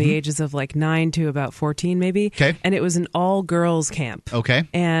kid from the ages of 9 to about 14, maybe. Okay. And it was an all-girls camp. Okay.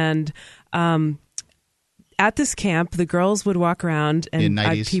 And at this camp, the girls would walk around and in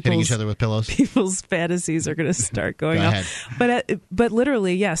 90s, hitting each other with pillows. People's fantasies are going to start going Go off. But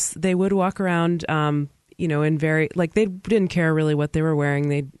literally, yes, they would walk around in very, they didn't care really what they were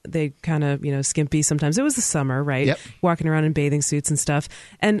wearing. They kind of, skimpy sometimes. It was the summer, right? Yep. Walking around in bathing suits and stuff.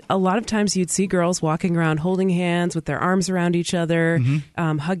 And a lot of times you'd see girls walking around holding hands with their arms around each other,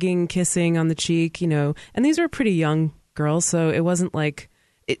 hugging, kissing on the cheek, and these were pretty young girls. So it wasn't like,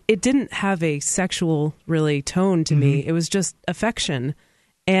 it didn't have a sexual really tone to me. It was just affection.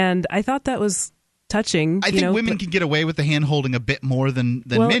 And I thought that was touching. I think women can get away with the hand holding a bit more than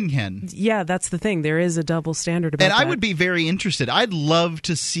men can. Yeah, that's the thing. There is a double standard about that. And I would be very interested. I'd love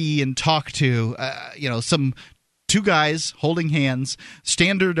to see and talk to, some two guys holding hands,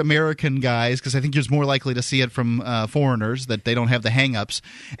 standard American guys, because I think you're more likely to see it from foreigners, that they don't have the hang-ups.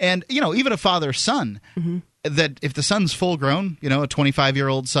 And, even a father-son, that if the son's full-grown, a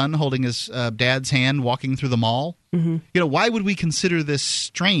 25-year-old son holding his dad's hand walking through the mall, why would we consider this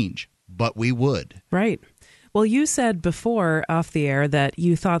strange? But we would. Right. Well, you said before off the air that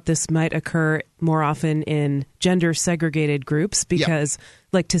you thought this might occur more often in gender-segregated groups because,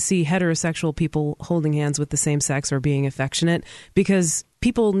 to see heterosexual people holding hands with the same sex or being affectionate, because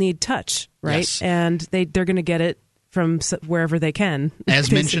people need touch, right? Yes. And they're going to get it from wherever they can. As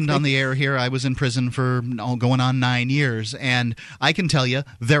mentioned on the air here, I was in prison for going on 9 years, and I can tell you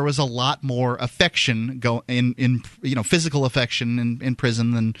there was a lot more affection physical affection in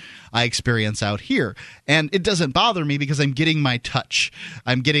prison than I experience out here. And it doesn't bother me because I'm getting my touch.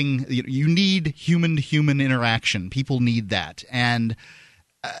 I'm getting you need human-to-human interaction. People need that. And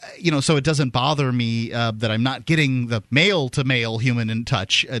so it doesn't bother me that I'm not getting the male-to-male human in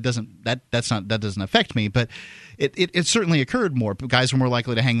touch. It doesn't that doesn't affect me, but it certainly occurred more. Guys were more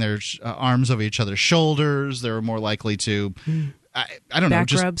likely to hang their arms over each other's shoulders. They were more likely to. I don't know.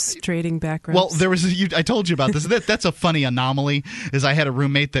 Back rubs, trading back rubs. Well, there was. I told you about this. That's a funny anomaly. Is I had a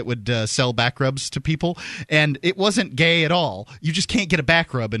roommate that would sell back rubs to people, and it wasn't gay at all. You just can't get a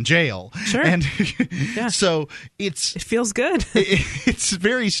back rub in jail. Sure. And so it feels good. It's a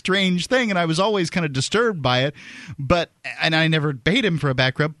very strange thing, and I was always kind of disturbed by it. And I never paid him for a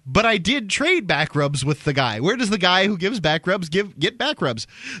back rub, but I did trade back rubs with the guy. Where does the guy who gives back rubs get back rubs?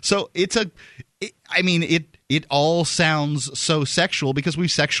 So it all sounds so sexual because we've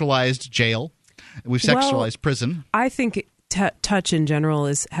sexualized jail. We've sexualized prison. I think touch in general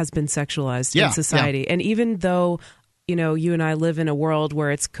has been sexualized in society. Yeah. And even though, you and I live in a world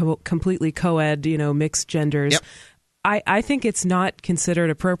where it's completely co-ed, mixed genders, I think it's not considered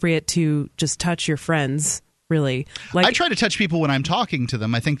appropriate to just touch your friends. Really, I try to touch people when I'm talking to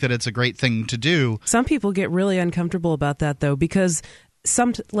them. I think that it's a great thing to do. Some people get really uncomfortable about that, though, because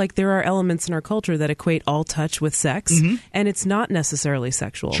there are elements in our culture that equate all touch with sex, and it's not necessarily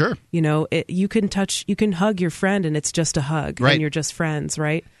sexual. Sure. You can hug your friend and it's just a hug, right, and you're just friends,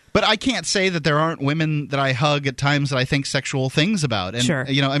 right? But I can't say that there aren't women that I hug at times that I think sexual things about. And, sure.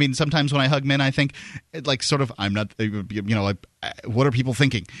 Sometimes when I hug men, I think, I'm not, what are people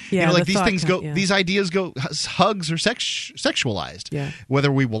thinking? Yeah, these things go, these ideas go, hugs are sexualized. Yeah. Whether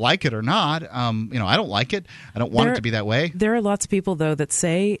we will like it or not, I don't like it. I don't want it to be that way. There are lots of people, though, that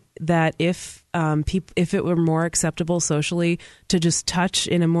say that if it were more acceptable socially to just touch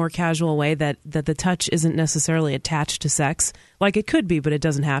in a more casual way, that the touch isn't necessarily attached to sex, like it could be, but it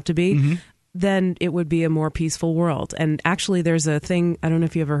doesn't have to be, then it would be a more peaceful world. And actually, there's a thing, I don't know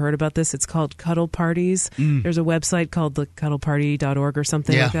if you ever heard about this, it's called cuddle parties. There's a website called thecuddleparty.org or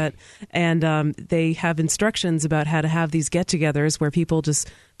something like that. And they have instructions about how to have these get-togethers where people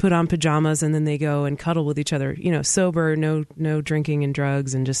just put on pajamas and then they go and cuddle with each other, sober, no drinking and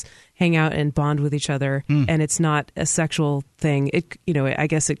drugs, and just hang out and bond with each other. And it's not a sexual thing. I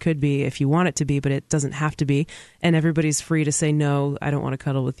guess it could be if you want it to be, but it doesn't have to be. And everybody's free to say, no, I don't want to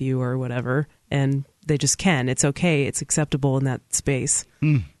cuddle with you or whatever. And they just can. It's okay. It's acceptable in that space.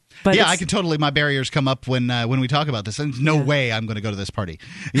 But I can totally. My barriers come up when we talk about this. And there's no way I'm going to go to this party.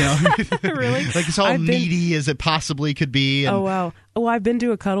 Really? Like it's all needy as it possibly could be. And, oh wow! Well, I've been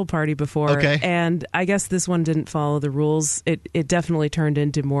to a cuddle party before, and I guess this one didn't follow the rules. It definitely turned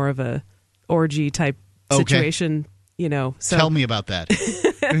into more of a orgy type situation. So tell me about that.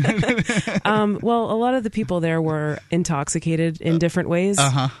 Well, a lot of the people there were intoxicated in different ways,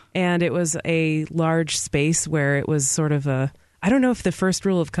 and it was a large space where it was sort of a. I don't know if the first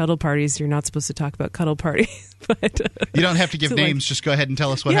rule of cuddle parties, you're not supposed to talk about cuddle parties. But you don't have to give names. Just go ahead and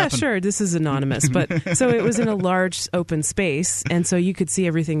tell us what happened. Yeah, sure. This is anonymous. But so it was in a large open space, and so you could see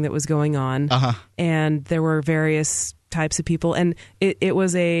everything that was going on. And there were various types of people, and it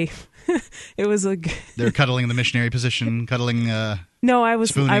was a... It was a... They're cuddling in the missionary position, cuddling... No, I was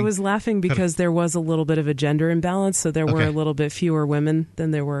spooning. laughing because there was a little bit of a gender imbalance, so there were a little bit fewer women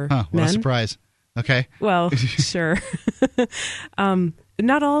than there were men. What a surprise. Okay. Well, sure.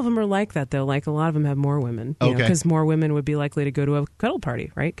 Not all of them are like that, though. Like, a lot of them have more women. Because more women would be likely to go to a cuddle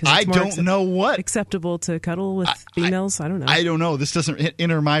party, right? I don't know what. Acceptable to cuddle with females? I don't know. I don't know. This doesn't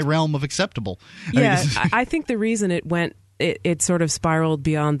enter my realm of acceptable. Yeah, I think the reason it went... It sort of spiraled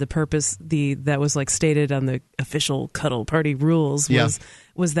beyond the purpose that was like stated on the official cuddle party rules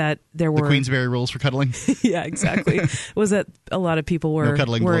was that there were the Queensberry rules for cuddling. Yeah, exactly. Was that a lot of people were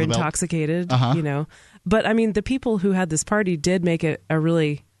intoxicated, But I mean, the people who had this party did make it a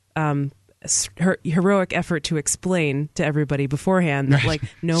really heroic effort to explain to everybody beforehand that like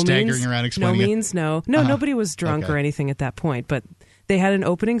no means no. Nobody was drunk or anything at that point, but they had an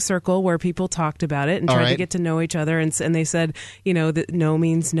opening circle where people talked about it and tried to get to know each other, and they said, that no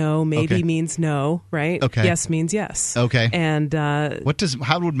means no, maybe means no, right? Okay. Yes means yes. Okay. And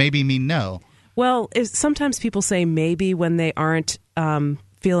how would maybe mean no? Well, sometimes people say maybe when they aren't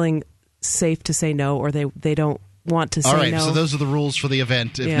feeling safe to say no, or they don't want to say no. All right, so those are the rules for the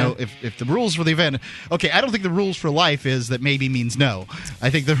event. If the rules for the event... Okay, I don't think the rules for life is that maybe means no.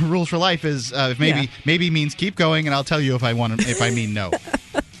 I think the rules for life is if maybe means keep going, and I'll tell you if I mean no.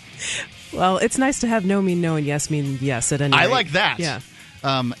 Well, it's nice to have no mean no and yes mean yes at any rate. I like that. Yeah.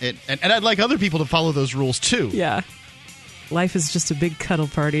 And I'd like other people to follow those rules, too. Yeah. Life is just a big cuddle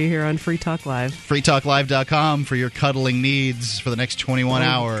party here on Free Talk Live. FreeTalkLive.com for your cuddling needs for the next 21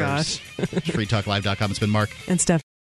 hours. Gosh. FreeTalkLive.com. It's been Mark. And Steph.